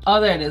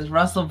 Oh, there it is.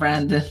 Russell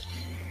Brandon.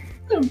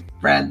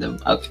 Random.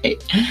 Okay.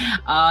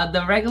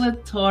 The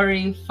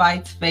regulatory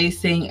fights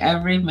facing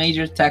every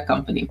major tech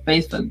company,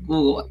 Facebook,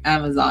 Google,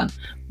 Amazon,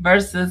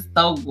 versus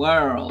the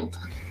world.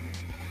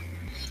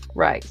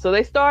 Right. So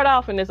they start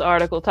off in this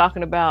article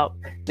talking about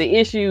the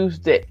issues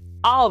that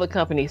all the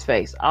companies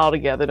face all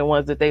together, the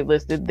ones that they've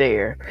listed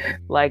there.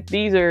 Like,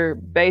 these are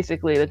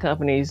basically the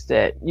companies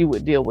that you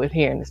would deal with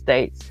here in the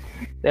States.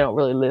 They don't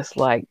really list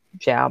like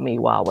Xiaomi,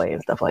 Huawei,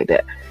 and stuff like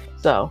that.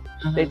 So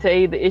they tell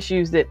you the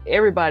issues that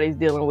everybody's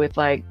dealing with,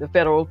 like the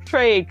Federal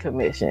Trade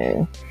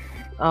Commission.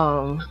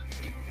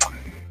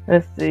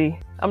 Let's see.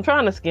 I'm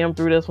trying to skim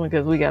through this one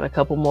because we got a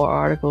couple more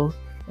articles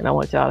and I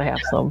want y'all to have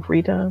some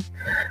free time.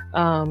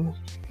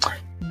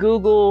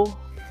 Google,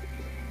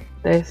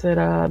 they said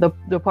the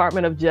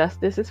Department of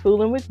Justice is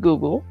fooling with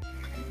Google.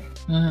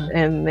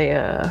 And they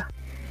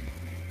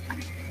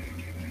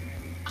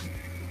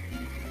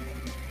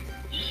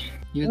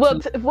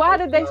why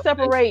did they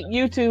separate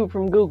YouTube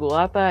from Google?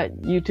 I thought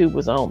YouTube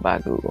was owned by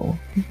Google.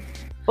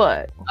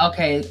 But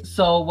okay,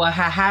 so what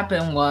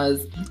happened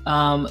was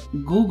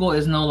Google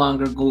is no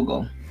longer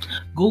Google.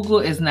 Google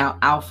is now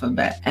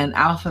Alphabet, and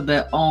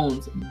Alphabet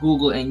owns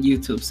Google and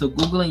YouTube. So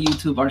Google and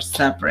YouTube are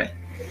separate.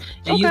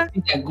 It used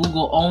to be that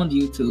Google owned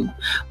YouTube,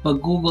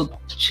 but Google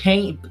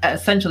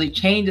essentially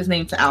changed its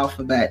name to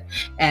Alphabet,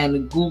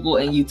 and Google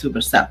and YouTube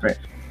are separate.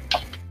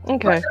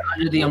 Okay.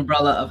 Under the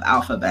umbrella of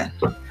Alphabet.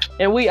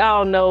 And we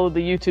all know the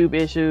YouTube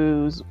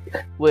issues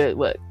with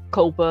what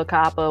COPPA,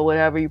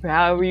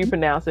 however you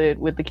pronounce it,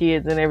 with the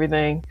kids and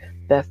everything.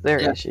 That's their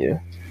issue.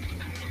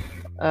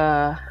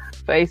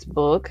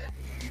 Facebook.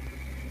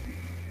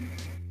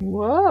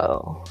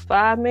 Whoa,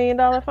 $5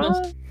 million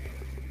fine?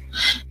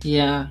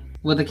 Yeah,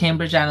 with the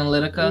Cambridge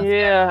Analytica.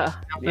 Yeah,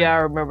 I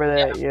remember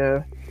that.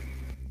 Yeah.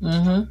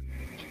 Mm-hmm.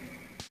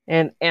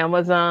 And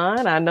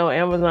Amazon, I know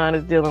Amazon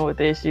is dealing with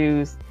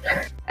issues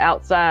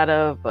outside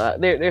of.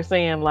 They're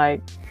saying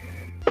like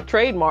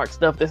trademark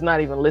stuff that's not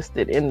even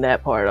listed in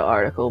that part of the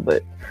article,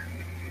 but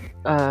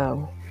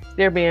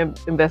they're being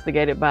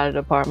investigated by the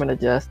Department of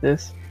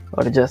Justice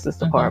or the Justice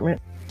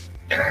Department.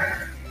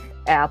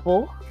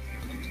 Apple.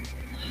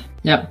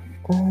 Yep.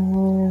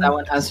 That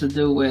one has to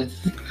do with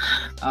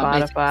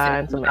Spotify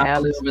and some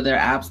apps over their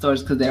app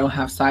stores because they don't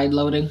have side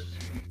loading.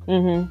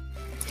 Mm-hmm.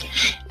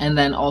 And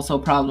then also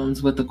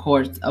problems with the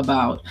courts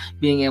about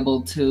being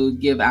able to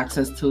give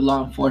access to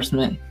law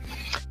enforcement.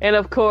 And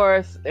of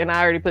course, and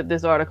I already put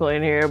this article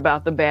in here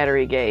about the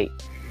battery gate.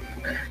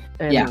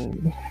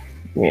 And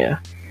yeah.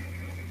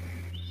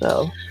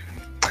 So,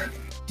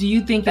 do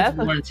you think it's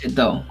warranted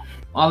though?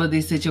 All of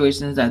these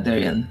situations that they're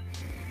in.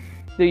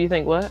 Do you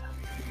think what?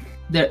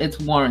 It's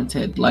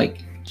warranted.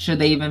 Like, should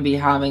they even be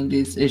having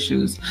these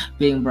issues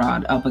being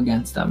brought up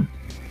against them?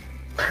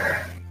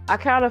 I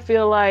kind of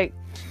feel like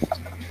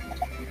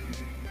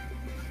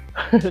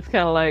it's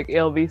kind of like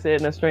LB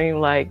said in the stream,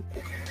 like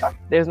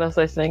there's no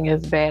such thing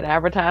as bad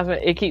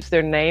advertisement. It keeps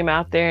their name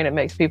out there and it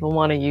makes people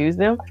want to use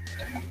them.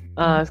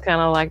 It's kind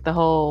of like the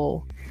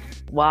whole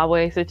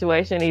Huawei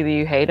situation. Either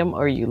you hate them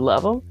or you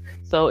love them.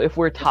 So if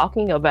we're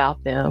talking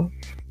about them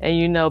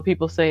and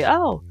people say,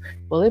 oh,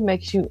 well, it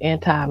makes you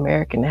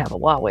anti-American to have a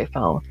Huawei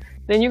phone,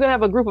 then you're going to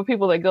have a group of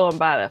people that go and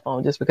buy that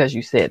phone just because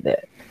you said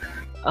that.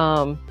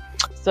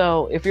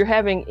 So if you're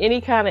having any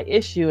kind of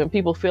issue and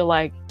people feel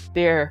like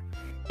they're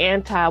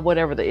anti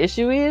whatever the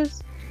issue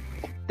is,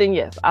 then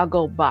yes, I'll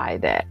go buy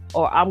that.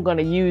 Or I'm going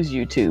to use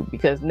YouTube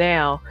because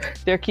now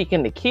they're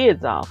kicking the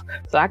kids off.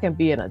 So I can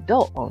be an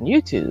adult on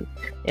YouTube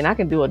and I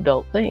can do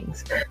adult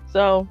things.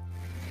 So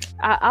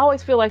I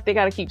always feel like they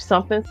got to keep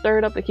something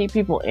stirred up to keep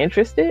people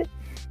interested.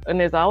 And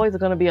there's always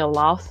going to be a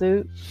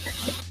lawsuit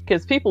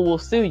because people will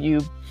sue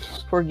you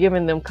for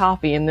giving them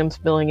coffee and them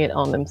spilling it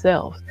on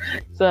themselves.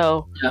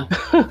 So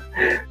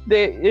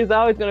there is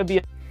always going to be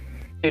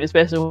a,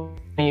 especially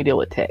when you deal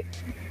with tech.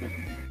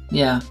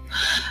 Yeah.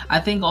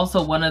 I think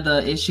also one of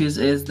the issues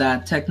is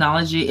that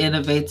technology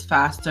innovates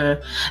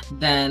faster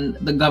than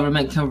the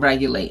government can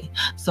regulate.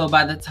 So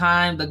by the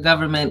time the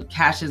government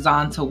catches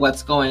on to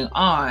what's going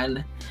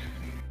on,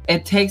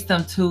 it takes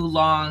them too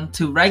long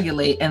to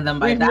regulate, and then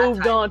by that time,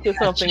 moved on to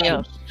something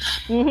else.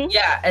 Mm-hmm.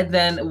 Yeah, and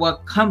then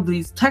what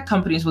these tech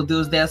companies will do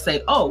is they'll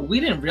say, "Oh,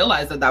 we didn't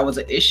realize that was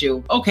an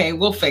issue. Okay,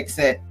 we'll fix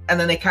it," and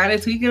then they kind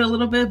of tweak it a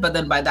little bit, but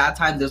then by that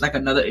time, there's like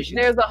another issue.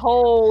 There's a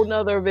whole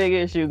nother big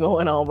issue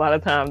going on by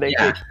the time they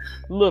fix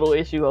little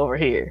issue over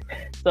here.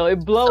 So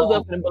it blows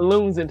up and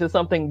balloons into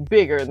something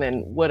bigger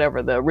than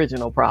whatever the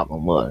original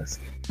problem was.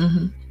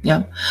 Mm-hmm.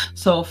 Yeah.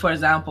 So, for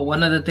example,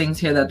 one of the things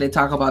here that they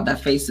talk about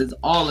that faces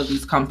all of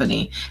these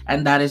companies,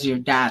 and that is your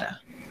data.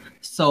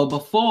 So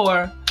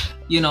before,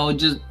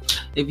 just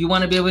if you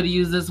want to be able to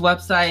use this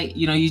website,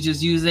 you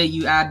just use it.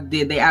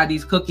 They add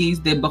these cookies.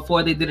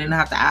 Before they didn't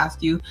have to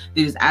ask you.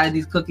 They just added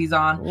these cookies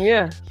on.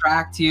 Yeah.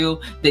 Tracked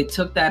you. They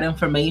took that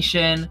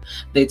information.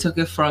 They took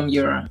it from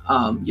your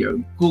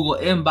Google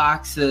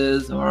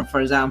inboxes or,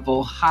 for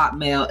example,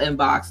 Hotmail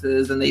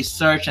inboxes, and they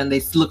search and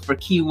they look for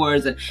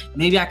keywords and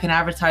maybe I can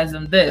advertise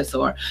them this,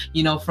 or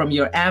from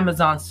your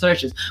Amazon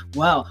searches.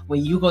 Well,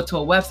 when you go to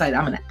a website,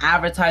 I'm going to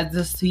advertise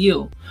this to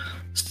you.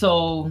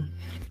 So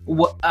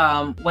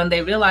when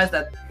they realize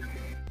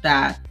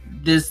that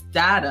this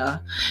data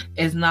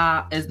is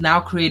now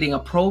creating a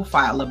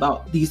profile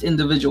about these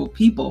individual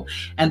people,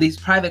 and these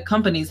private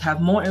companies have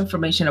more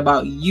information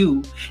about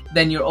you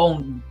than your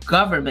own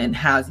government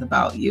has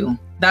about you,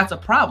 that's a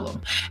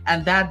problem.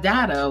 And that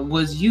data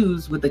was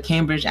used with the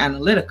Cambridge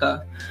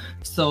Analytica.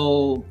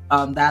 So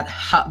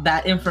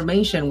that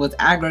information was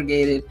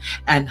aggregated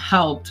and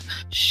helped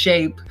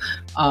shape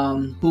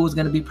who was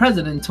going to be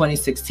president in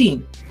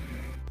 2016.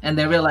 And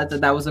they realized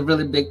that was a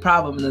really big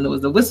problem. And then there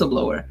was the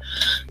whistleblower.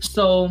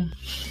 So,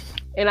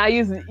 and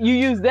you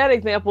use that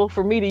example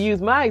for me to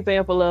use my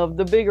example of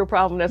the bigger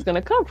problem that's going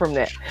to come from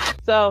that.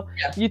 So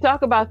you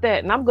talk about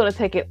that, and I'm going to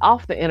take it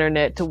off the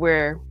internet to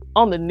where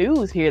on the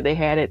news here they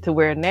had it to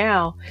where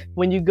now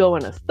when you go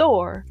in a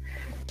store,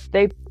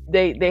 they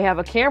have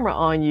a camera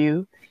on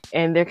you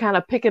and they're kind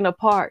of picking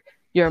apart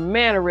your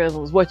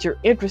mannerisms, what you're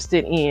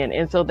interested in,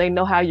 and so they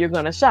know how you're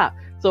going to shop.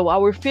 So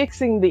while we're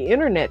fixing the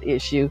internet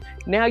issue,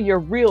 now your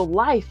real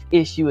life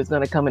issue is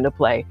going to come into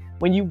play.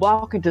 When you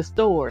walk into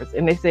stores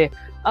and they say,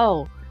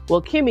 oh,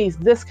 well, Kimmy's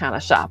this kind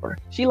of shopper.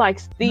 She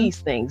likes these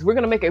things. We're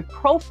going to make a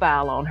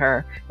profile on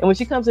her. And when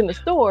she comes in the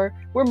store,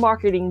 we're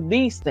marketing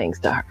these things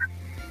to her.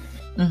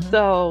 Mm-hmm.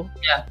 So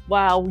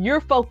while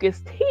you're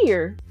focused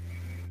here,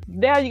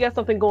 now you got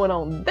something going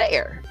on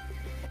there.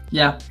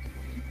 Yeah.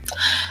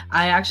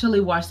 I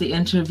actually watched the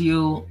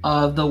interview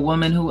of the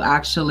woman who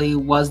actually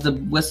was the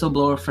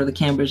whistleblower for the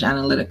Cambridge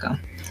Analytica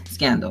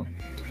scandal.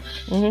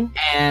 Mm-hmm.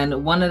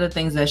 And one of the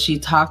things that she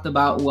talked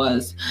about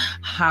was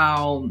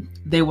how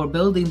they were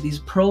building these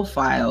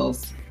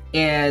profiles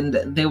and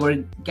they were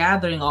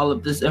gathering all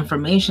of this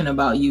information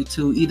about you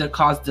to either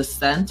cause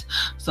dissent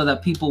so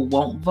that people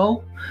won't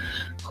vote,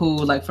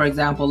 who, like, for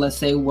example, let's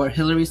say were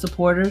Hillary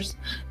supporters.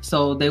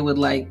 So they would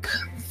like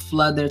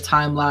flood their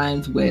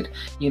timelines with,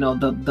 you know,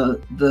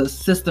 the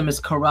system is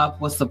corrupt,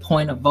 what's the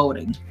point of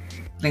voting,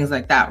 things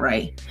like that,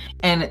 right?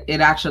 And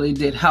it actually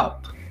did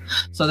help.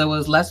 So there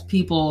was less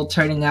people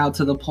turning out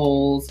to the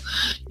polls,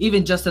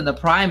 even just in the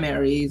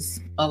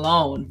primaries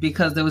alone,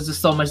 because there was just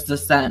so much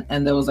dissent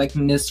and there was like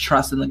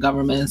mistrust in the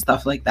government and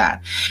stuff like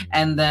that.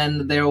 And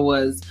then there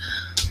was,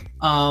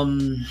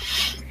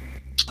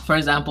 for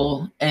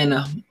example,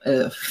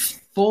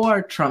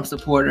 for Trump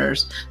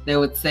supporters, they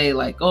would say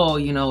like, oh,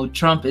 you know,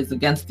 Trump is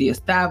against the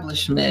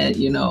establishment,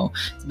 you know,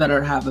 it's better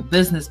to have a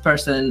business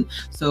person.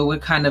 So it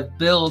would kind of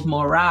build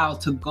morale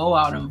to go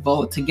out and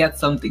vote to get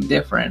something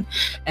different.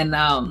 And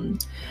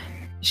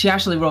she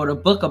actually wrote a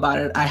book about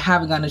it. I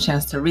haven't gotten a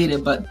chance to read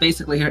it, but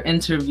basically her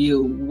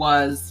interview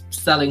was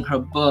selling her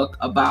book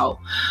about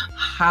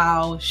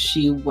how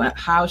she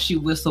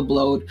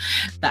whistleblowed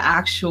the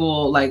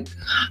actual like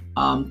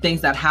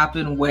things that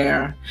happened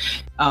where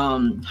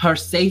her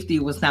safety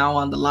was now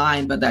on the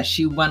line, but that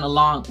she went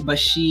along, but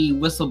she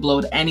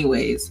whistleblowed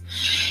anyways.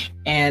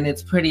 And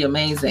it's pretty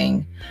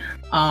amazing.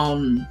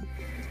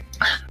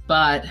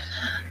 But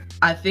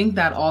I think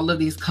that all of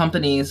these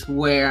companies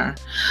where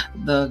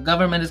the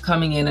government is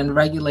coming in and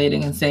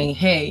regulating and saying,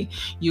 hey,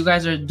 you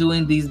guys are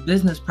doing these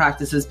business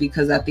practices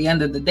because at the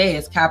end of the day,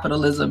 it's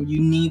capitalism.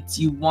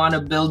 You want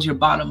to build your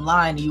bottom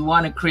line. You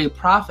want to create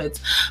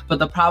profits. But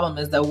the problem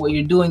is that what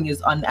you're doing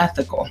is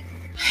unethical.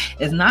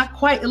 It's not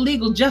quite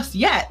illegal just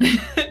yet.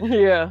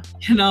 Yeah.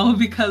 You know,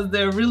 because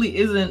there really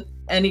isn't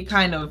any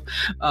kind of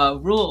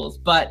rules,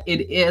 but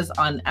it is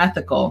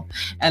unethical.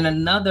 And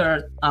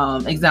another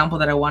example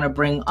that I want to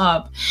bring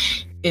up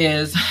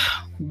is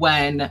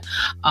when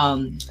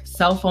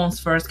cell phones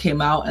first came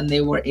out and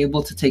they were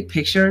able to take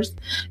pictures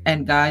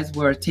and guys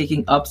were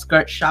taking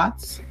upskirt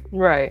shots.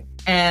 Right.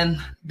 And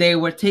they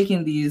were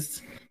taking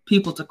these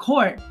people to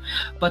court,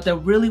 but there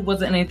really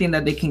wasn't anything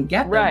that they can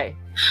get them. Right.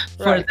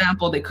 For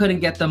example, they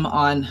couldn't get them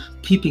on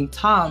Peeping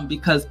Tom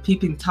because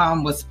Peeping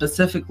Tom was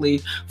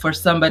specifically for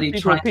somebody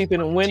people trying peeping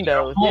to in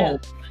windows. home.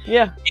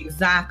 Yeah.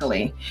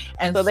 Exactly.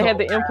 And so they had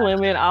to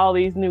implement all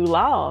these new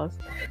laws,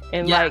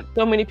 and like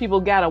so many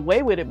people got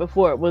away with it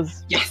before it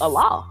was a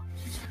law.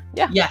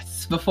 Yeah.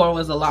 Yes, before it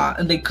was a law,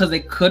 and because they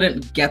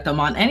couldn't get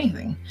them on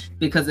anything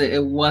because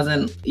it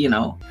wasn't, you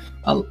know,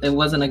 it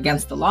wasn't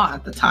against the law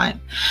at the time.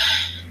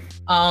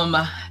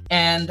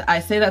 And I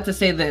say that to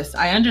say this.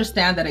 I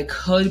understand that it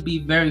could be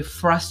very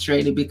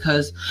frustrating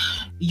because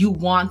you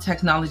want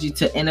technology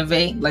to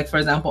innovate. Like, for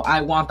example, I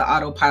want the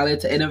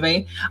autopilot to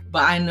innovate,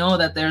 but I know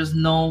that there's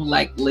no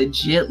like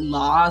legit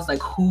laws.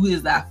 Like, who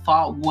is at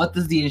fault? What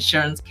does the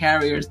insurance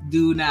carriers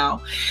do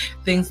now?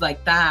 Things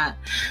like that.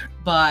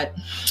 But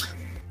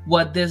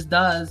what this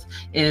does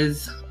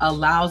is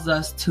allows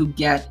us to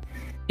get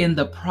in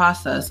the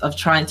process of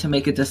trying to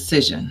make a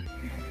decision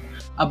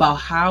about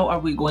how are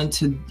we going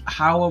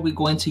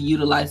to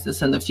utilize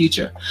this in the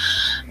future.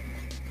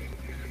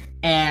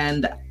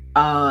 And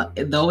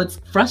though it's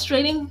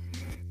frustrating,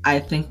 I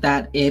think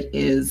that it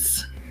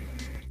is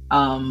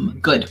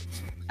good.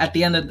 At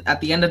the end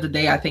of the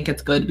day, I think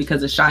it's good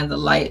because it shines a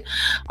light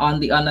on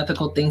the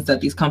unethical things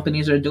that these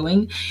companies are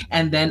doing,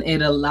 and then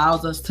it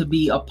allows us to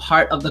be a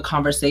part of the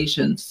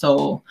conversation.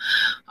 So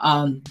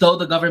though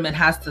the government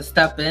has to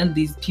step in,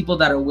 these people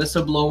that are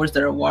whistleblowers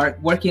that are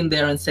working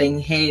there and saying,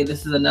 hey,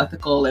 this is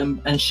unethical,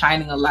 and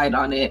shining a light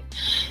on it,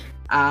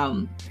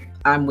 I'm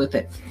with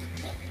it.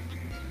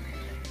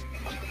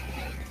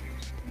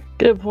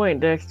 Good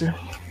point, Dexter.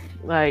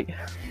 Like,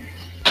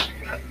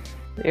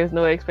 there's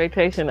no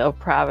expectation of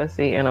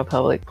privacy in a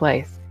public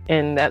place.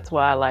 And that's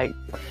why, like,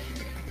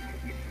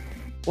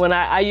 when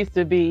I used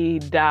to be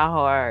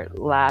diehard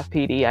live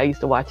PD, I used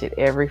to watch it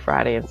every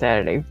Friday and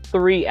Saturday,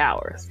 3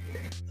 hours.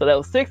 So that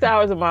was 6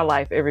 hours of my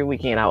life every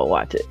weekend I would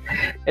watch it.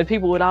 And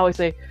people would always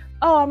say,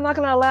 oh, I'm not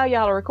going to allow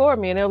y'all to record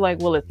me. And they're like,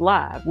 well, it's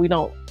live. We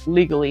don't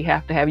legally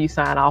have to have you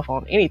sign off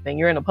on anything.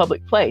 You're in a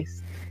public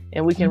place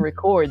and we can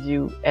record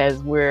you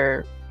as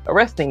we're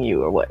arresting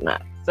you or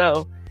whatnot.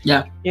 So,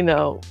 yeah, you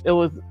know, it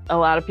was a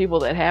lot of people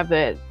that have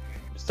that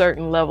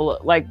certain level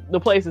of, like,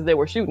 the places they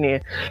were shooting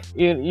in,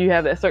 you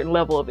have that certain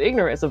level of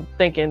ignorance of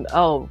thinking,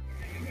 oh,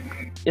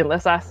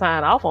 unless I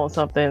sign off on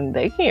something,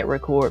 they can't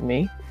record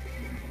me.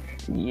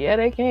 Yeah,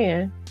 they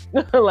can.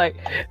 Like,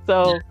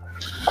 so,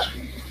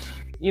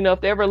 you know,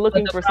 if they're ever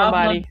looking for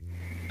somebody,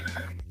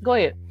 go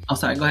ahead. Oh,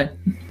 sorry, go ahead.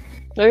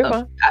 No, you're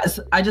fine.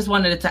 I just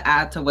wanted to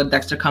add to what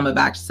Dexter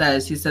Cumberbatch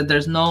says. He said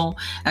there's no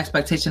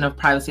expectation of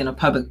privacy in a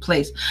public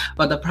place.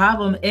 But the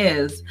problem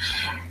is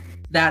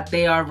that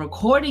they are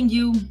recording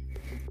you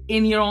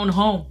in your own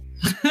home.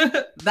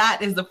 That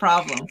is the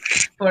problem.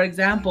 For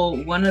example,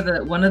 one of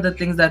the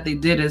things that they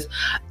did is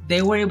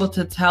they were able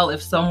to tell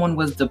if someone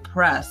was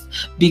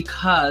depressed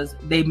because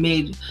they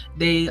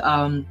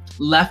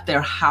left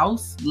their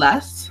house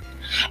less.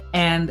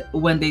 And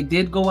when they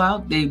did go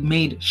out, they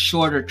made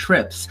shorter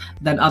trips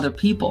than other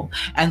people.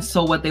 And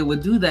so what they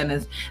would do then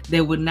is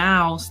they would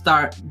now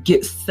start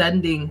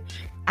sending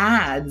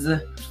ads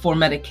for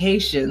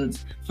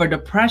medications for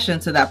depression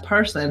to that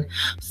person,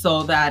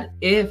 so that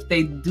if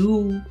they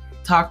do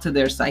talk to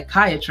their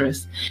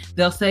psychiatrist,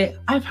 they'll say,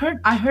 I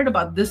heard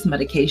about this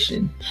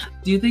medication.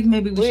 Do you think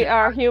maybe we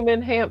are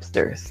human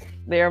hamsters?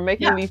 They are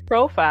making these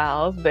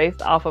profiles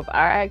based off of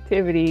our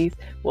activities,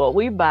 what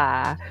we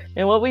buy,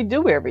 and what we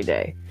do every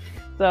day.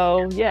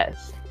 So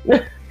yes.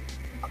 There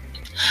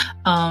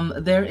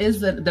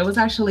was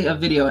actually a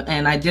video,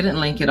 and I didn't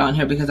link it on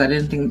here because I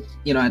didn't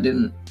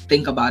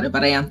think about it,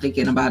 but I am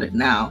thinking about it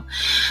now.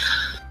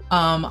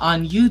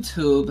 On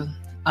YouTube,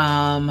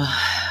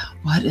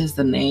 what is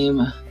the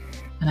name?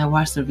 And I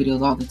watch their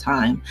videos all the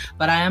time,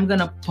 but I am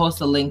gonna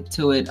post a link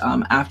to it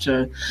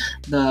after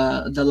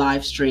the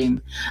live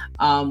stream,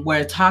 where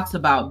it talks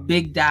about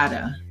big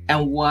data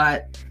and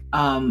what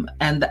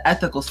and the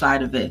ethical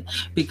side of it.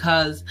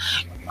 Because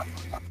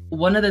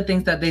one of the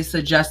things that they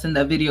suggest in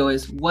the video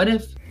is, what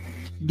if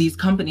these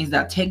companies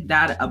that take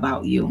data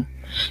about you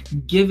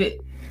give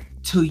it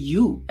to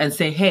you and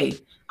say, hey,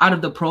 out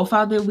of the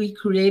profile that we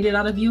created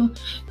out of you,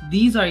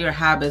 these are your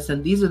habits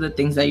and these are the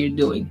things that you're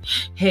doing.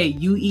 Hey,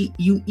 you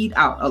eat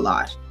out a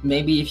lot.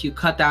 Maybe if you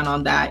cut down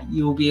on that,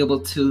 you'll be able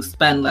to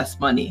spend less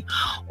money.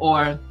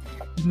 Or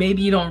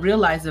maybe you don't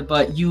realize it,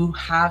 but you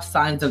have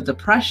signs of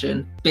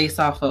depression based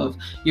off of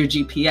your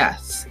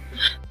GPS.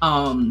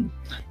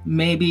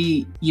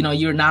 Maybe,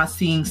 you're not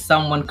seeing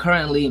someone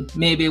currently.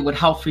 Maybe it would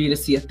help for you to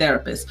see a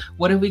therapist.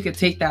 What if we could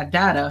take that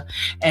data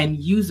and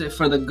use it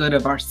for the good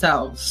of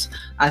ourselves?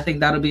 I think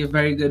that'll be a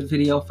very good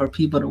video for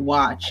people to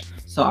watch.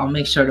 So I'll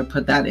make sure to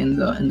put that in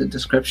the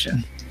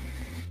description.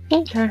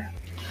 Okay.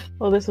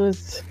 Well, this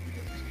was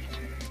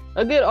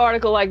a good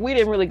article. Like, we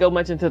didn't really go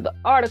much into the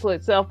article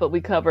itself, but we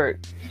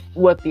covered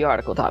what the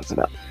article talks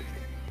about.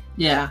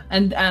 Yeah,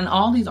 and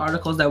all these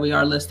articles that we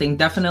are listing,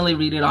 definitely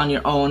read it on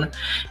your own.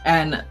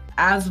 And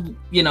as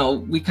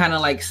we kind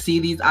of like see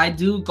these, I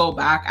do go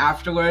back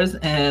afterwards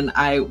and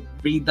I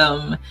read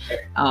them,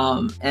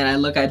 and I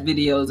look at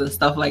videos and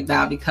stuff like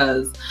that,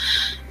 because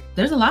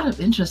there's a lot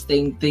of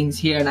interesting things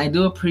here. And I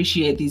do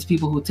appreciate these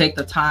people who take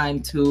the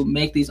time to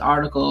make these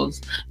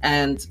articles.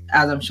 And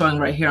as I'm showing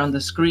right here on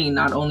the screen,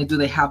 not only do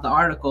they have the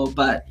article,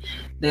 but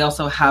they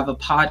also have a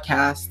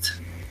podcast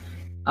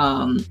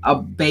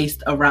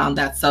based around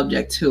that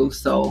subject too.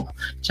 So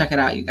check it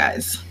out, you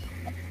guys.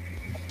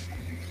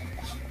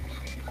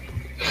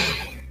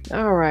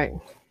 All right.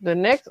 The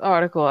next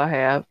article I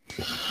have,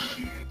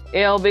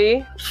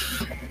 LB,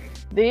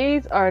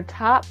 these are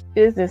top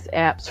business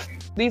apps.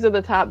 These are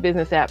the top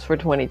business apps for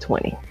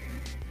 2020.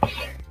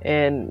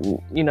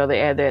 And,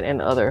 they add that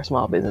in other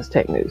small business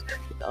tech news.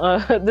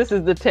 This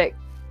is the tech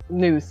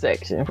news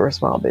section for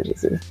small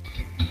businesses.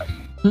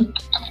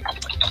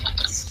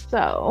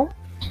 So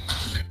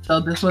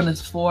this one is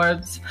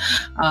Forbes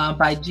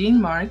by Gene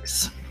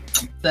Marks.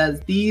 Says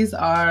these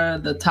are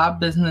the top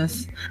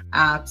business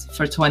apps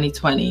for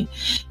 2020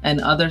 and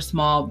other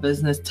small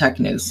business tech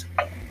news.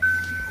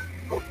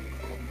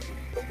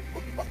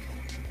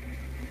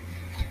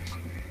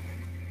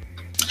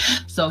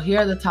 So here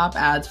are the top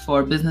ads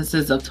for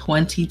businesses of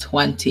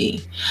 2020.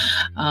 This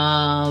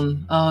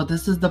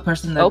is the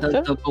person that does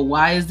the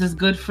why is this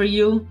good for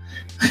you?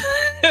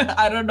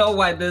 I don't know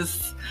why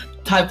this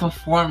type of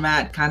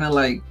format kind of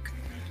like,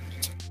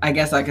 I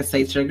guess I could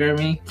say trigger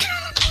me.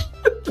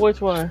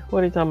 Which one?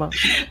 What are you talking about?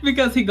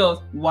 Because he goes,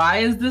 why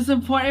is this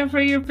important for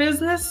your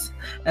business?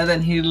 And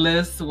then he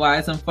lists why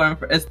it's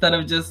important instead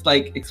of just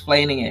like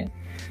explaining it.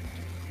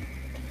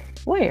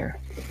 Where?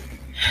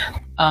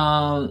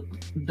 So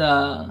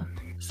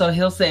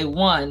he'll say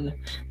 1,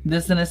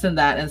 this and this and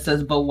that, and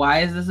says, but why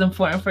is this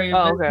important for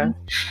your business?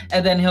 Okay.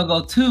 And then he'll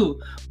go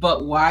 2,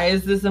 but why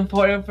is this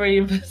important for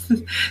your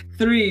business?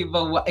 3,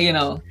 but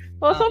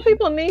Well, some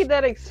people need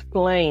that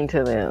explained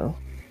to them.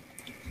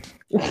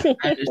 I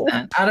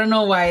understand. I don't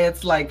know why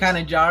it's like kind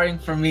of jarring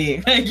for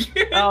me.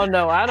 Oh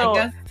no, I don't.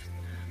 I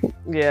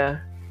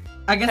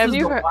guess it's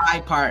the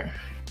why part.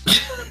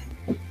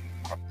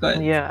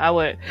 Yeah, I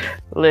would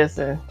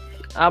listen.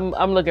 I'm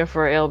looking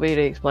for LB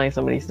to explain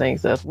some of these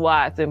things. That's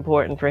why it's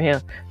important for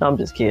him. No, I'm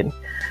just kidding.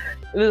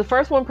 The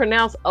first one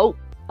pronounced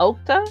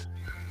Okta.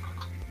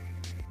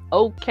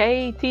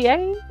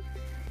 OKTA.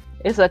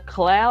 It's a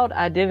cloud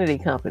identity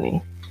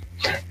company.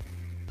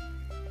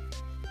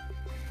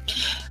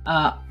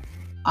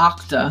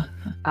 Okta.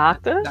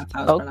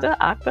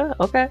 Okta.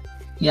 Okay.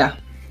 Yeah.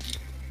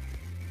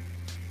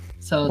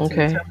 So to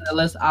determine the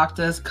list,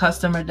 Okta's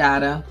customer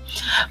data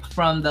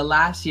from the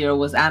last year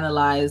was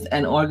analyzed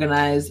and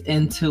organized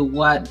into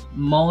what was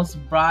most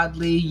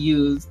broadly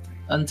used,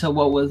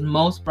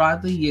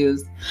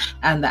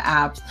 and the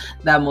apps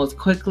that most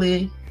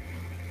quickly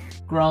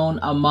grown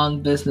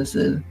among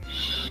businesses.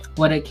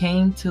 When it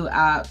came to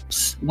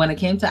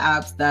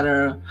apps that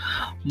are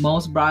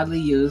most broadly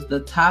used, the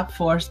top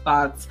 4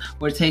 spots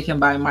were taken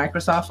by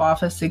Microsoft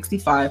Office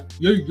 65,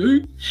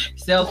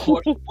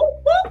 Salesforce,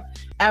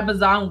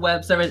 Amazon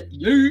Web Service,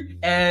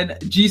 and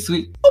G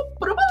Suite.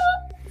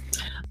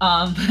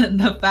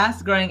 The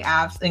fast-growing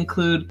apps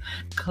include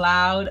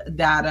cloud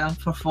data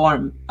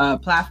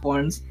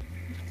platforms,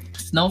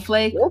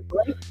 Snowflake,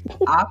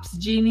 Ops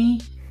Genie,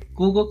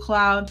 Google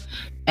Cloud,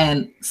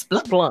 and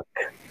Splunk.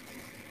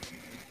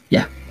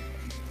 Yeah.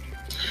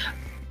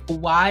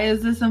 Why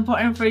is this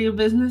important for your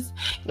business?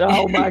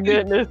 Oh my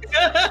goodness.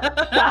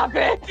 Stop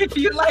it. If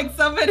you like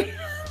somebody,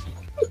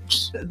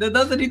 that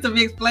doesn't need to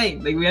be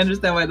explained. Like, we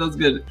understand why that's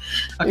good.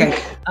 Okay.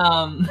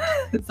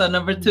 So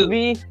number 2,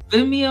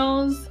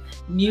 Vimeo's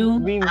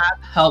new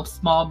app helps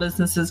small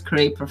businesses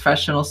create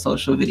professional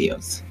social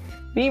videos.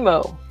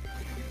 Vimeo.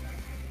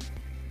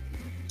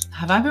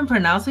 Have I been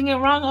pronouncing it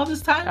wrong all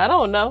this time? I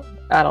don't know.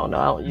 I don't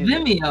use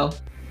Vimeo.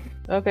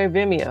 Okay,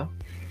 Vimeo.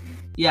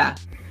 Yeah.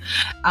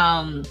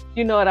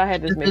 You know what? I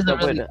had this mixed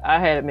up with. I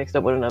had it mixed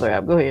up with another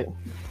app. Go ahead.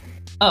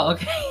 Oh,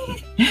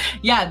 okay.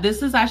 Yeah,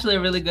 this is actually a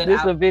really good This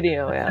app. is a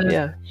video app,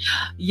 yeah.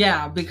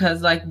 Yeah,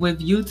 because like with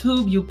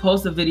YouTube, you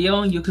post a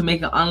video and you can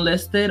make it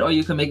unlisted or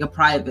you can make it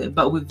private.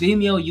 But with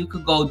Vimeo, you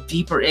could go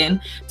deeper in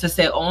to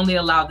say only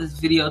allow this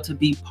video to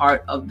be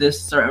part of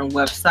this certain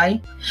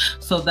website.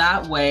 So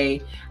that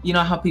way, you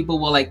know how people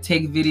will like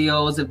take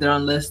videos if they're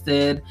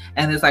unlisted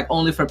and it's like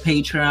only for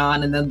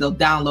Patreon, and then they'll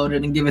download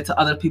it and give it to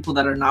other people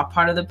that are not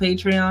part of the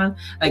Patreon.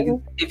 Like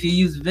if you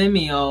use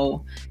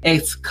Vimeo,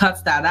 it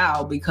cuts that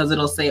out because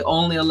it'll say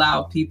only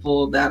allow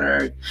people that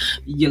are,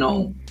 you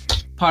know,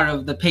 part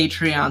of the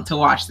Patreon to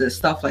watch this,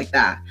 stuff like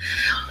that,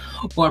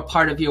 or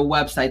part of your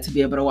website to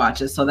be able to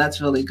watch it. So that's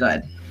really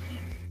good.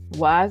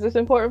 Why is this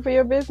important for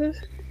your business?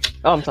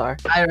 Oh, I'm sorry.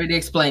 I already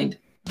explained.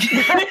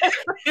 I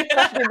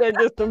did that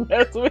just to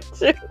mess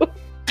with you.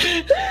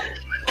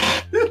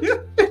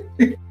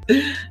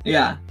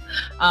 Yeah.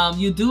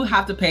 You do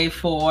have to pay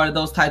for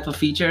those type of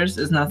features.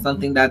 It's not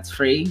something that's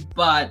free,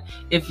 but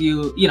if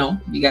you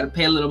got to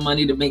pay a little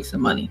money to make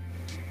some money.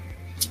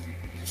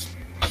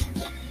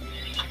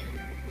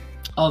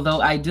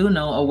 Although I do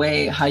know a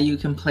way how you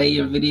can play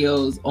your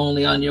videos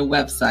only on your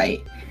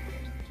website,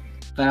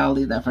 but I'll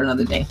leave that for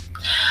another day.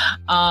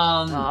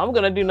 I'm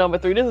going to do number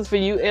 3. This is for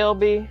you,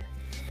 LB.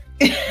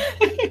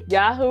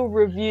 Yahoo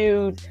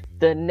reviewed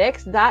the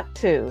Next Dot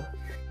 2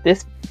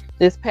 this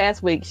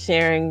past week,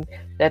 sharing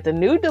that the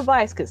new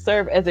device could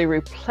serve as a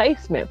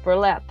replacement for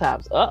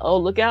laptops.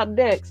 Look out,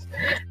 decks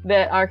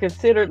that are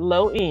considered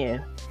low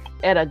end.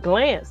 At a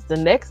glance, the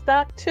Next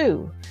Dot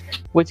 2,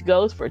 which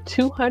goes for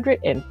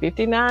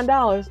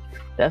 $259,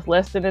 that's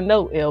less than a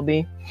Note,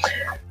 LB,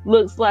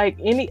 looks like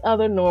any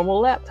other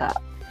normal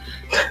laptop.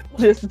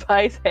 This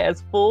device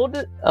has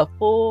a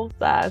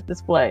full-size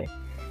display,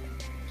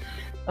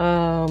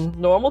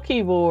 normal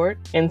keyboard,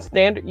 and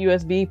standard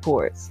USB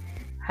ports.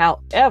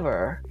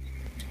 However,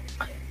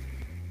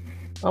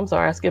 I'm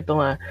sorry, I skipped a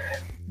line,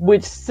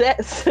 which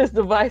sets this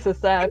device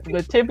aside from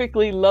the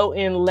typically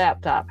low-end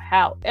laptop.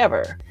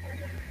 However,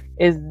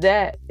 is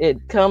that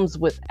it comes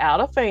without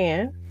a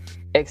fan,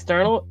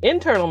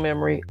 internal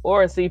memory,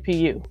 or a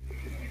CPU.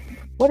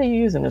 What are you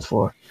using this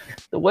for?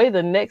 The way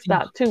the Next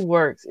Dot 2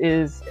 works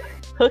is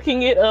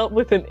hooking it up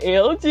with an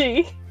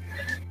LG,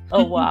 a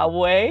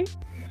Huawei,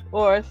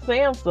 or a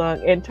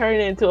Samsung and turning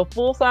it into a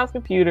full-size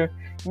computer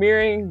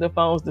mirroring the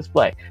phone's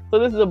display. So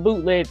this is a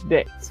bootleg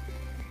DeX.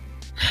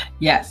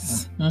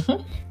 Yes.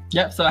 Mm-hmm.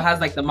 Yep. So it has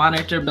like the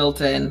monitor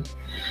built in,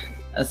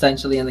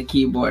 essentially, in the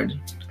keyboard.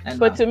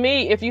 But to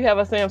me, if you have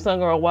a Samsung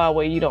or a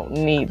Huawei, you don't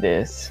need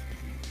this.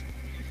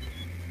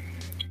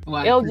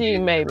 What, LG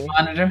maybe.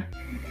 Monitor?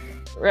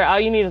 All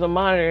you need is a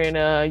monitor and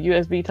a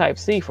USB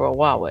Type-C for a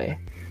Huawei.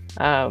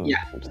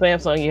 Yeah.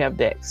 Samsung, you have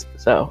DeX.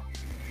 So.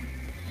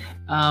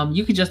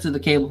 You could just do the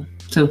cable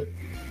too.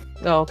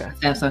 Oh, okay.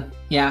 Samsung.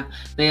 Yeah,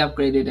 they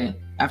upgraded it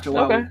after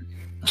Huawei.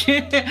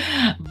 Okay.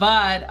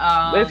 But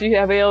if you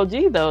have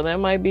LG though,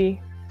 that might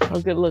be a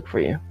good look for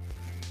you.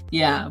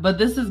 Yeah, but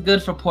this is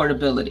good for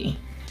portability.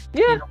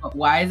 Yeah. You know, but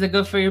why is it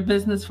good for your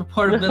business for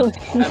portability?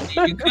 I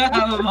mean, you could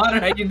have a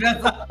monitor at your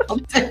desktop.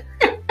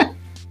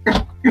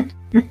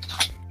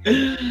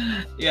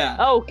 Yeah.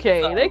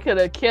 Okay, so they could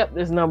have kept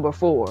this number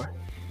 4.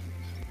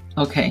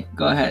 Okay,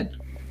 go ahead.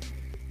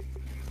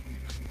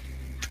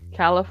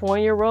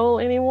 California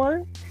roll,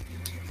 anyone?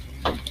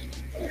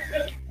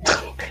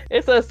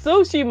 It's a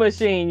sushi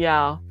machine,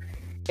 y'all.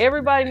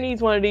 Everybody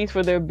needs one of these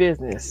for their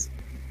business.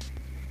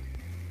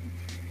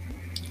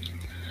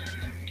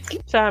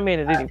 Chime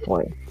in at any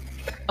point.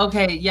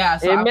 Okay, yeah.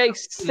 So it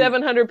makes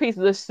 700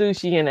 pieces of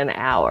sushi in an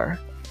hour.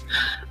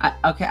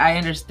 I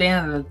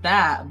understand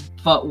that,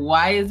 but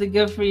why is it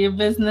good for your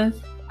business?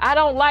 I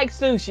don't like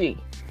sushi.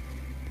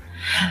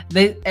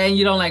 And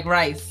you don't like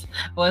rice.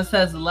 Well, it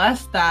says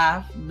less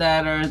staff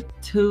that are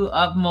 2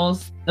 of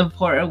most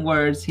important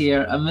words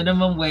here. A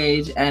minimum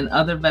wage and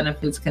other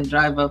benefits can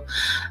drive up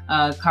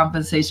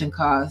compensation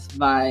costs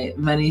by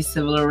many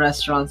similar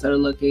restaurants that are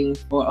looking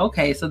for.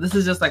 Okay, so this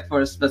is just like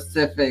for a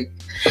specific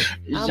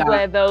I'm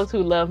glad those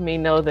who love me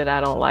know that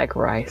I don't like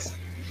rice.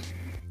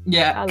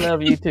 Yeah. I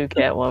love you too,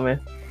 Catwoman.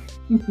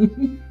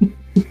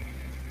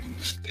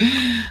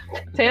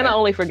 Tana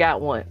only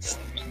forgot once.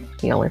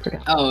 He only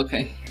forgot. Oh,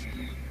 okay.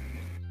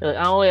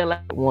 I only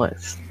allowed it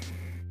once.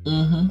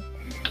 Mm-hmm.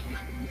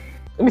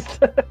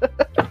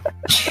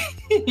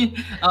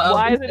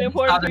 Why is it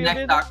important for for the your next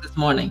business? talk this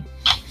morning?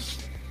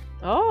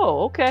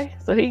 Oh, okay.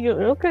 So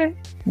okay.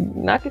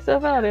 Knock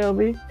yourself out,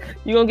 LB.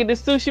 You gonna get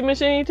this sushi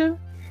machine too?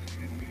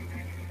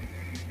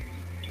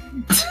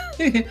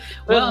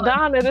 Well,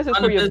 Donna, this is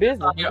for your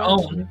business. On your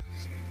own.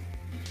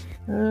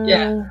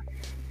 Yeah.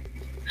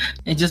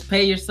 And just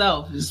pay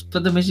yourself. Just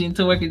put the machine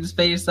to work and just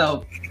pay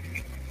yourself.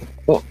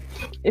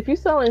 If you're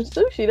selling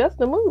sushi, that's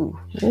the move.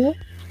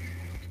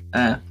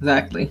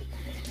 Exactly.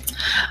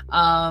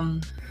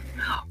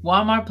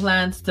 Walmart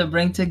plans to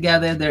bring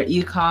together their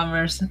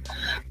e-commerce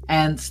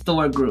and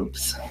store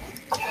groups.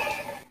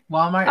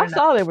 Walmart. I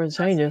saw they were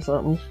changing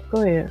something.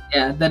 Go ahead.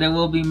 Yeah, that it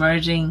will be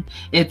merging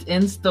its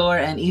in-store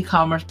and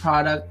e-commerce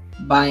product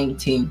buying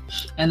team.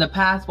 In the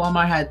past,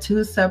 Walmart had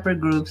two separate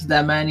groups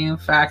that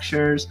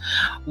manufacturers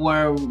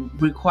were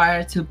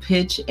required to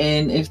pitch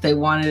in if they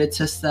wanted it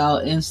to sell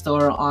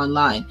in-store or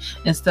online.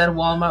 Instead,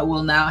 Walmart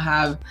will now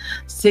have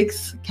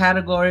 6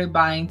 category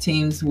buying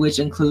teams, which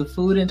include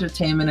food,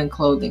 entertainment, and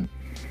clothing.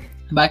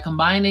 By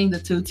combining the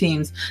two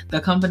teams,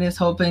 the company is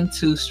hoping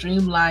to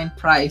streamline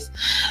price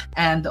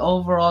and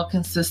overall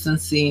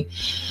consistency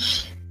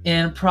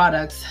in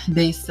products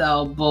they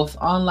sell both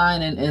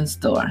online and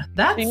in-store.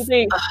 Do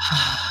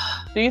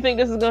you think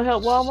this is going to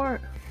help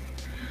Walmart?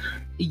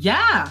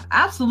 Yeah,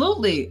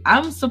 absolutely.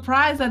 I'm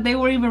surprised that they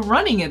were even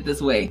running it this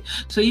way.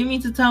 So you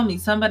mean to tell me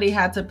somebody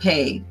had to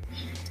pay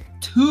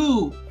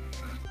two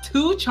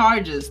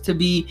charges to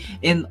be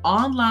in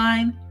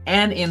online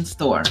and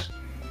in-store?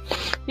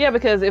 Yeah,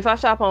 because if I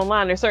shop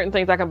online, there's certain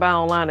things I can buy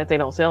online that they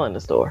don't sell in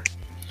the store.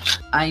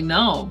 I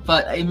know,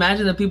 but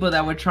imagine the people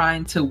that were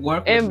trying to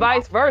work and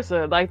vice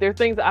versa. Like, there are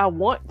things I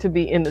want to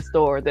be in the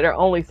store that are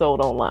only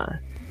sold online.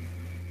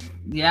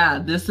 Yeah,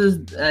 this is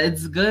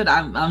it's good.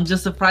 I'm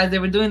just surprised they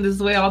were doing this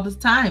way all this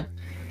time.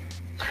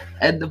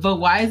 But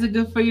why is it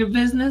good for your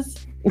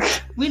business?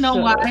 We know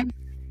why.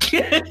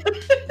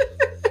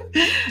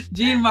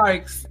 Gene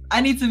Marks,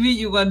 I need to meet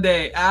you one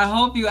day. I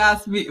hope you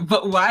ask me,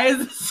 but why is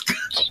this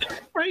good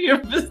for your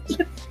business?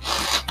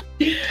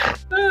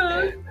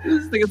 I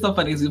just think it's so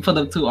funny because we put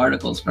up 2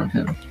 articles from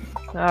him.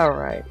 All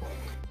right.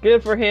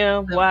 Good for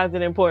him. Why is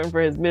it important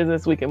for his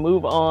business? We can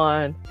move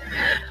on.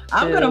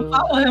 I'm going to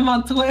follow him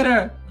on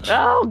Twitter.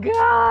 Oh,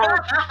 God.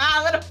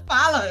 I'm going to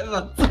follow him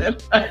on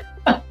Twitter.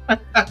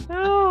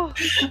 Oh.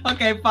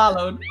 Okay,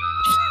 followed.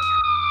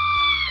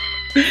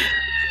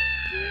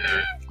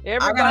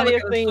 Everybody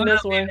has seen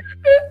this one.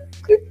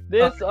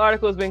 This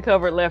article has been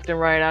covered left and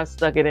right. I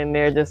stuck it in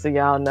there just so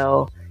y'all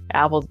know.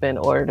 Apple's been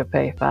ordered to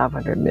pay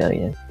 $500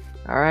 million.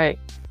 All right.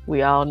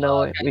 We all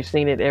know it. We've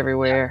seen it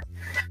everywhere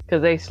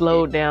because they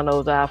slowed down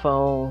those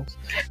iPhones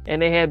and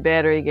they had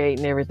battery gate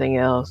and everything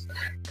else.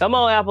 Come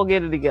on, Apple,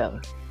 get it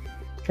together.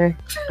 Okay.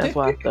 That's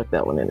why I stuck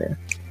that one in there.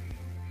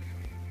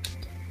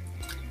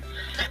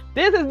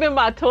 This has been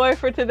my toy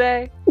for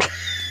today.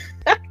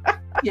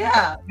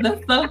 Yeah,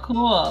 that's so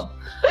cool.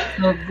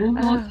 So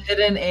Google's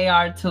hidden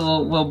AR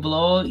tool will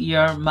blow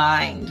your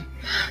mind.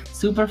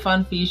 Super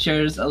fun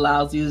features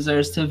allows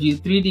users to view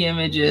 3D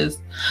images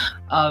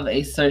of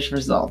a search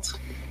result.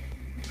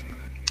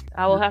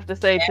 I will have to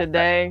say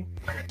today,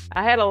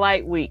 I had a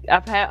light week.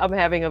 I'm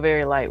having a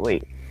very light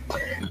week.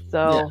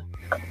 So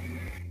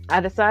I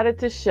decided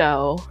to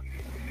show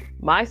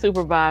my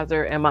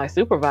supervisor and my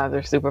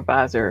supervisor's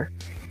supervisor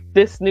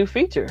this new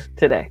feature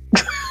today.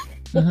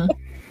 Mm-hmm.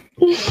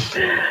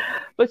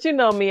 But you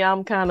know me,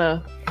 I'm kind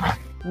of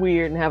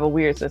weird and have a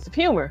weird sense of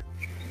humor.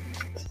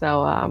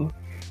 So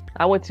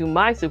I went to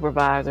my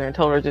supervisor and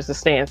told her just to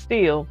stand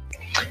still.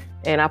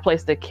 And I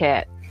placed a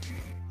cat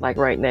like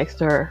right next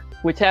to her,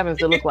 which happens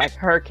to look like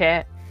her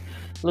cat.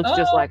 Looks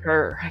just like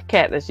her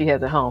cat that she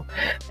has at home.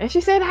 And she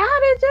said, "How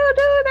did you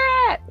do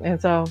that?"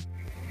 And so,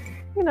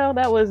 you know,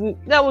 that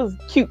was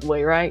cute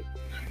way, right?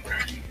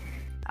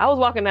 I was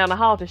walking down the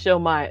hall to show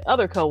my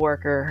other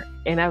coworker,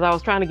 and as I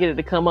was trying to get it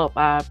to come up,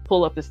 I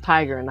pull up this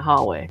tiger in the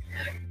hallway.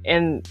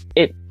 And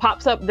it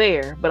pops up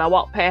there, but I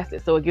walk past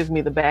it, so it gives me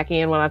the back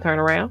end when I turn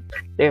around.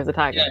 There's a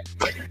tiger. Yeah.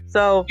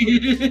 So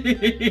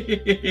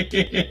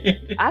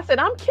I said,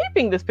 I'm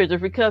keeping this picture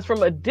because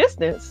from a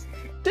distance,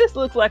 this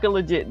looks like a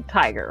legit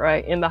tiger,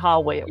 right? In the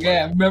hallway at work.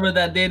 Yeah, remember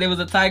that day there was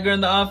a tiger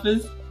in the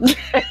office?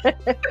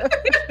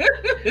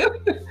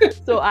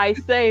 So I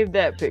saved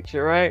that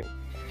picture, right?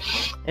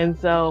 And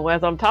so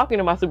as I'm talking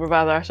to my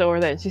supervisor, I show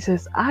her that, and she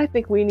says, I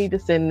think we need to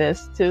send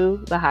this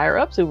to the higher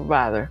up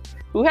supervisor,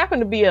 who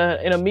happened to be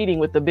in a meeting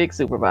with the big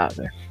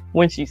supervisor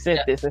when she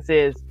sent this, and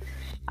says,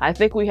 I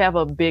think we have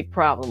a big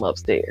problem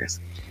upstairs.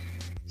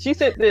 She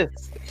sent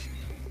this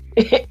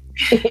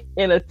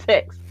in a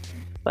text,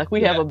 like,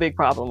 we have a big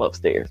problem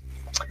upstairs.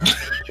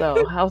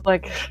 So I was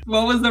like,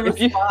 what was the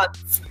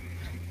response?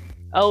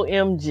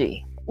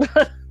 OMG.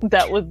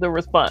 That was the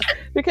response.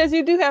 Because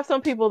you do have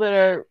some people that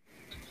are,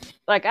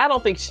 like, I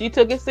don't think she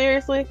took it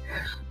seriously,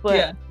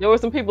 but there were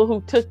some people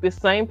who took this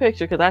same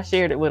picture, because I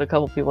shared it with a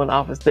couple people in the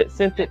office, that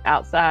sent it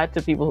outside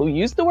to people who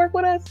used to work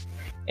with us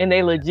and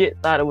they legit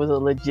thought it was a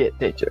legit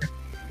picture.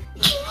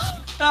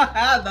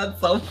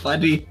 That's so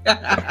funny.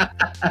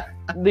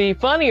 The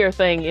funnier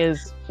thing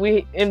is,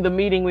 in the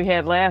meeting we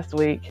had last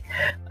week,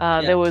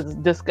 there was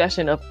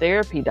discussion of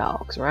therapy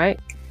dogs, right?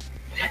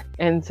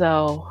 And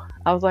so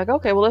I was like,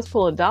 okay, well, let's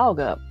pull a dog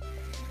up.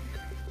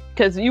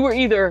 Because you were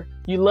either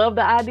you love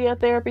the idea of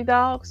therapy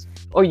dogs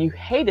or you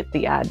hated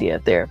the idea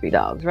of therapy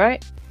dogs,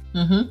 right?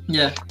 Mm-hmm.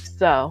 Yeah.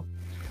 So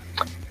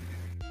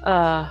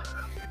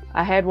I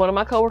had one of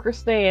my coworkers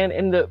stand,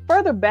 and the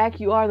further back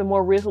you are, the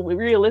more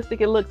realistic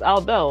it looks.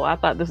 Although I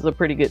thought this was a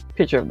pretty good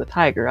picture of the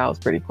tiger I was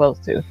pretty close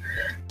to.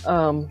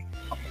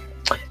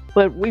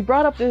 But we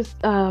brought up this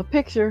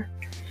picture,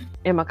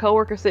 and my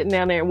coworker sitting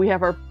down there, and we have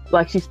her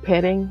like she's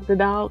petting the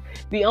dog.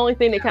 The only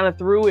thing that kind of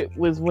threw it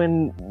was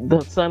when the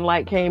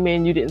sunlight came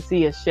in, you didn't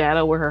see a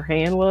shadow where her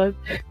hand was.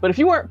 But if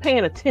you weren't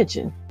paying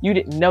attention, you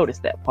didn't notice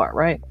that part,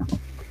 right?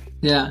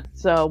 Yeah.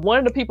 So one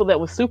of the people that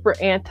was super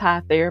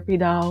anti-therapy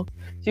dog,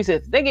 she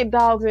said, if they get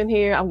dogs in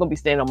here, I'm going to be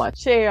standing on my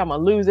chair. I'm going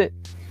to lose it.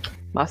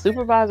 My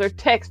supervisor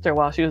texted her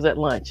while she was at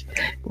lunch.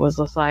 It was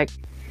just like,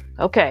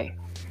 okay,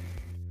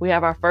 we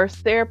have our first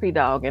therapy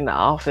dog in the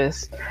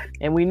office,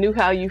 and we knew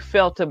how you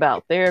felt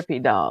about therapy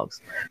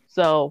dogs.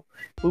 So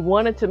we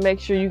wanted to make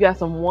sure you got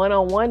some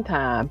one-on-one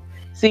time.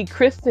 See,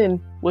 Kristen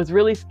was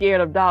really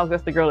scared of dogs.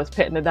 That's the girl that's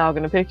petting the dog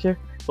in the picture.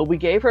 But we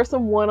gave her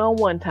some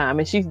one-on-one time,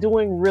 and she's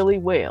doing really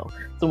well.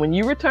 So when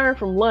you return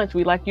from lunch,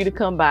 we'd like you to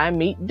come by and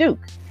meet Duke.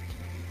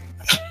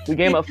 We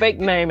gave him a fake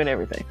name and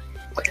everything.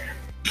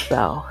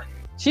 So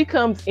she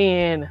comes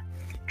in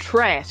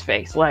trash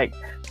face. Like,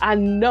 I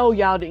know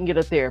y'all didn't get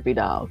a therapy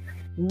dog.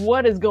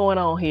 What is going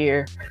on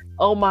here?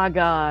 Oh my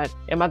God.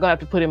 Am I going to have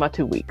to put in my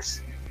 2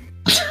 weeks?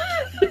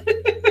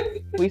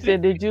 We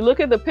said, did you look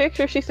at the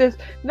picture? She says,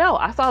 no,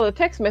 I saw the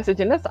text message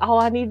and that's all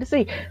I need to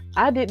see.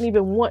 I didn't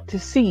even want to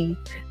see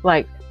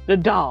like the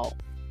dog.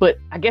 But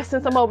I guess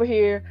since I'm over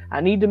here,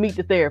 I need to meet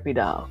the therapy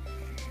dog.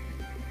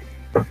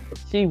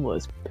 She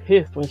was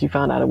pissed when she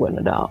found out it wasn't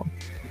a dog.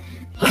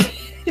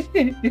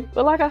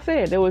 But like I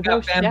said, there was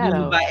no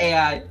shadow. By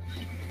AI.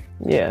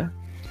 Yeah.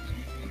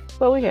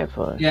 But we had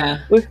fun. Yeah.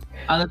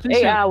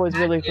 AI was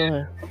really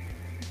fun.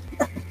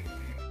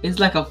 It's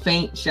like a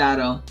faint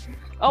shadow.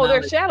 Oh,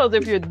 there's shadows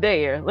if you're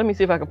there. Let me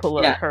see if I can pull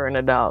up her and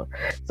the dog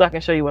so I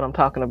can show you what I'm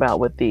talking about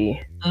with the...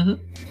 Mm-hmm.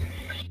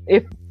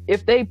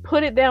 If they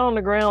put it down on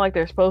the ground like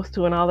they're supposed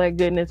to and all that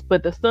goodness,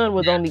 but the sun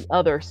was on the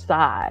other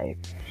side.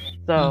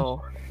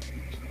 So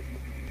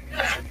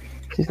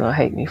she's going to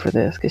hate me for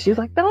this because she's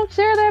like, don't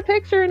share that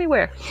picture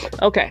anywhere.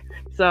 Okay,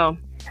 so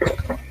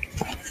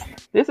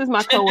this is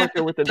my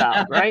coworker with the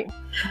dog, right?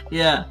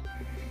 Yeah.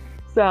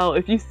 So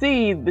if you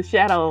see the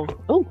shadow...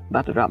 Oh,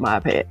 about to drop my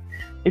iPad.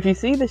 If you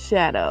see the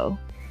shadow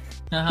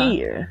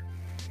here,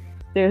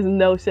 there's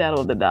no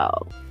shadow of the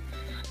dog.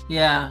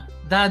 Yeah.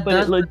 But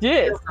it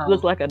legit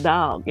looks like a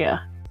dog. Yeah.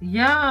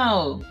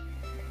 Yo.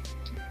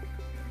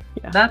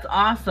 Yeah. That's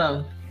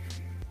awesome.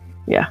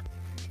 Yeah.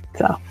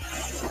 So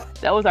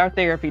that was our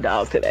therapy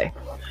dog today.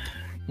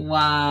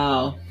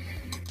 Wow.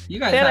 You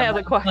guys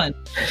have fun.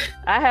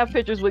 I have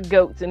pictures with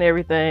goats and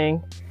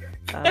everything.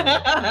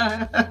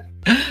 Can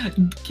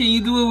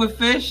you do it with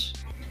fish?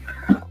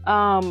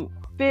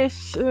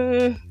 Fish.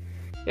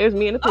 There's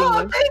me and the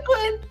penguin. Oh,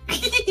 penguin!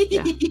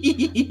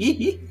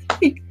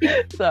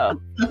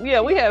 So yeah,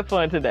 we had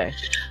fun today.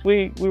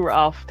 We were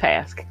off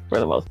task for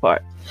the most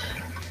part.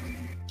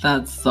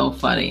 That's so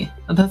funny.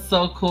 That's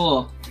so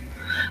cool.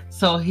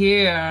 So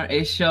here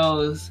it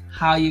shows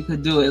how you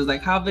could do it. It's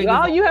like how big.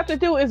 All you have to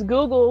do is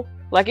Google.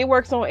 Like it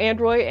works on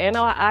Android and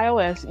on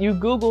iOS. You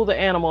Google the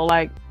animal.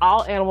 Like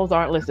all animals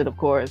aren't listed, of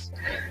course.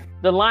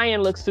 The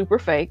lion looks super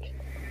fake.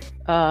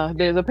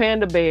 There's a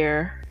panda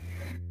bear.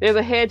 There's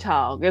a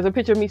hedgehog. There's a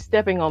picture of me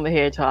stepping on the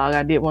hedgehog.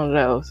 I did one of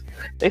those.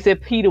 They said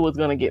PETA was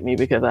going to get me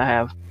because I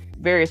have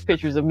various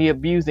pictures of me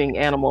abusing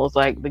animals,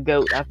 like the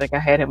goat. I think I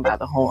had him by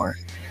the horn.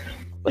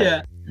 But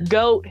yeah.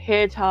 Goat,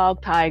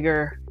 hedgehog,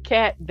 tiger,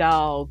 cat,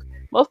 dog.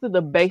 Most of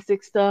the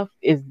basic stuff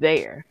is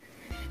there.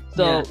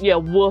 So yeah,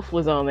 wolf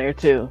was on there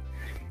too.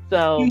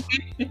 So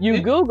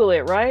you Google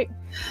it, right?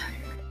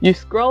 You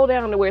scroll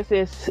down to where it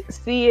says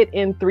see it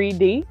in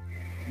 3D.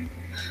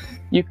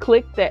 You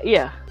click that.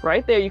 Yeah,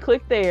 right there. You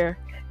click there.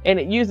 And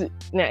it uses,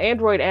 now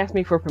Android asked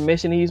me for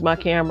permission to use my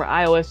camera.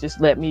 iOS just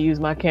let me use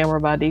my camera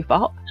by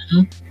default.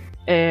 Mm-hmm.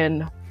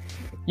 And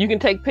you can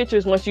take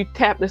pictures once you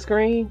tap the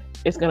screen.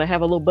 It's going to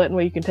have a little button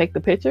where you can take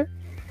the picture.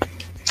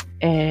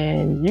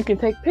 And you can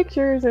take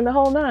pictures and the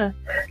whole nine.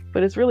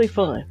 But it's really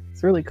fun.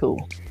 It's really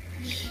cool.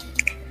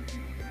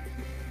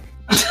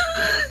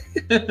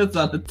 It's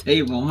on the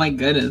table. My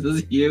goodness, this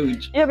is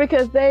huge. Yeah,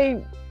 because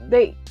they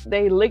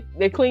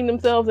clean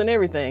themselves and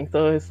everything.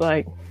 So it's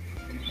like...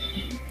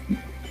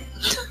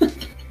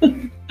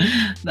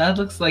 That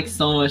looks like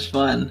so much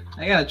fun.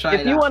 I gotta try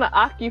it. If you want to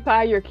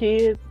occupy your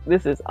kids,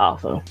 this is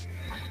awesome.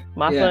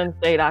 My son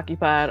stayed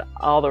occupied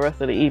all the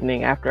rest of the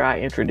evening after I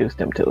introduced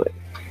him to it.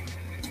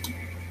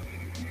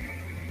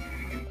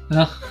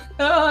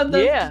 Oh,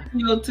 that's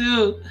cool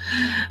too.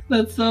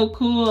 That's so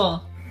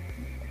cool.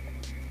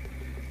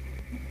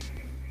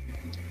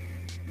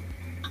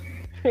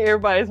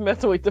 Everybody's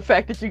messing with the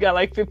fact that you got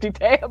like 50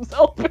 tabs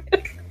open.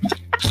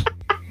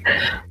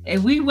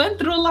 And we went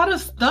through a lot of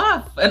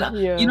stuff, and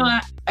you know,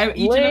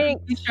 each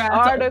links,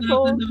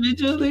 articles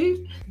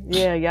individually.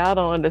 Yeah, y'all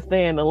don't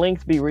understand. The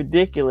links be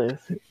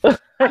ridiculous. I've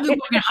been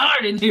working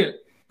hard in here.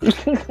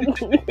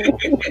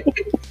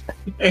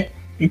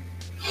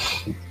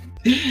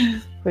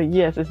 But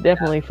yes, it's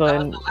definitely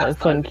fun. A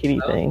fun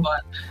kitty thing.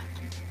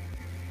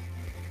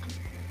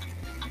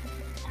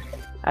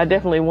 I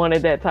definitely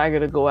wanted that tiger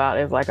to go out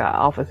as like an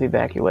office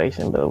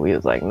evacuation, but we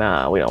was like,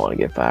 nah, we don't want to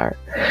get fired.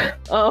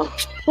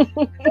 Office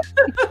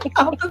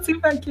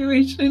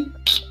evacuation.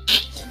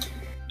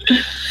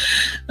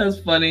 That's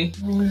funny.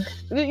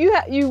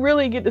 You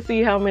really get to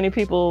see how many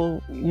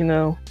people, you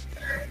know,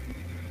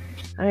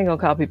 I ain't gonna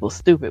call people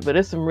stupid, but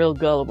it's some real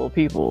gullible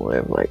people.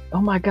 They're like,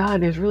 oh my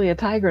God, there's really a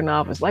tiger in the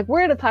office. Like,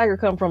 where did the tiger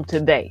come from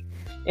today?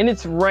 And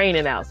it's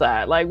raining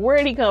outside. Like, where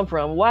did he come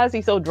from? Why is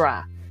he so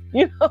dry?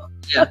 You know?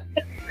 Yeah.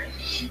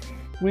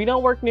 We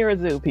don't work near a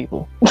zoo,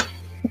 people.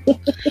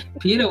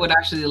 Peter would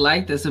actually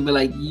like this and be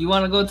like, you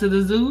want to go to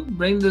the zoo?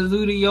 Bring the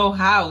zoo to your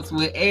house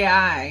with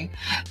AI.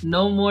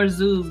 No more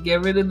zoos.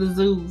 Get rid of the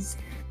zoos.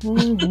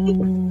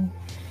 Mm-hmm.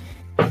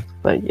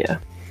 But yeah.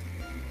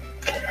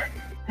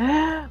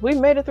 We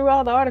made it through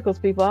all the articles,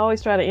 people. I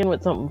always try to end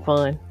with something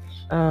fun.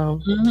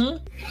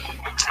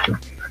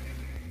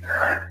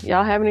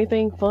 Y'all have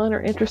anything fun or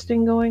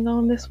interesting going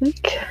on this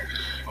week?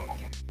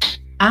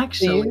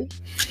 Actually,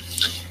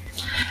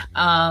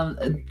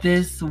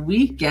 this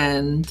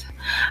weekend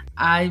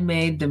I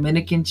made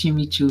Dominican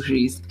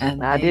chimichurris,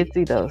 and I did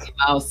see those. Came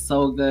out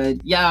so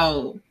good.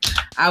 Yo,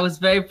 I was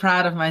very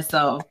proud of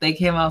myself. They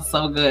came out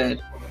so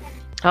good.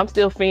 I'm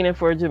still fiending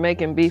for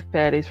Jamaican beef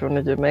patties from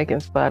the Jamaican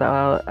spot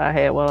I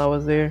had while I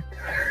was there.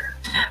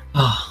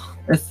 Oh,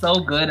 it's so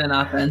good and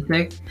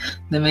authentic.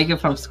 They make it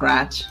from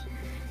scratch.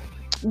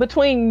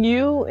 Between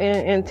you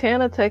and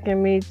Tana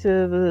taking me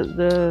to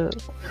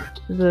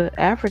the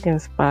African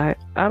spot,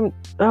 I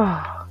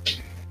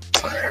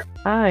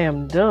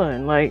am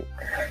done. Like,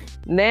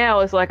 now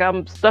it's like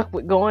I'm stuck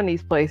with going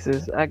these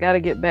places. I got to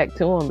get back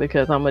to them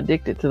because I'm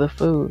addicted to the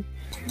food.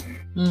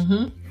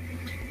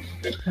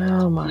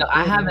 Oh my God.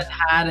 I haven't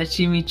had a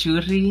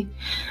chimichurri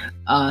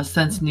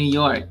since New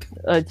York.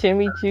 A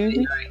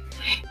chimichurri?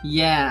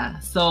 Yeah.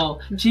 So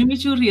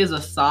chimichurri is a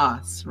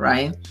sauce,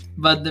 right?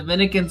 But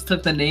Dominicans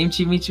took the name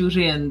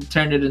chimichurri and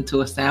turned it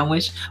into a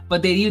sandwich.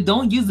 But you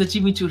don't use the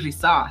chimichurri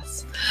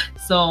sauce.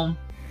 So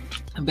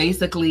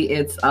basically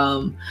it's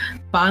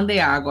pan de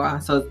agua.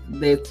 So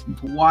it's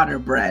water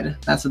bread.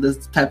 That's what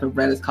this type of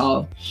bread is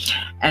called.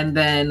 And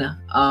then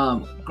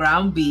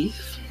ground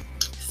beef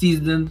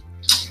seasoned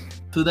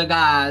to the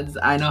gods.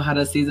 I know how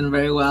to season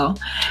very well.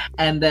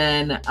 And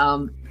then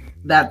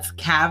that's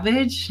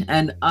cabbage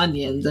and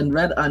onions and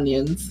red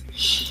onions.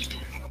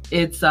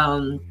 It's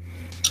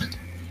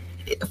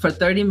for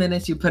 30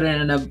 minutes you put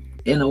it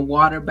in a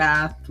water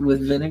bath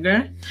with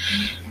vinegar,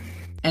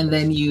 and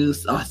then you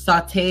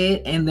saute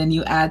it, and then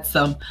you add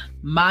some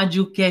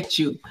maju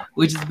ketchup,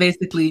 which is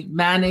basically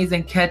mayonnaise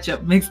and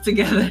ketchup mixed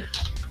together.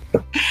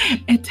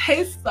 It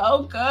tastes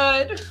so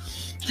good.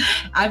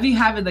 I be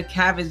having the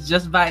cabbage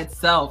just by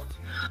itself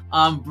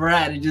on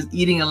bread and just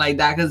eating it like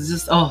that because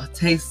it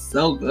tastes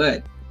so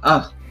good.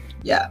 Oh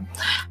yeah,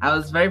 I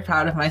was very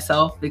proud of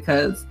myself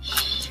because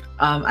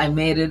I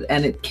made it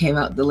and it came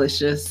out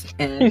delicious,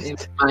 and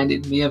it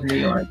reminded me of New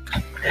York.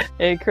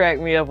 It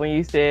cracked me up when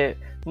you said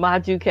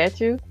maju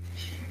ketchup.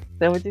 Is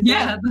that what you said?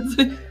 Yeah, that's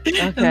it.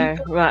 Okay.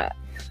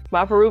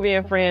 My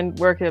Peruvian friend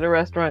worked at a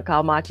restaurant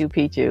called Machu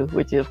Picchu,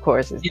 which of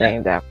course is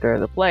named after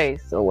the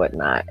place or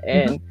whatnot,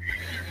 and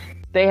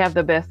they have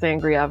the best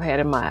sangria I've had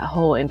in my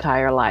whole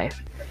entire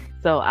life.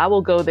 So I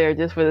will go there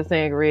just for the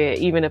sangria,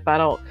 even if I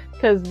don't,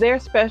 because their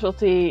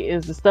specialty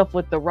is the stuff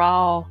with the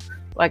raw,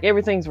 like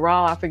everything's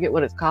raw. I forget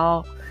what it's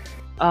called.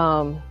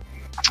 I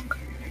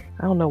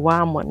don't know why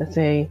I'm wanting to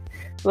say,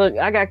 look,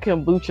 I got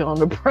kombucha on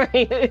the brain.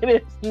 It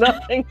is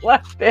nothing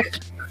like that.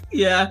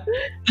 Yeah.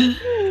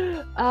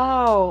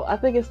 Oh, I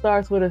think it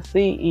starts with a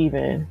C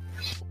even.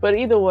 But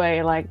either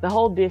way, like the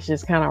whole dish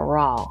is kind of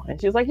raw.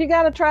 And she was like, you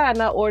got to try it.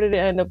 And I ordered it.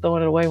 I ended up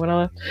throwing it away when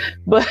I left.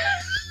 But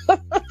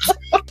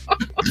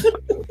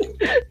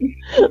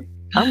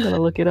I'm going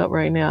to look it up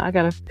right now. I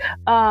got to,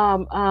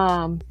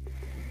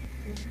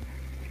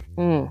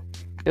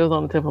 it was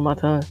on the tip of my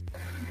tongue.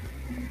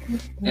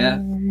 Yeah.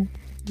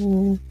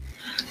 Can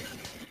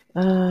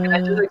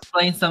I just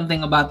explain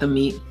something about the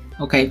meat?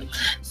 Okay.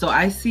 So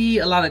I see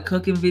a lot of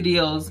cooking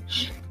videos.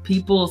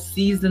 People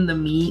season the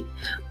meat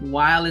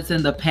while it's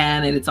in the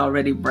pan and it's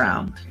already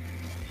browned.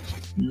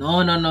 No.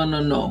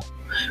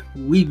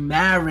 We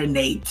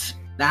marinate.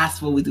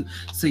 That's what we do.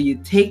 So you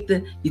take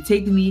the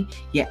meat,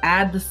 you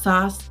add the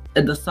sauce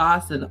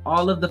and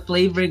all of the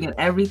flavoring and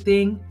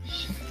everything,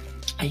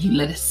 and you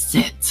let it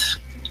sit,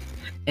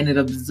 and it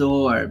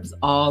absorbs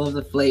all of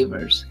the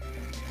flavors.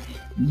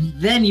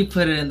 Then you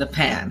put it in the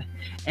pan,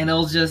 and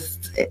it'll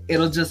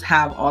just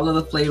have all of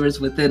the flavors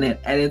within it,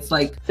 and it's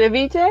like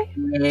ceviche?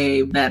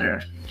 Way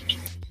better.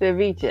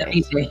 Ceviche.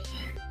 Yes,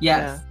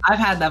 yeah. I've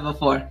had that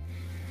before.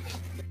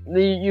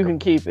 You can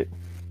keep it.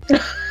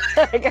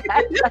 I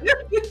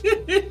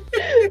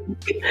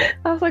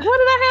was like, what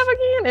did I have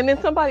again? And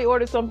then somebody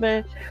ordered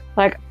something,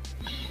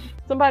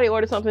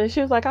 and she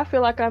was like, I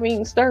feel like I'm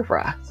eating stir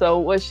fry. So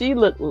what she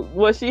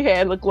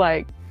had looked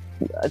like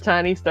a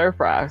Chinese stir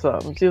fry or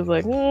something. She was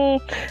like,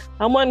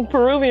 I want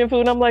Peruvian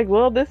food. And I'm like,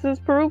 well, this is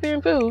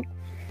Peruvian food.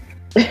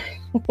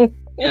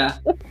 Yeah.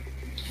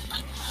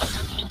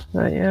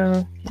 But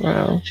yeah.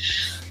 Wow.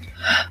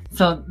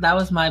 So that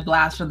was my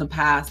blast from the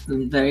past.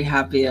 I'm very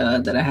happy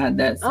that I had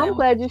that. I'm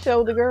glad you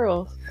showed the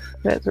girls.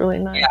 That's really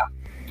nice. Yeah.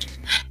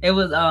 It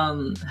was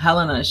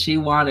Helena. She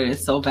wanted it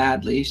so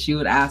badly. She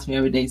would ask me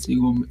every day, so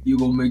you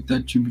gonna make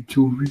that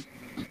chimichurri?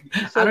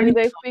 So do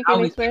they speak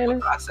any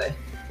Spanish?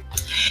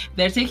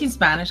 They're taking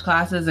Spanish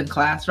classes in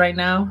class right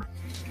now.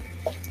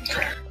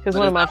 Because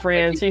one of my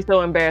friends, she's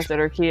so embarrassed that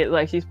her kid,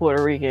 like she's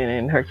Puerto Rican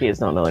and her kids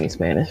don't know any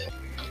Spanish.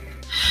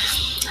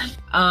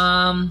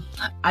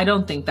 I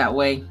don't think that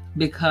way,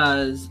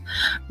 because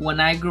when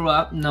I grew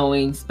up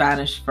knowing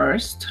Spanish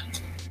first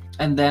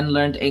and then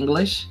learned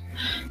English,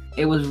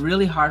 it was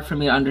really hard for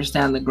me to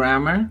understand the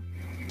grammar,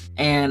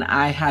 and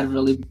I had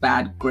really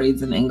bad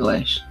grades in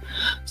English.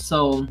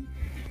 So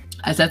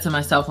I said to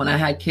myself, when I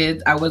had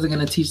kids, I wasn't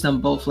going to teach them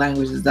both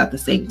languages at the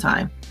same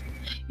time.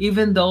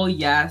 Even though,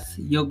 yes,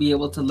 you'll be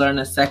able to learn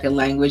a second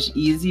language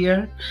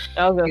easier.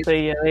 I was going to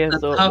say,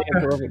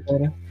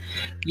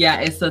 yeah,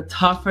 it's a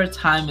tougher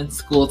time in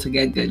school to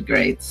get good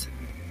grades.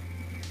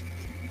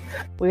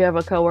 We have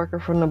a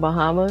coworker from the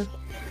Bahamas,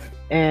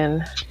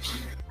 and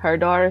her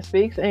daughter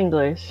speaks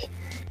English,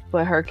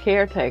 but her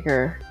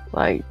caretaker,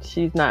 like,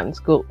 she's not in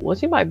school. Well,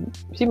 she might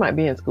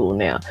be in school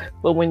now,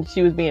 but when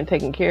she was being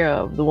taken care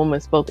of, the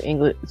woman spoke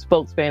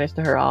Spanish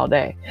to her all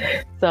day.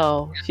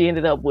 So she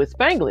ended up with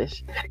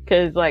Spanglish,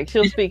 because like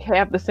she'll speak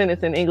half the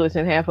sentence in English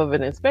and half of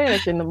it in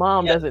Spanish, and the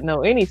mom doesn't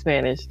know any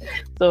Spanish.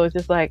 So it's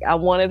just like, I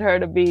wanted her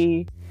to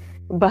be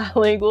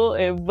bilingual,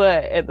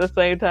 but at the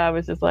same time,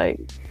 it's just like,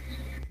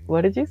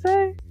 what did you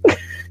say?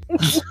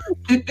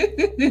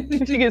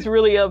 She gets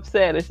really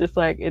upset. It's just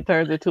like, it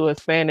turns into a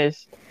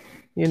Spanish,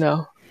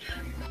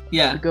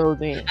 Yeah. Goes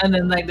in. And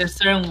then like there's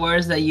certain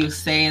words that you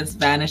say in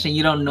Spanish and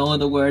you don't know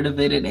the word of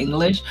it in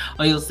English,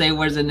 or you'll say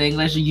words in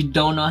English and you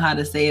don't know how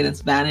to say it in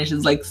Spanish.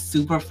 It's like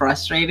super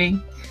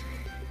frustrating.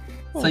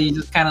 So you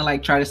just kind of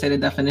like try to say the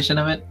definition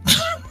of it.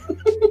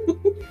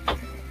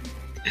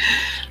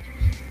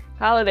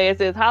 Holiday, it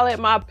says, holla at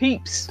my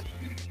peeps.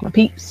 My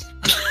peeps.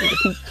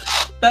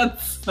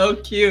 That's so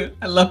cute.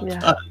 I love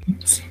that.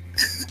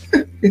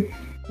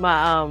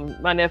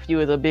 My nephew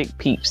is a big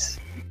Peeps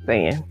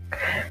fan.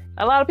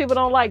 A lot of people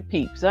don't like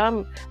Peeps.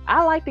 I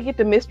like to get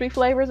the mystery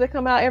flavors that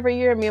come out every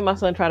year. Me and my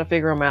son try to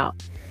figure them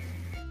out.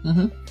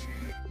 Mm-hmm.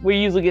 We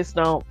usually get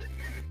stumped.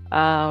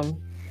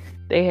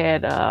 They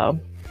had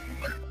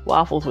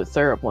waffles with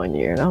syrup one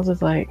year, and I was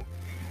just like,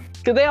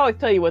 because they always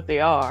tell you what they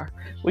are.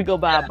 We go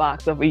buy a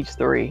box of each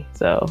 3.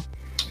 So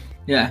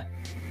yeah.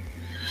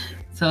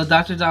 So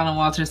Dr. Donald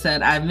Walter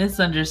said, I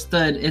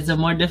misunderstood. Is it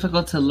more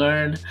difficult to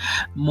learn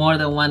more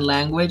than one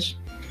language?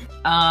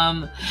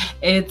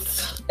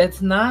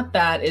 It's not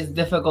that it's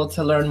difficult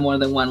to learn more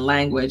than one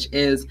language.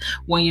 Is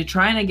when you're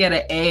trying to get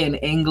an A in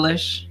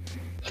English.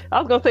 I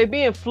was gonna say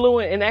being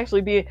fluent and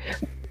actually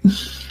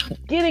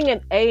getting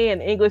an A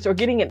in English or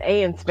getting an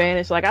A in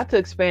Spanish. Like I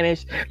took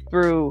Spanish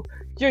through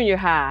junior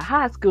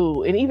high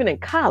school, and even in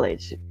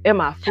college.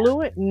 Am I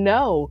fluent?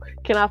 No.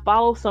 Can I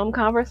follow some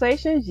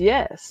conversations?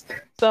 Yes.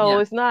 So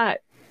it's not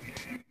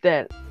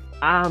that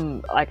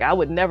I'm like, I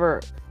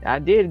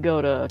did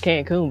go to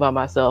Cancun by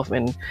myself,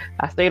 and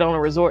I stayed on a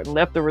resort and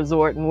left the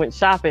resort and went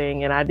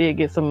shopping, and I did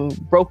get some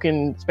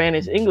broken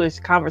Spanish English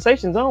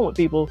conversations on with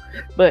people,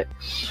 but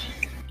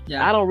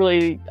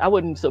I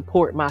wouldn't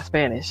support my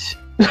Spanish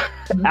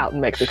out in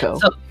Mexico.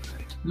 So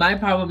my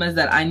problem is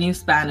that I knew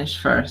Spanish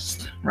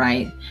first,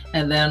 right?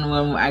 And then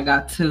when I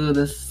got to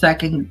the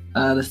second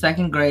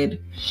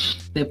grade,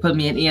 they put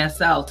me in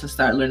ESL to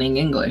start learning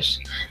English.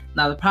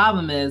 Now the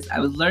problem is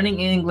I was learning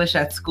English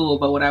at school,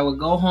 but when I would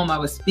go home, I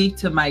would speak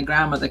to my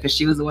grandmother because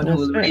she was the one who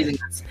was raising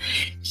us.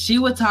 She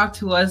would talk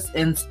to us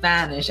in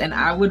Spanish and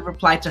I would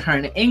reply to her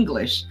in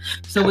English.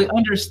 So we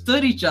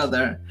understood each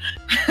other.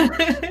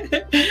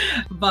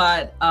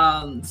 But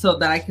so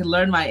that I could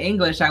learn my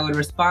English, I would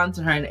respond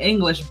to her in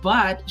English,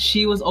 but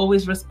she was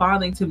always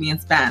responding to me in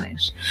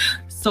Spanish.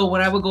 So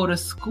when I would go to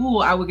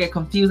school, I would get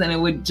confused, and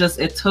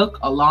it took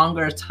a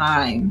longer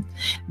time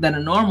than a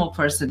normal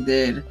person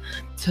did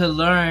to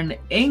learn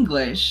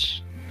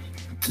English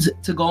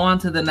to go on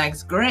to the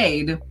next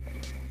grade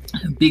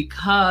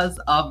because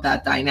of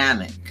that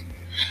dynamic.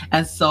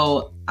 And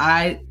so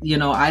I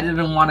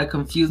didn't want to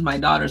confuse my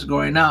daughters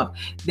growing up.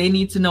 They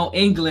need to know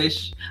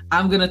English.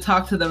 I'm going to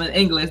talk to them in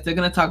English. They're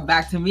going to talk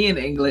back to me in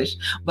English,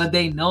 but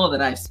they know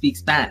that I speak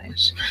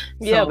Spanish.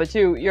 Yeah, but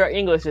your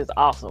English is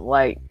awesome.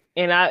 Like,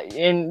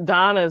 and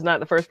Donna is not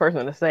the first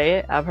person to say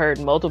it. I've heard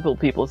multiple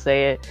people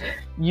say it.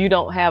 You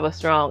don't have a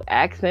strong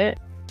accent,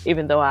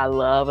 even though I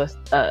love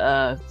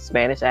a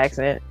Spanish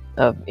accent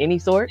of any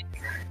sort,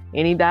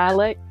 any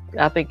dialect.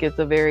 I think it's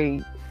a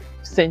very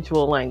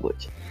sensual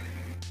language.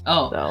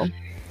 Oh, So,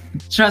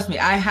 trust me,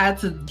 I had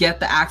to get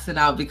the accent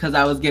out because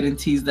I was getting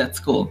teased at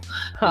school.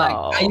 Like,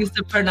 I used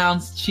to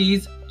pronounce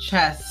cheese,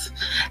 chess,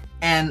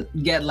 and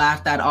get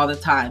laughed at all the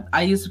time.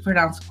 I used to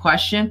pronounce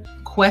question.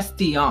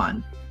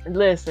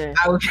 Listen,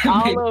 I would get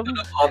made fun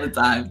of all the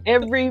time.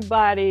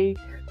 Everybody,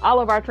 all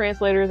of our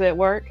translators at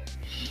work,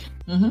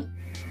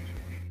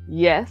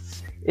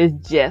 yes is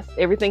Jess.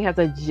 Everything has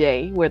a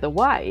J where the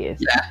Y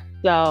is. Yeah.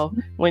 So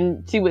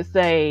when she would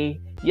say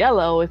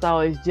yellow, it's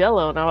always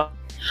Jello, and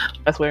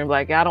that's where I'm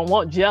like, I don't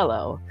want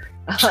Jello.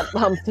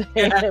 I'm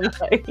saying,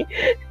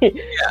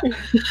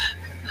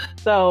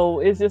 So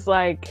it's just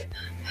like,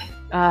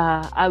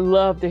 I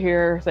love to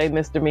hear her say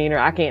misdemeanor.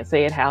 I can't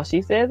say it how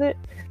she says it,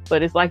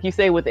 but it's like you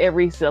say, with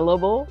every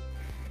syllable,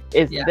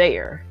 it's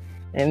there.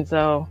 And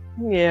so,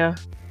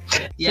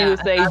 she would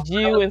say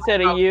Jew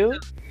instead of you.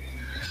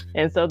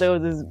 And so there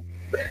was this,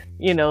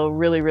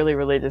 really, really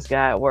religious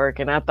guy at work,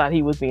 and I thought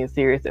he was being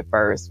serious at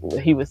first.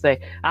 He would say,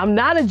 I'm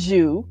not a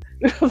Jew.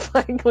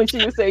 Like when she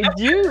would say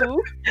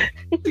Jew.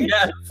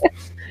 Yes.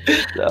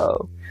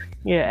 So,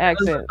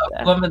 accent.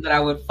 A woman that I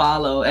would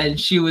follow, and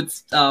she would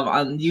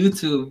on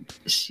YouTube.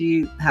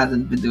 She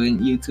hasn't been doing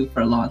YouTube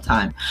for a long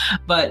time,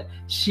 but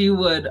she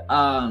would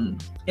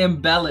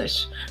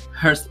embellish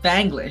her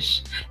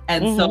Spanglish,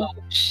 and so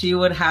she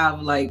would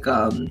have like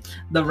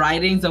the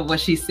writings of what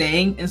she's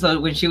saying, and so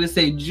when she would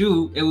say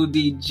Jew, it would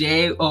be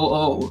Joo,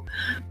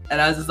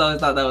 and I just always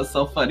thought that was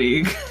so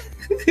funny.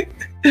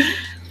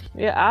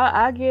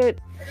 I get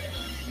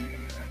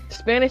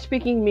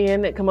Spanish-speaking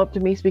men that come up to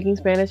me speaking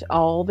Spanish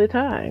all the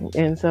time,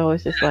 and so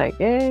it's just like,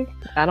 I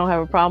don't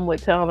have a problem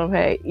with telling them,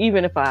 hey,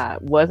 even if I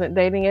wasn't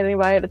dating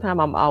anybody at the time,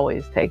 I'm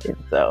always taken.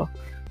 So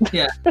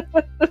yeah,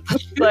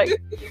 like,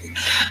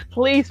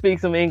 please speak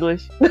some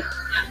English.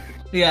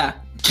 Yeah,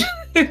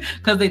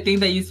 because they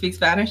think that you speak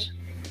Spanish.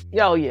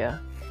 Oh yeah.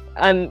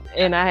 And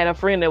I had a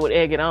friend that would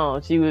egg it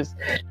on.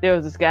 There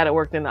was this guy that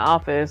worked in the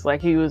office, like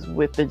he was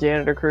with the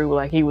janitor crew,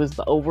 like he was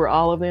over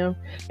all of them.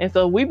 And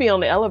so we'd be on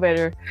the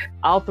elevator,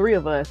 all three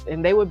of us,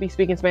 and they would be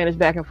speaking Spanish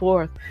back and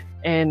forth.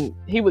 And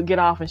he would get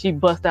off and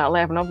she'd bust out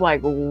laughing. I'm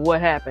like,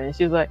 what happened? And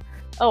she was like,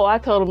 oh, I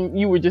told him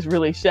you were just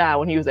really shy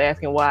when he was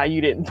asking why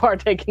you didn't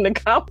partake in the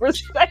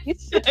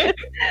conversation.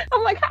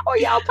 I'm like, how are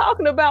y'all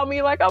talking about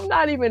me like I'm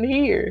not even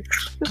here?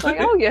 It's like,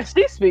 oh yeah,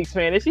 she speaks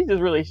Spanish. She's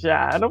just really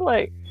shy. And I'm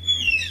like,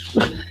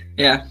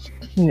 yeah.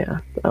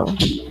 So.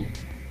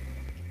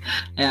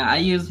 Yeah, I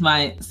use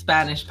my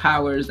Spanish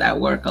powers at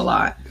work a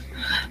lot.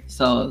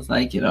 So it's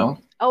like,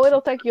 Oh,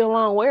 it'll take you a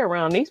long way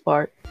around these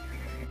parts.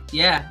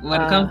 Yeah,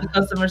 when it comes to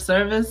customer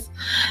service,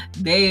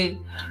 they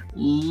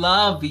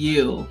love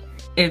you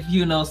if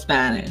you know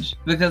Spanish,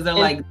 because they're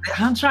like,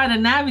 I'm trying to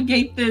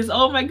navigate this.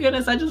 Oh my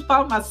goodness, I just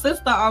found my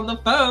sister on the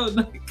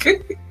phone.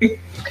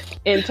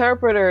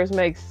 Interpreters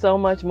make so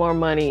much more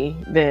money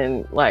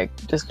than like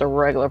just a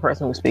regular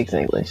person who speaks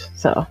English.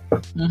 So,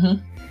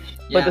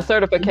 but the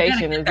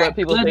certification is what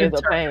people say is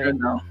a pain.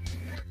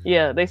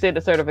 Yeah, they say the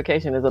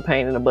certification is a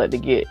pain in the butt to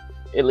get.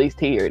 At least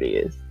here it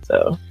is.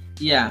 So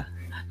yeah,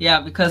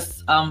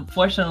 because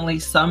fortunately,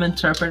 some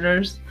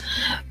interpreters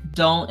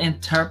don't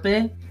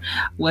interpret.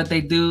 What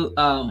they do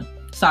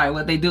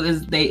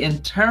is they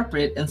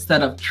interpret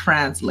instead of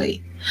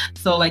translate.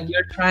 So like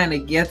you're trying to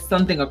get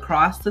something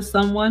across to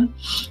someone.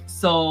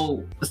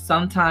 So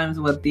sometimes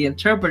what the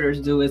interpreters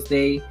do is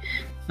they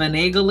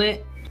finagle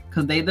it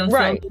because they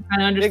themselves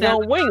kind of understand. They're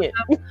gonna wing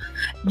it.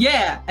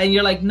 Yeah, and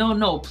you're like,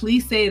 no,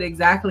 please say it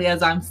exactly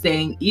as I'm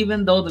saying,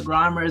 even though the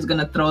grammar is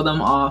gonna throw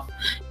them off.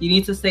 You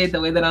need to say it the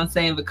way that I'm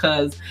saying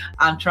because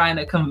I'm trying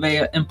to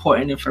convey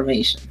important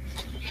information.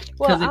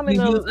 Well, I'm in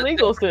the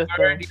legal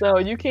system, so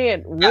you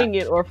can't wing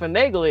it or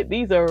finagle it.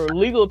 These are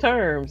legal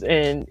terms,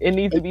 and it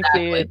needs to be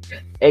said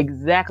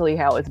exactly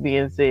how it's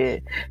being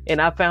said.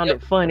 And I found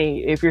it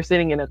funny if you're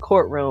sitting in a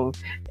courtroom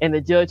and the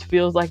judge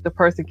feels like the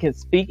person can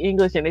speak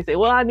English, and they say,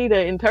 well, I need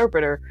an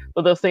interpreter,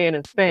 but they'll say it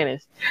in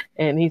Spanish.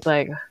 And he's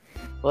like,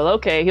 well,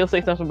 okay. He'll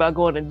say something about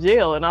going to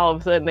jail, and all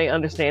of a sudden they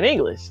understand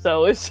English.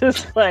 So it's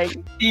just like...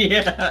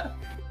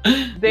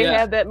 They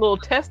have that little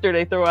tester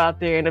they throw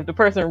out there, and if the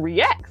person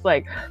reacts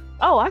like,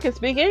 oh, I can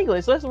speak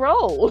English, let's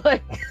roll.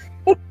 Like,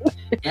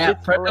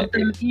 perk up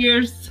them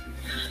ears,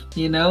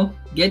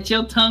 get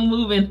your tongue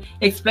moving,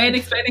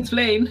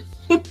 explain.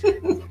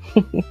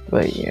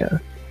 But yeah.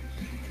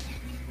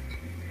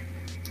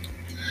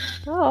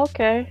 Oh,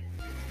 okay.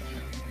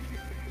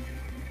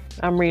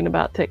 I'm reading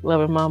about Tech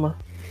Loving Mama.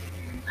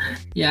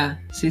 Yeah,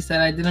 she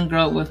said, I didn't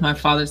grow up with my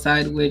father's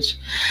side, which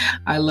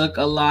I look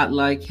a lot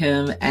like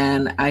him,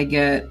 and I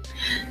get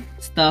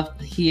stuff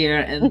here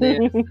and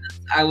there since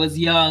I was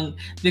young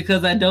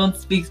because I don't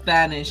speak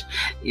Spanish.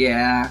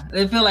 Yeah,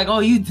 they feel like, oh,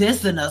 you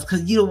dissing us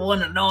because you don't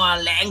want to know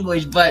our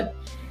language, but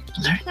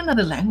learning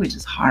another language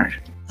is hard.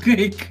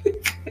 It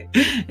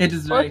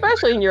is very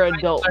especially in your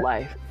adult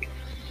life.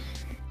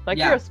 Like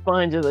you're a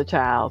sponge as a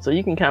child, so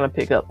you can kind of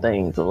pick up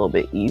things a little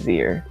bit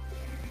easier.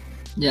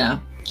 Yeah.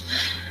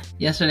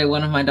 Yesterday,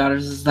 one of my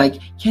daughters was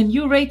like, can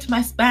you rate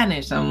my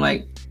Spanish? I'm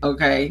like,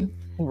 okay.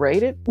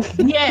 Rate it?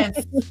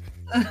 Yes.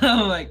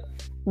 I'm like,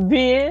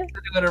 Ben,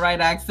 with the right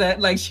accent.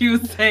 Like she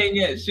was saying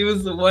it. She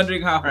was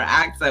wondering how her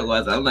accent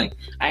was. I'm like,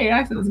 hey, your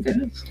accent was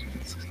good.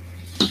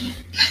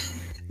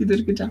 You did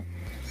a good job.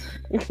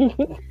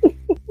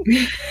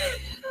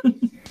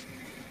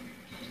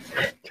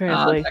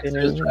 translation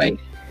is right.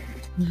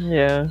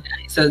 Yeah.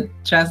 So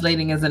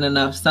translating isn't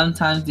enough.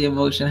 Sometimes the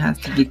emotion has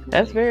to be complete.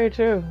 That's very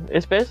true,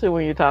 especially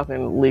when you're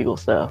talking legal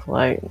stuff.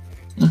 Like,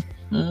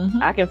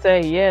 Mm-hmm. I can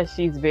say, yeah,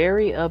 she's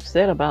very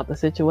upset about the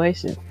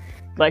situation.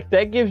 Like,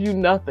 that gives you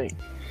nothing.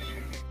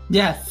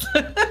 Yes.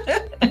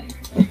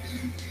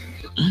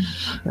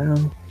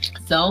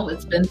 So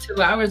it's been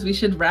 2 hours. We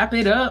should wrap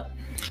it up.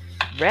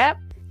 Wrap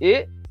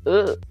it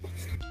up.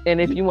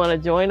 And if you want to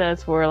join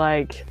us for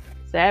like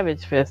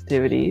Savage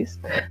festivities,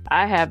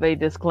 I have a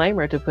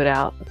disclaimer to put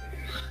out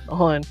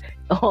on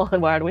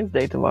Wired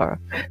Wednesday tomorrow.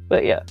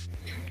 But yeah,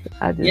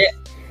 I just. Yeah.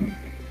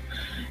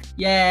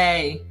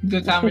 Yay!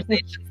 Good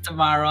conversations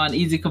tomorrow on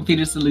Easy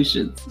Computer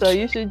Solutions. So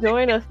you should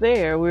join us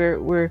there.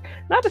 We're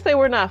not to say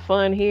we're not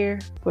fun here,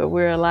 but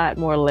we're a lot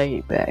more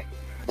laid back.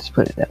 Just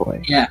put it that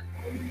way. Yeah.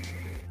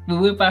 We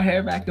whip our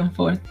hair back and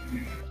forth.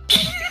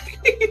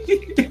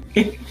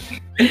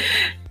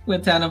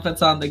 When Tana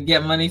puts on the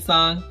Get Money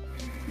song.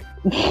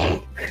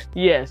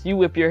 Yes, you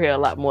whip your hair a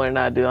lot more than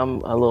I do. I'm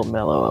a little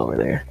mellow over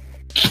there.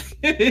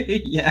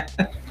 Yeah.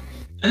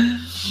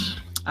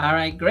 All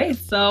right, great.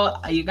 So,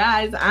 you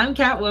guys, I'm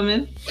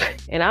Catwoman.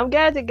 And I'm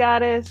Gadget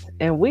Goddess.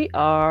 And we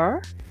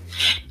are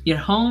your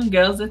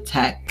homegirls of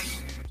tech.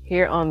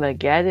 Here on the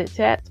Gadget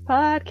Chats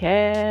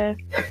podcast.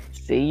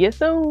 See you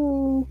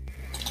soon.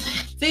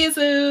 See you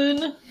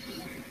soon.